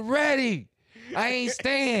it ready. I ain't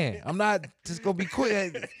staying. I'm not just gonna be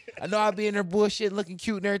quick. I know I'll be in there bullshit, looking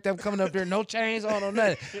cute and everything. I'm coming up there, no chains on or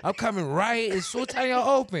nothing. I'm coming right as soon as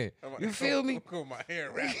y'all open. You feel me? I'm my hair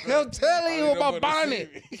wrapped I'm telling you about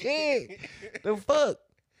bonnet. Yeah. The fuck?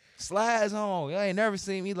 Slides on. Y'all ain't never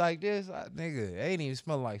seen me like this. Nigga, I ain't even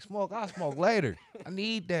smell like smoke. I'll smoke later. I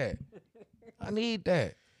need that.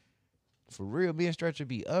 For real, me and Stretcher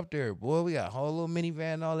be up there, boy. We got a whole little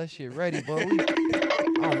minivan and all that shit ready, boy.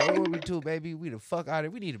 I don't know what we do, baby. We the fuck out of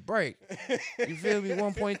it. We need a break. You feel me?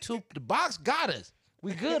 1.2. The box got us.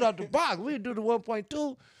 We good off the box. We do the 1.2.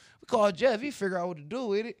 We call Jeff. He figure out what to do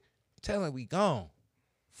with it. Tell him we gone.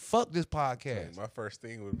 Fuck this podcast. My first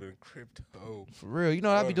thing would have been crypto. For real. You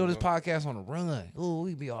know, I be doing this podcast on the run. Ooh,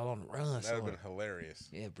 we be all on the run. That would have been hilarious.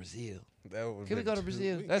 Yeah, Brazil. Can we go to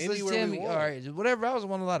Brazil? That's what tell me. All right, whatever. I was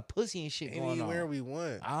wanting a lot of pussy and shit going on. Anywhere we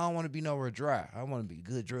want. I don't want to be nowhere dry. I want to be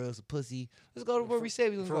good drugs, a pussy. Let's go to where we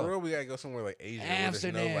say we gonna go. For real, we gotta go somewhere like Asia.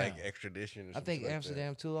 Amsterdam. Where there's no like extradition. I think like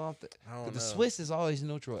Amsterdam too. I don't know. The Swiss is always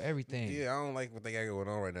neutral. Everything. Yeah, I don't like what they got going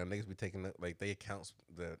on right now. Niggas be taking like they accounts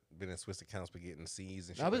that been in Swiss accounts be getting seized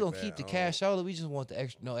and shit. Now we like gonna keep the cash out. We just want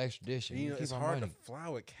the no extradition. You know, it's hard to fly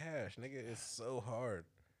with cash, nigga. It's so hard.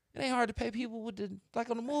 It ain't hard to pay people with the like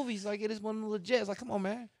on the movies. Like it is one of the legit. Like, come on,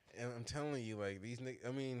 man. And I'm telling you, like these niggas.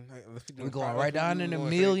 I mean, like, we going right down in the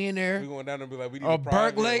Millionaire. We going down there and be like, we need a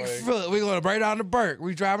Burke Lake foot. We going right down to Burke.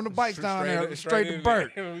 We driving the bikes down there straight to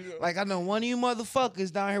Burke. Like I know one of you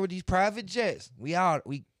motherfuckers down here with these private jets. We out.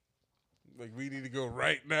 We need to go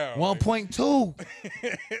right now. 1.2.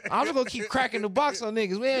 I'm just gonna keep cracking the box on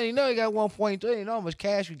niggas. We ain't even know you got 1.2. You know how much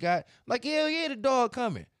cash we got. Like hell yeah, the dog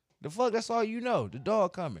coming. The fuck, that's all you know. The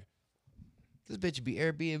dog coming. This bitch would be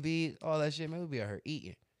Airbnb, all that shit, man. We'd be out here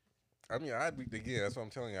eating. I mean, that's what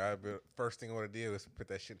I'm telling you. First thing I would have did was put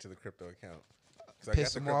that shit to the crypto account.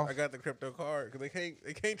 Piss them off. I got the crypto card because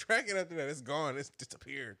they can't track it after that. It's gone. It's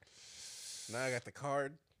disappeared. Now I got the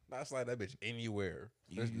card. Now I slide that bitch anywhere.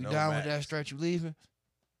 You down with that Stretch? You leaving?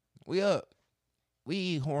 We up.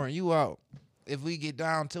 We whoring you out. If we get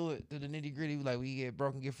down to it, to the nitty gritty, like we get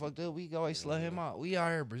broken, get fucked up, we always slut him out. We out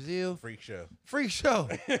here Brazil. Freak show. We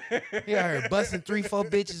out here busting 3-4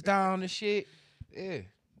 bitches down and shit. Yeah,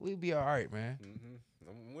 we be all right, man. Mm-hmm.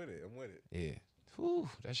 I'm with it. Yeah. Whew,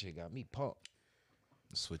 that shit got me pumped.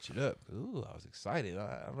 Switch it up. Ooh, I was excited.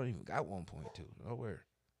 I don't even got 1.2. Nowhere.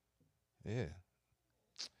 Yeah.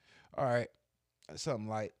 All right. Something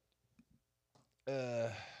light.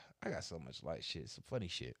 I got so much light shit. Some funny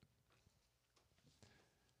shit.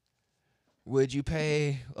 Would you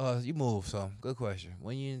pay? You move. So good question.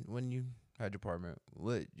 When you had your apartment,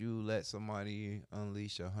 would you let somebody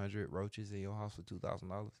unleash 100 roaches in your house for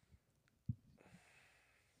 $2,000?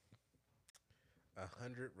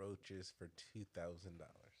 100 roaches for $2,000.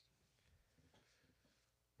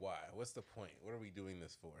 Why? What's the point? What are we doing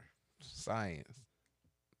this for? Science.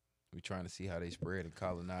 We trying to see how they spread and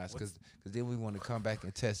colonize, because then we want to come back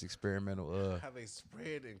and test experimental. How they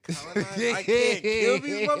spread and colonize? I can't kill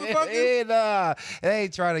these motherfuckers. Nah, they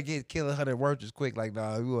ain't trying to kill 100 roaches quick. Like,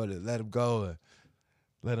 nah, we want to let them go and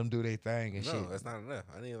let them do their thing and shit. No, that's not enough.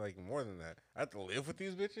 I need like more than that. I have to live with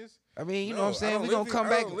these bitches. I mean, you know what I'm saying? We gonna come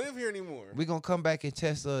back. I don't live here anymore. We gonna come back and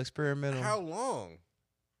test experimental. How long?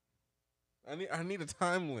 I need a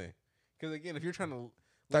time limit. Because again, if you're trying to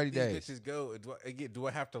 30 let days. these bitches go, do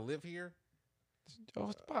I have to live here?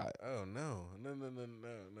 Oh, spot. Oh no.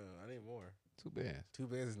 I need more. 2 bands. 2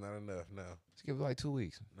 bands is not enough. No. Let's give it like 2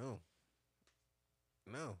 weeks. No.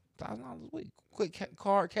 $1,000 a week. Quick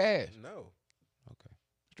card cash. No. Okay.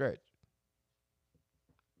 Stretch.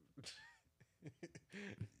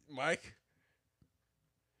 Mike,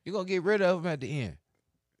 You gonna get rid of them at the end.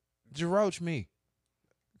 Jeroach me.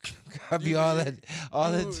 I be all that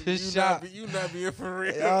shop. You not being for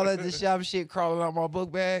real. All that the shop shit crawling out my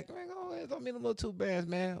book bag. Man, go ahead. Don't me them little 2 bands,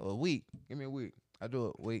 man. A week. Give me a week. I do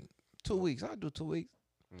it a week. 2 weeks. I'll do 2 weeks.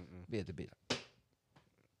 Be at the beat.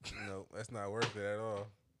 No, that's not worth it at all.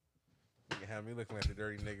 You can have me looking like the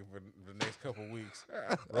dirty nigga for the next couple weeks.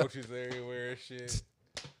 Roaches everywhere and shit.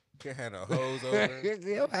 Can't have no hoes over.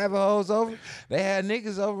 They don't have a hoes over. They had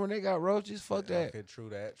niggas over when they got roaches. Fuck that. Okay, true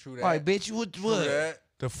that. Like, bitch, you what? That.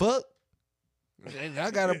 The fuck?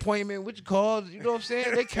 I got an appointment. What you call? You know what I'm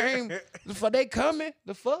saying? They came. They coming.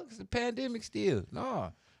 The fuck? It's the pandemic still.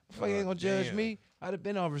 Nah. Fuck ain't gonna judge me. I'd have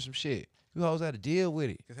been over some shit. You always had to deal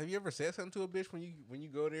with it. Cause have you ever said something to a bitch when you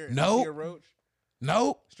go there and Nope. see a roach?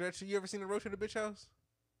 Nope. Stretch, you ever seen a roach at a bitch house?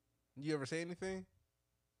 You ever say anything?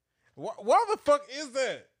 Why the fuck is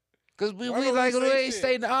that? Cause we don't like we say they shit?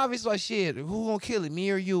 stating the obvious, like shit. Who gonna kill it,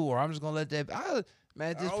 me or you? Or I'm just gonna let that.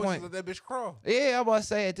 Man, at this I always point, let that bitch crawl. yeah, I'm about to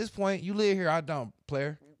say at this point, you live here, I don't,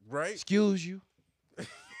 player. Right? Excuse you,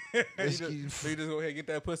 you just go ahead and get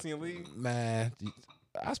that pussy and leave. man.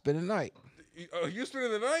 I spend the night. You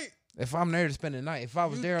spending the night? If I'm there to spend the night, if I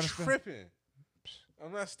was You there, I'm tripping.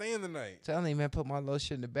 I'm not staying the night. telling you, man, put my little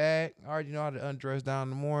shit in the bag. I already know how to undress down in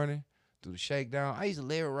the morning, do the shakedown. I used to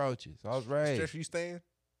live with roaches. I was raised. Stretch, you staying?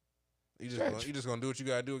 You just gonna do what you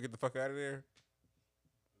gotta do and get the fuck out of there?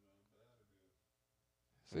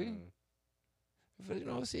 See? You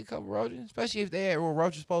know, see a couple roaches, especially if they where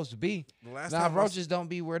roaches supposed to be. Now roaches don't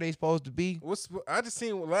be where they supposed to be.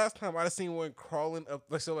 Last time I just seen one crawling up.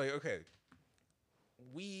 Okay,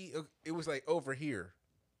 it was like over here.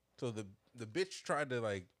 So the bitch tried to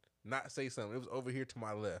like not say something. It was over here to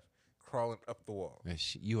my left, crawling up the wall. Man,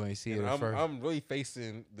 you ain't see it And at first. I'm really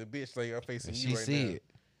facing the bitch like I'm facing And you she right see now. it.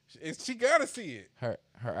 She gotta see it. Her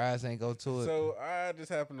eyes ain't go to it. So I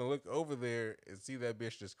just happened to look over there and see that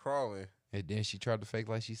bitch just crawling. And then she tried to fake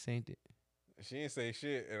like she seen it. She didn't say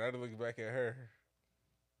shit, and I looked back at her.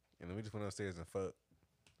 And then we just went upstairs and fucked.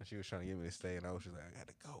 And she was trying to get me to stay, and I was just like, I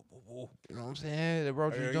gotta go, boo boo. You know what I'm saying? The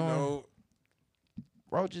roaches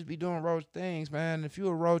roaches be doing roach things, man. If you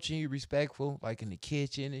a roach and you respectful, like in the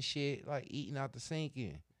kitchen and shit, like eating out the sink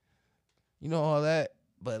and you know all that.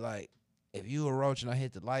 But like if you a roach and I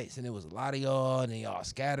hit the lights and it was a lot of y'all and then y'all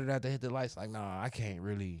scattered after hit the lights, like nah, I can't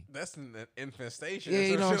really. That's an infestation. Yeah,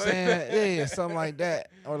 you know what I'm saying? Like Yeah, something like that.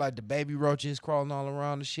 Or like the baby roaches crawling all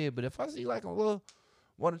around the shit. But if I see like a little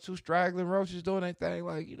 1 or 2 straggling roaches doing their thing,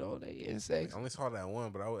 like, you know, they insects. I only saw that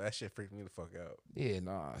one, but that shit freaked me the fuck out. Yeah,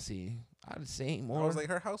 nah, see, I'd seen more. I was like,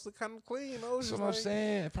 her house look kind of clean. That's what I'm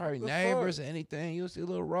saying. Probably neighbors or anything. You'll see a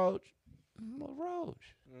little roach. Little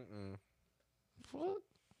roach. Fuck.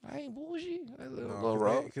 I ain't bullshit. Little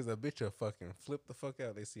roach. Because a bitch will fucking flip the fuck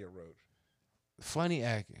out. They see a roach. Funny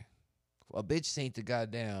acting. A bitch seen the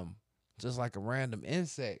goddamn just like a random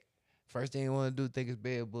insect. First thing you want to do, think it's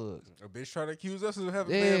bed bugs. A bitch trying to accuse us of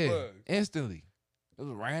having bed bugs. Instantly. It was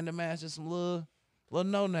a random ass, just some little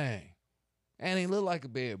no name. And he looked like a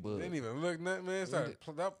bed bug. Didn't even look nothing, man.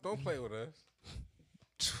 Don't play with us.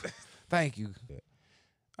 Thank you.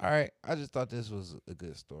 All right. I just thought this was a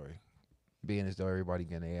good story. Being as though everybody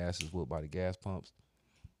getting their asses whooped by the gas pumps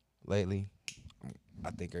lately,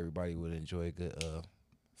 I think everybody would enjoy a good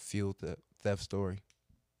fuel theft story.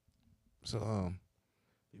 So,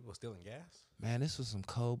 people stealing gas? Man, this was some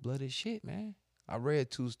cold-blooded shit, man. I read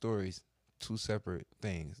 2 stories, 2 separate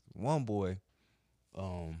things. One boy,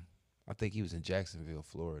 I think he was in Jacksonville,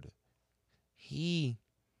 Florida. He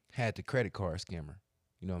had the credit card scammer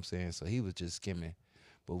You know what I'm saying? So he was just skimming.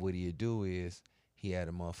 But what he'd do is he had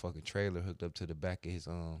a motherfucking trailer hooked up to the back of his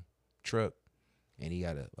truck, and he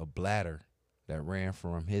got a bladder that ran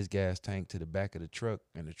from his gas tank to the back of the truck,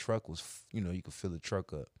 and the truck was, you could fill the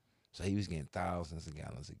truck up. So he was getting thousands of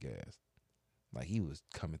gallons of gas. Like, he was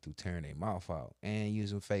coming through tearing their mouth out and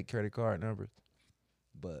using fake credit card numbers.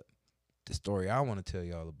 But the story I want to tell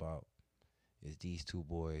y'all about is these two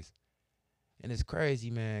boys. And it's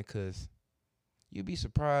crazy, man, because you'd be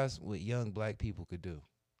surprised what young black people could do.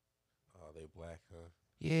 Oh, they black, huh?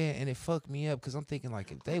 Yeah, and it fucked me up because I'm thinking,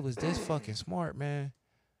 like, if they was this fucking smart, man,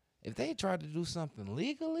 if they tried to do something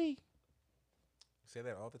legally, You say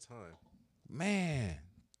that all the time. man,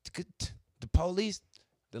 the police,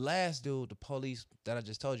 the last dude, the police that I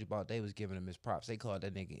just told you about, they was giving him his props. They called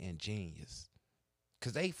that nigga ingenious.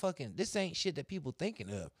 Because they fucking, this ain't shit that people thinking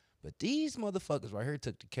of. But these motherfuckers right here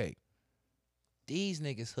took the cake. These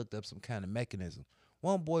niggas hooked up some kind of mechanism.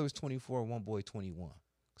 One boy was 24, one boy 21.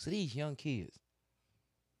 So these young kids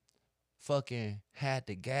fucking had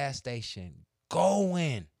the gas station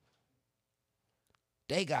going.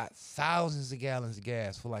 They got thousands of gallons of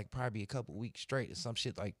gas for like probably a couple weeks straight or some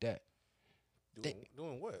shit like that.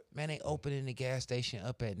 Doing what? Man, they opening the gas station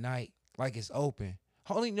up at night like it's open.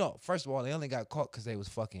 First of all, they only got caught because they was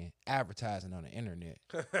fucking advertising on the internet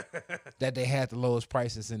that they had the lowest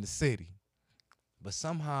prices in the city. But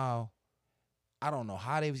somehow, I don't know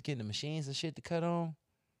how they was getting the machines and shit to cut on,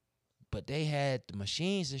 but they had the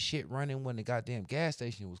machines and shit running when the goddamn gas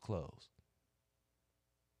station was closed.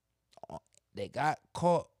 They got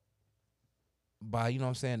caught by,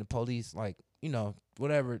 the police, like,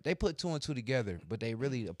 whatever. They put two and two together, but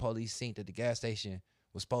the police seen that the gas station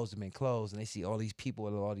was supposed to have been closed, and they see all these people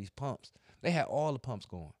at all these pumps. They had all the pumps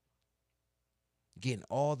going, getting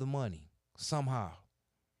all the money somehow.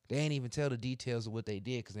 They ain't even tell the details of what they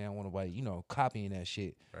did because they don't want nobody, copying that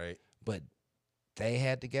shit. Right. But they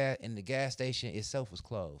had the gas, and the gas station itself was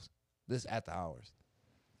closed. This after hours,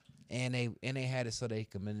 and they had it so they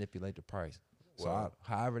could manipulate the price. Wow.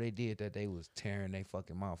 So however they did that, they was tearing their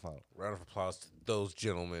fucking mouth out. Round of applause to those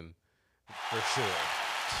gentlemen, for sure.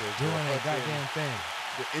 Doing that goddamn thing.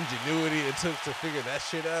 The ingenuity it took to figure that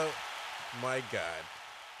shit out. My God.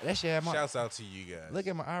 That shit had Shouts out to you guys. Look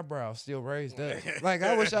at my eyebrows still raised up. Like,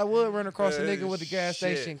 I wish I would run across a nigga with the gas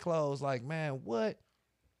station closed. Like, man, what?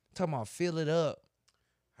 Talking about fill it up.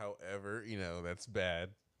 However, that's bad.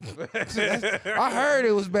 I heard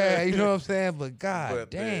it was bad, you know what I'm saying? But God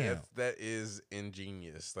damn. That is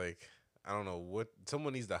ingenious. Like, I don't know what.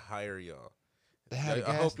 Someone needs to hire y'all. I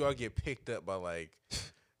hope y'all get picked up by, like,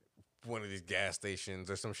 one of these gas stations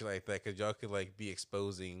or some shit like that, because y'all could, like, be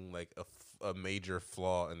exposing, like, a major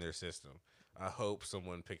flaw in their system. I hope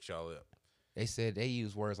someone picks y'all up. They said they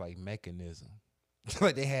use words like mechanism.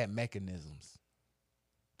 Like, they had mechanisms.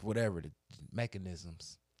 Whatever, the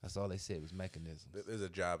mechanisms. That's all they said was mechanisms. There's a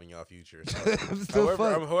job in y'all future. So.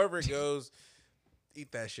 however it goes,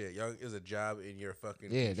 eat that shit. Y'all, there's a job in your fucking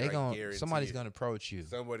future. Somebody's gonna approach you.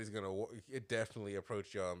 Somebody's gonna definitely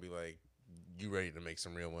approach y'all and be like, "You ready to make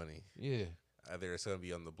some real money?" Yeah. Either it's gonna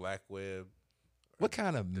be on the black web. What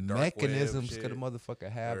kind of mechanisms could a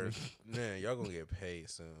motherfucker have? Man, y'all gonna get paid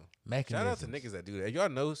soon. Mechanisms. Shout out to niggas that do that. If y'all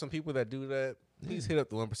know some people that do that, please hit up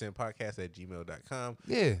the 1% podcast at gmail.com.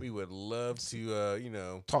 Yeah. We would love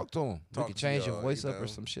to, talk to them. We can change your voice up or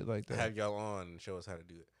some shit like that. Have y'all on and show us how to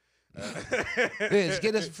do it. Yeah, just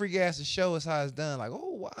get us some free gas and show us how it's done. Like,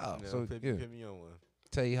 oh, wow. So, put me on one.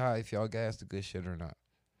 Tell you how if y'all gas the good shit or not.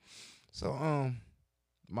 So,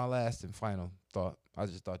 my last and final thought, I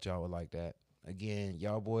just thought y'all would like that. Again,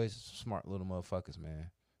 y'all boys, smart little motherfuckers,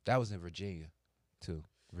 man. That was in Virginia, too.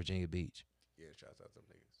 Virginia Beach. Yeah, shouts out to them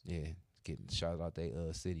niggas. Yeah, getting shout out they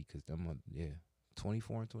city because them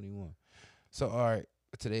 24 and 21. So all right,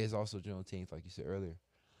 today is also Juneteenth, like you said earlier.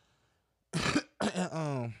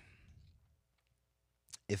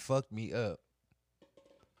 It fucked me up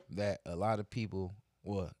that a lot of people,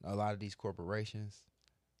 a lot of these corporations,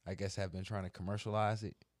 I guess, have been trying to commercialize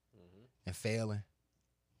it and failing.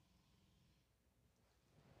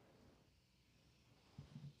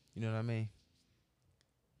 You know what I mean?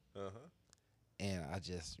 And I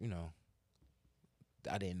just,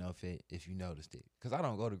 I didn't know if you noticed it, cause I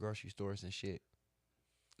don't go to grocery stores and shit,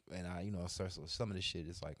 and I, some of this shit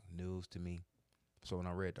is like news to me. So when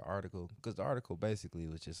I read the article, cause the article basically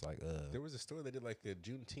was just like, there was a store that did like a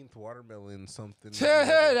Juneteenth watermelon something.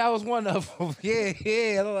 That was one of them.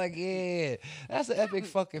 Yeah. I'm like, that's an epic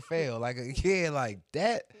fucking fail. Like, like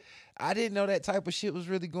that. I didn't know that type of shit was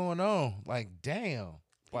really going on. Like, damn.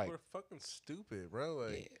 People are fucking stupid, bro.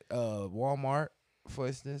 Like, Walmart, for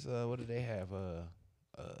instance, what do they have?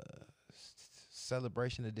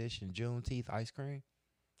 celebration edition Juneteenth ice cream.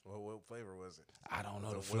 What flavor was it? I don't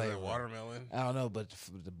know the Was it flavor. watermelon. I don't know, but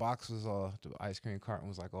the box was all the ice cream carton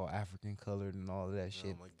was like all African colored and all of that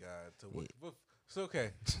shit. Oh my god! It's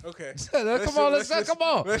okay. Okay. Come on, let's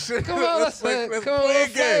play a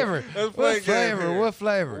game. What flavor? What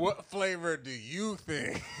flavor? What flavor do you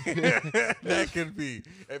think that could be?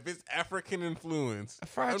 If it's African influenced,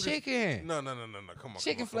 Fried chicken. No. Come on.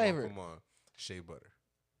 Chicken flavor. Come on. Shea butter.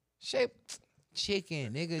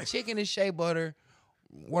 Chicken, nigga. Chicken is shea butter,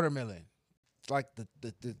 watermelon. Like the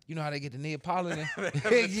you know how they get the Neapolitan? Yeah,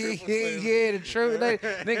 the truth.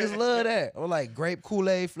 Niggas love that. Or like grape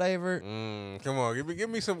Kool-Aid flavored. Come on, give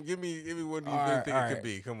me what do you think it could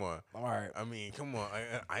be? Come on. All right. I mean, come on.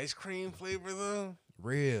 An ice cream flavor though?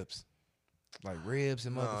 Ribs. Like ribs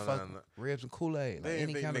and motherfucking ribs and Kool-Aid. They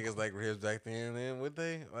like didn't think niggas like ribs back then, would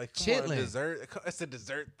they? Like chitlin. Dessert. It's a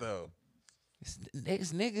dessert though.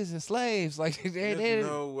 It's niggas and slaves. Like There's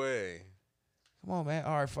no way. Come on, man.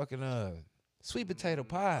 All right, fucking sweet potato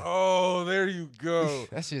pie. Oh, there you go.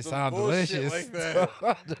 That shit sound delicious. Like that.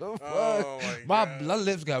 What the fuck? Oh my God. My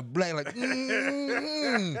lips got black. Like,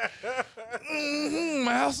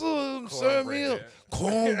 my house serve me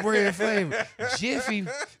cornbread flavor, Jiffy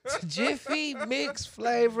mix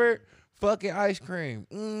flavored fucking ice cream.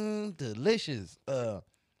 Delicious. A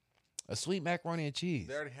sweet macaroni and cheese.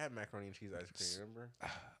 They already had macaroni and cheese ice cream. Remember?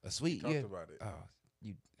 A sweet, we talked about it. Oh,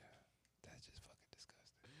 that's just fucking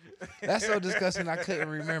disgusting. That's so disgusting. I couldn't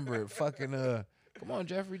remember it. Fucking come on,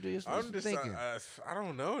 Jeffrey, do your thinking. I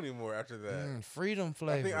don't know anymore after that. Freedom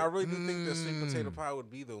flavor. I really do think the sweet potato pie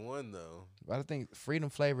would be the one though. But I think freedom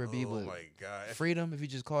flavor would be Oh my God. Freedom, if you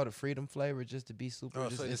just called it freedom flavor, just to be super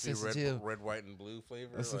so insensitive. Red, white, and blue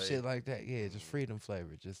flavor. Or some shit like that. Yeah, just freedom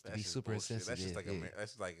flavor, just to be super insensitive. That's just like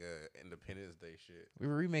that's like a Independence Day shit. We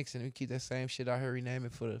were remixing it. We keep that same shit out here. Rename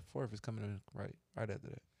it for the 4th. It's coming in right after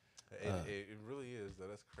that. It really is though.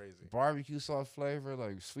 That's crazy. Barbecue sauce flavor,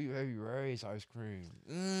 like Sweet Baby Ray's ice cream.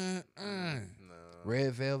 No.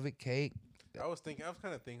 Red velvet cake. I was kind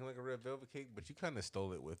of thinking like a red velvet cake, but you kind of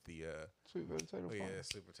stole it with the sweet potato pie. Yeah,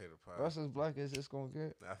 sweet potato pie. That's as black as it's gonna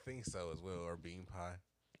get. I think so as well, or bean pie.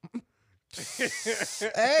 That's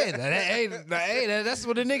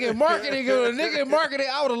what the nigga in marketing. The nigga in marketing,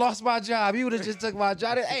 I would have lost my job. You would have just took my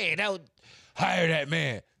job. That would hire that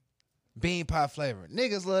man. Bean pie flavor.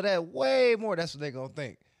 Niggas love that way more. That's what they gonna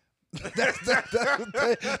think. That's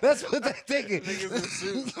what they thinking. Niggas in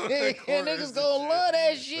suits. Niggas gonna love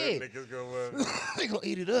that shit. Niggas gonna love. They gonna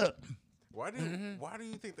eat it up. Why do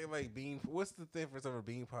you think they like bean? What's the difference over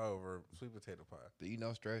bean pie over sweet potato pie? Do you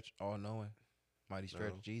know Stretch? All knowing, mighty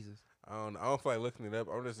Stretch Jesus. I don't feel like looking it up.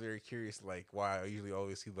 I'm just very curious, like why I usually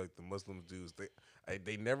always see like the Muslim dudes.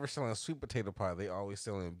 They never selling sweet potato pie. They always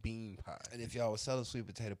selling bean pie. And if y'all was selling sweet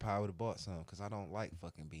potato pie, I would have bought some because I don't like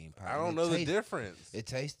fucking bean pie. I don't know the difference. It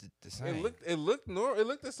tasted the same. It looked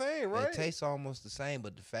the same, right? It tastes almost the same,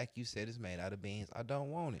 but the fact you said it's made out of beans, I don't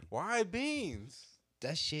want it. Why beans?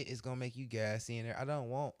 That shit is gonna make you gassy in there. I don't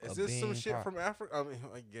want. Is this some shit from Africa? I mean,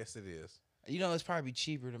 I guess it is. You know, it's probably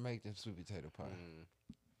cheaper to make than sweet potato pie.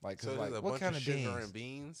 Like, so like, a what kind of sugar beans? And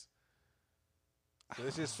beans? So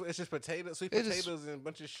it's just potatoes, sweet potatoes, and a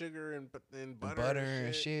bunch of sugar and butter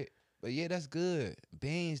and shit. But yeah, that's good.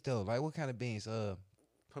 Beans though, like what kind of beans?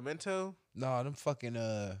 Pimento? No, them fucking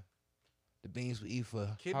the beans we eat for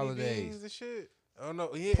kidney holidays. Beans and shit. Oh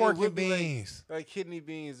no, yeah, pork and beans, like kidney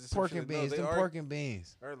beans, pork and beans, pork and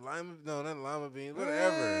beans, or lima, no, not lima beans,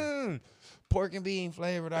 whatever. Pork and bean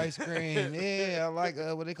flavored ice cream. Yeah, I like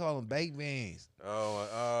what they call them, baked beans.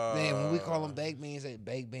 Then when we call them baked beans, they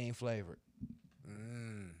baked bean flavored.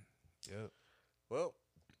 Yep. Well,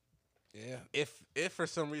 yeah. If for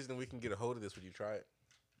some reason we can get a hold of this, would you try it?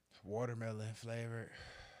 Watermelon flavored.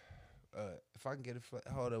 If I can get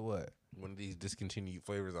a hold of what? One of these discontinued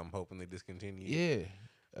flavors. I'm hoping they discontinue. Yeah.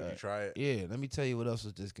 Would you try it? Yeah. Let me tell you what else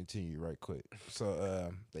was discontinued right quick.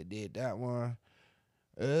 So they did that one.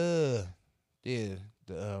 Yeah.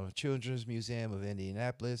 The Children's Museum of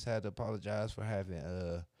Indianapolis had to apologize for having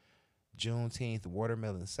Juneteenth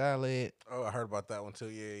watermelon salad. Oh, I heard about that one too.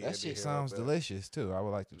 Yeah. That shit sounds delicious too. I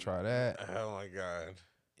would like to try that. Oh my God.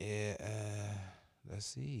 Yeah. Let's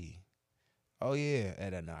see. Oh yeah,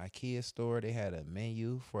 at an IKEA store, they had a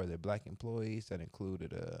menu for their black employees that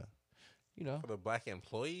included for the black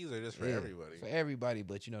employees or just for everybody? For everybody,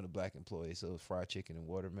 but the black employees. So it was fried chicken and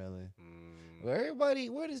watermelon. Well, everybody,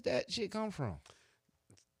 where does that shit come from?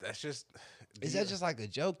 That's just. Is that just like a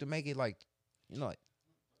joke to make it like, like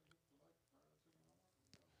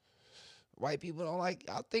white people don't like?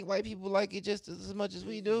 I think white people like it just as much as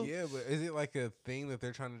we do. Yeah, but is it like a thing that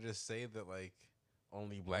they're trying to just say that like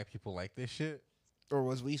only black people like this shit? Or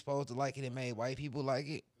was we supposed to like it and made white people like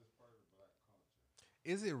it?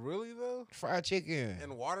 Is it really though? Fried chicken.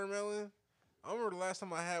 And watermelon? I remember the last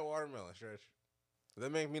time I had watermelon, Stretch. Does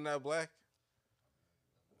that make me not black?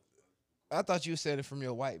 I thought you said it from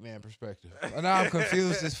your white man perspective. Now I'm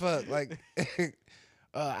confused as fuck. Like,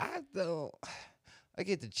 I don't. I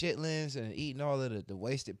get the chitlins and eating all of the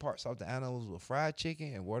wasted parts off the animals with fried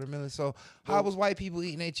chicken and watermelon. So how was white people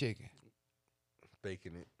eating their chicken?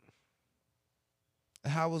 Baking it.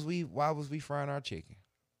 How was we? Why was we frying our chicken?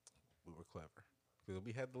 We were clever. Because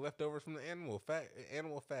we had the leftovers from the animal fat.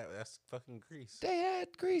 Animal fat, that's fucking grease. They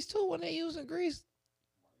had grease too when they using grease.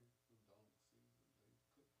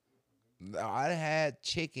 No, I had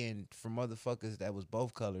chicken from motherfuckers that was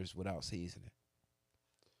both colors without seasoning.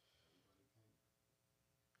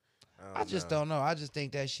 I just don't know. I just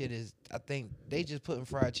think that shit is. I think they just putting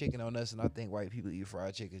fried chicken on us, and I think white people eat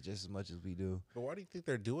fried chicken just as much as we do. But why do you think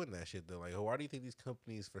they're doing that shit though? Like, why do you think these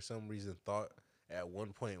companies, for some reason, thought at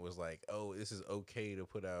one point was like, oh, this is okay to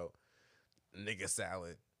put out nigga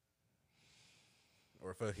salad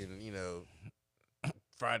or fucking,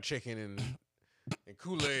 fried chicken and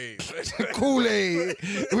Kool-Aid. Kool-Aid.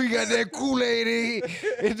 We got that Kool-Aid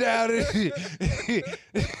in down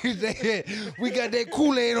we got that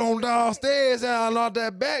Kool-Aid on downstairs and on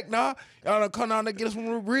that back now. Y'all done come down to get us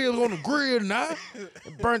some ribs on the grill now.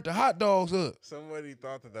 Burnt the hot dogs up. Somebody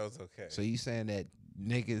thought that was okay. So you saying that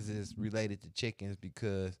niggas is related to chickens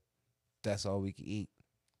because that's all we could eat?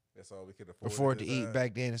 That's all we could afford. Afford to eat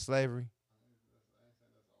back then in slavery?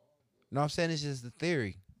 No, I'm saying it's just the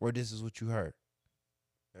theory, or this is what you heard.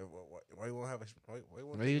 Why you won't have a?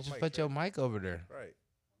 Why You just put your mic over there. Right.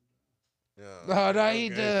 No, no, he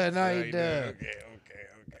done. No, he done.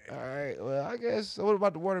 Okay. All right. Well, I guess. So what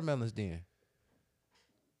about the watermelons then?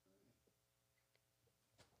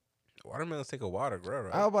 Watermelons take a while to grow,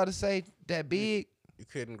 right? I was about to say that big. You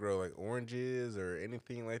couldn't grow like oranges or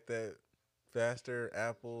anything like that faster.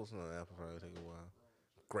 Apples, no, apples probably take a while.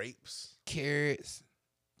 Grapes, Carrots,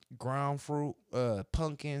 ground fruit,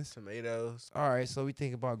 pumpkins, tomatoes. All right, so we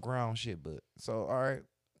think about ground shit, but so all right,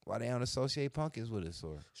 why they don't associate pumpkins with us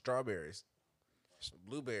or Strawberries,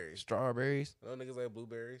 blueberries, strawberries? No niggas like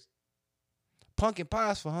blueberries. Pumpkin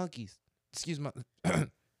pies for hunkies. Excuse me. I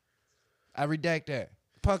redact that.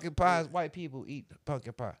 Pumpkin pies, white people eat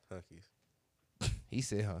pumpkin pie. Hunkies. He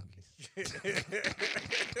said hunkies.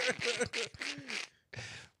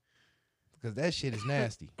 Because that shit is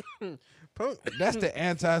nasty. That's the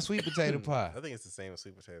anti-sweet potato pie. I think it's the same as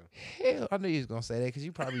sweet potato. Hell, I knew you was going to say that because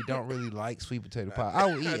you probably don't really like sweet potato pie. I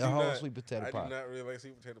would eat a whole sweet potato pie. I do not really like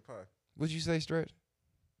sweet potato pie. What'd you say, Stretch?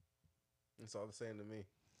 It's all the same to me.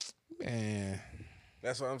 Man.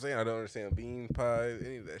 That's what I'm saying. I don't understand bean pie,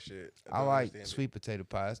 any of that shit. I like sweet potato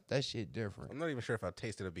pies. That shit different. I'm not even sure if I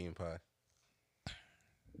tasted a bean pie.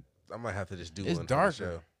 I might have to just do it's one darker. for the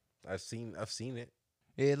show. I've seen it.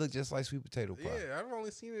 Yeah, it looked just like sweet potato pie. Yeah, I've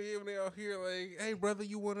only seen it when they out here like, hey brother,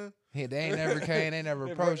 you wanna? Yeah, they ain't never came. They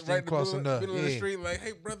never approached them close enough. Middle of the street, like,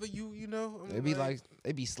 hey brother, you know.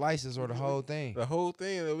 They be slices or the whole thing. The whole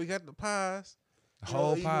thing. We got the pies. The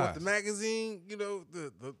whole you pies. want the magazine,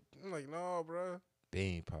 the. I'm like, no, bro.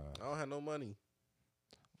 Bean pies. I don't have no money.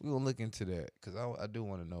 We gonna look into that because I do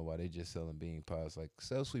want to know why they just selling bean pies. Like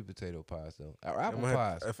sell sweet potato pies though. Or apple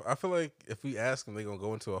pies. I feel like if we ask them, they gonna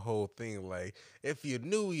go into a whole thing like, if you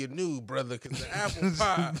knew, brother, because the apple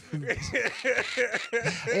pie.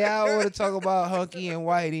 Yeah, I want to talk about Hunky and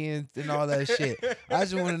Whitey and all that shit. I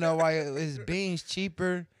just want to know why is beans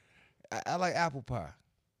cheaper. I like apple pie.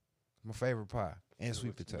 My favorite pie. And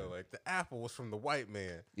sweet potato. Like the apple was from the white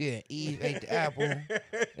man. Yeah, Eve ate the apple.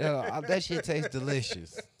 That shit tastes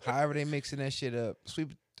delicious. However they mixing that shit up.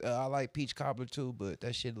 I like peach cobbler too, but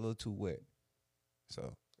that shit a little too wet.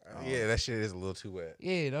 So yeah, that shit is a little too wet.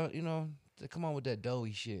 Yeah, come on with that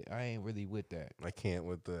doughy shit. I ain't really with that. I can't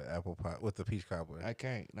with the apple pie, with the peach cobbler. I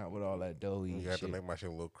can't. Not with all that doughy shit. You have to make my shit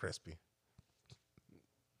a little crispy.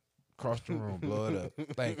 Cross the room, blow it up.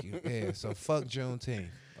 Thank you. Yeah, so fuck Juneteenth.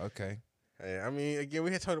 Okay. Hey, I mean, again,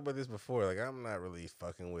 we had talked about this before. Like, I'm not really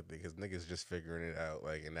fucking with it because niggas just figuring it out.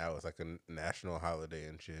 Like, and now it's like a national holiday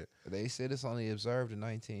and shit. They said it's only observed in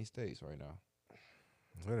 19 states right now.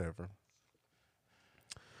 Whatever.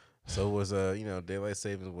 So it was daylight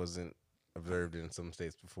savings wasn't observed in some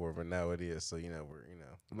states before, but now it is. So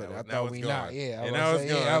But now, I thought we not. Yeah, I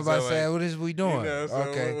was about to say, what is we doing? So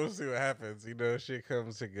okay, we'll see what happens. Shit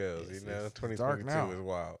comes and goes. 2022 is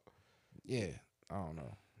wild. Yeah, I don't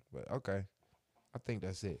know, but okay. I think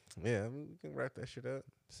that's it. Yeah, we can wrap that shit up.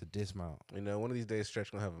 It's a dismount. You know, one of these days Stretch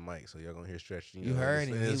gonna have a mic, so y'all gonna hear Stretch. You heard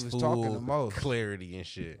him. He was talking the most. Clarity and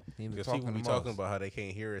shit. He was because talking people be the talking most. about how they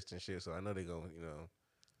can't hear us and shit. So I know they gonna, you know.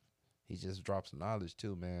 He just drops some knowledge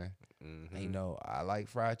too, man. Mm-hmm. And, you know, I like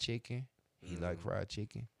fried chicken. He like fried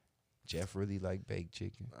chicken. Jeff really like baked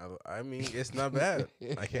chicken. I mean, it's not bad.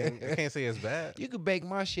 I can't say it's bad. You could bake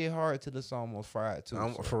my shit hard till it's almost fried too.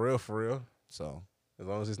 So. For real. So as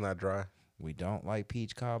long as it's not dry. We don't like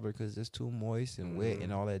peach cobbler because it's too moist and wet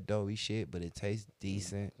and all that doughy shit, but it tastes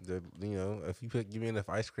decent. You know, if you give me enough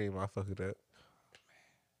ice cream, I'll fuck it up.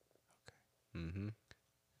 Okay. Mm-hmm.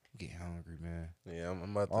 Get hungry, man. Yeah, I'm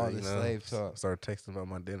about to, all the slave talk. Start texting about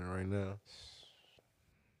my dinner right now.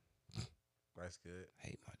 That's good.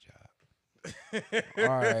 Hate my job.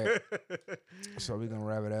 All right. So we're going to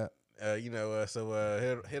wrap it up.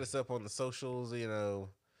 Hit us up on the socials,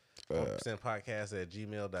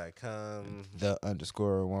 1%podcast@gmail.com. The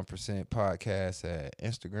 _1% podcast at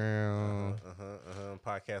Instagram.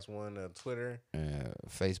 Podcast 1 on Twitter. And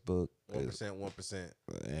Facebook. 1%.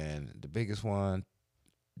 And the biggest one,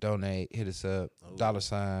 donate, hit us up.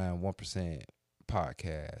 $1%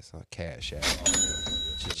 podcast or Cash App.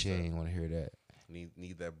 Cha-ching, want to hear that.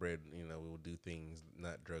 Need that bread, we will do things,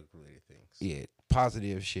 not drug related things. Yeah,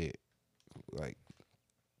 positive shit. Like,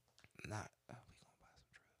 not.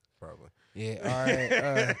 Probably. Yeah, all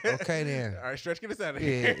right. Okay, then. All right, Stretch, get us out of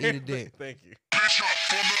here. Yeah, eat a dick. Thank you.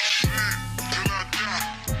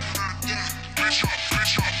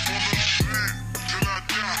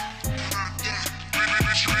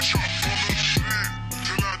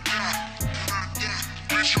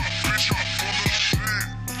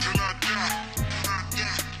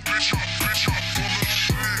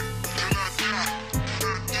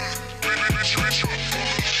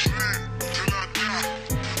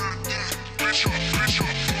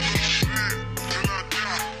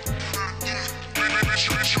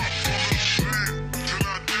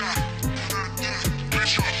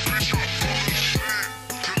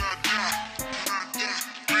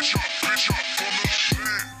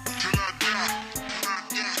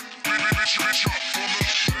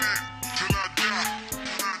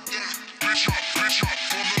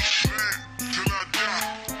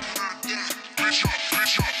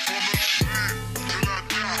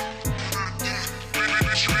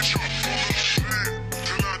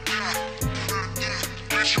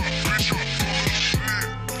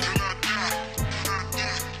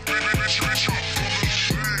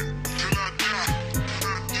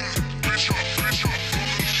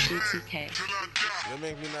 That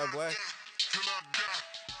make me not black?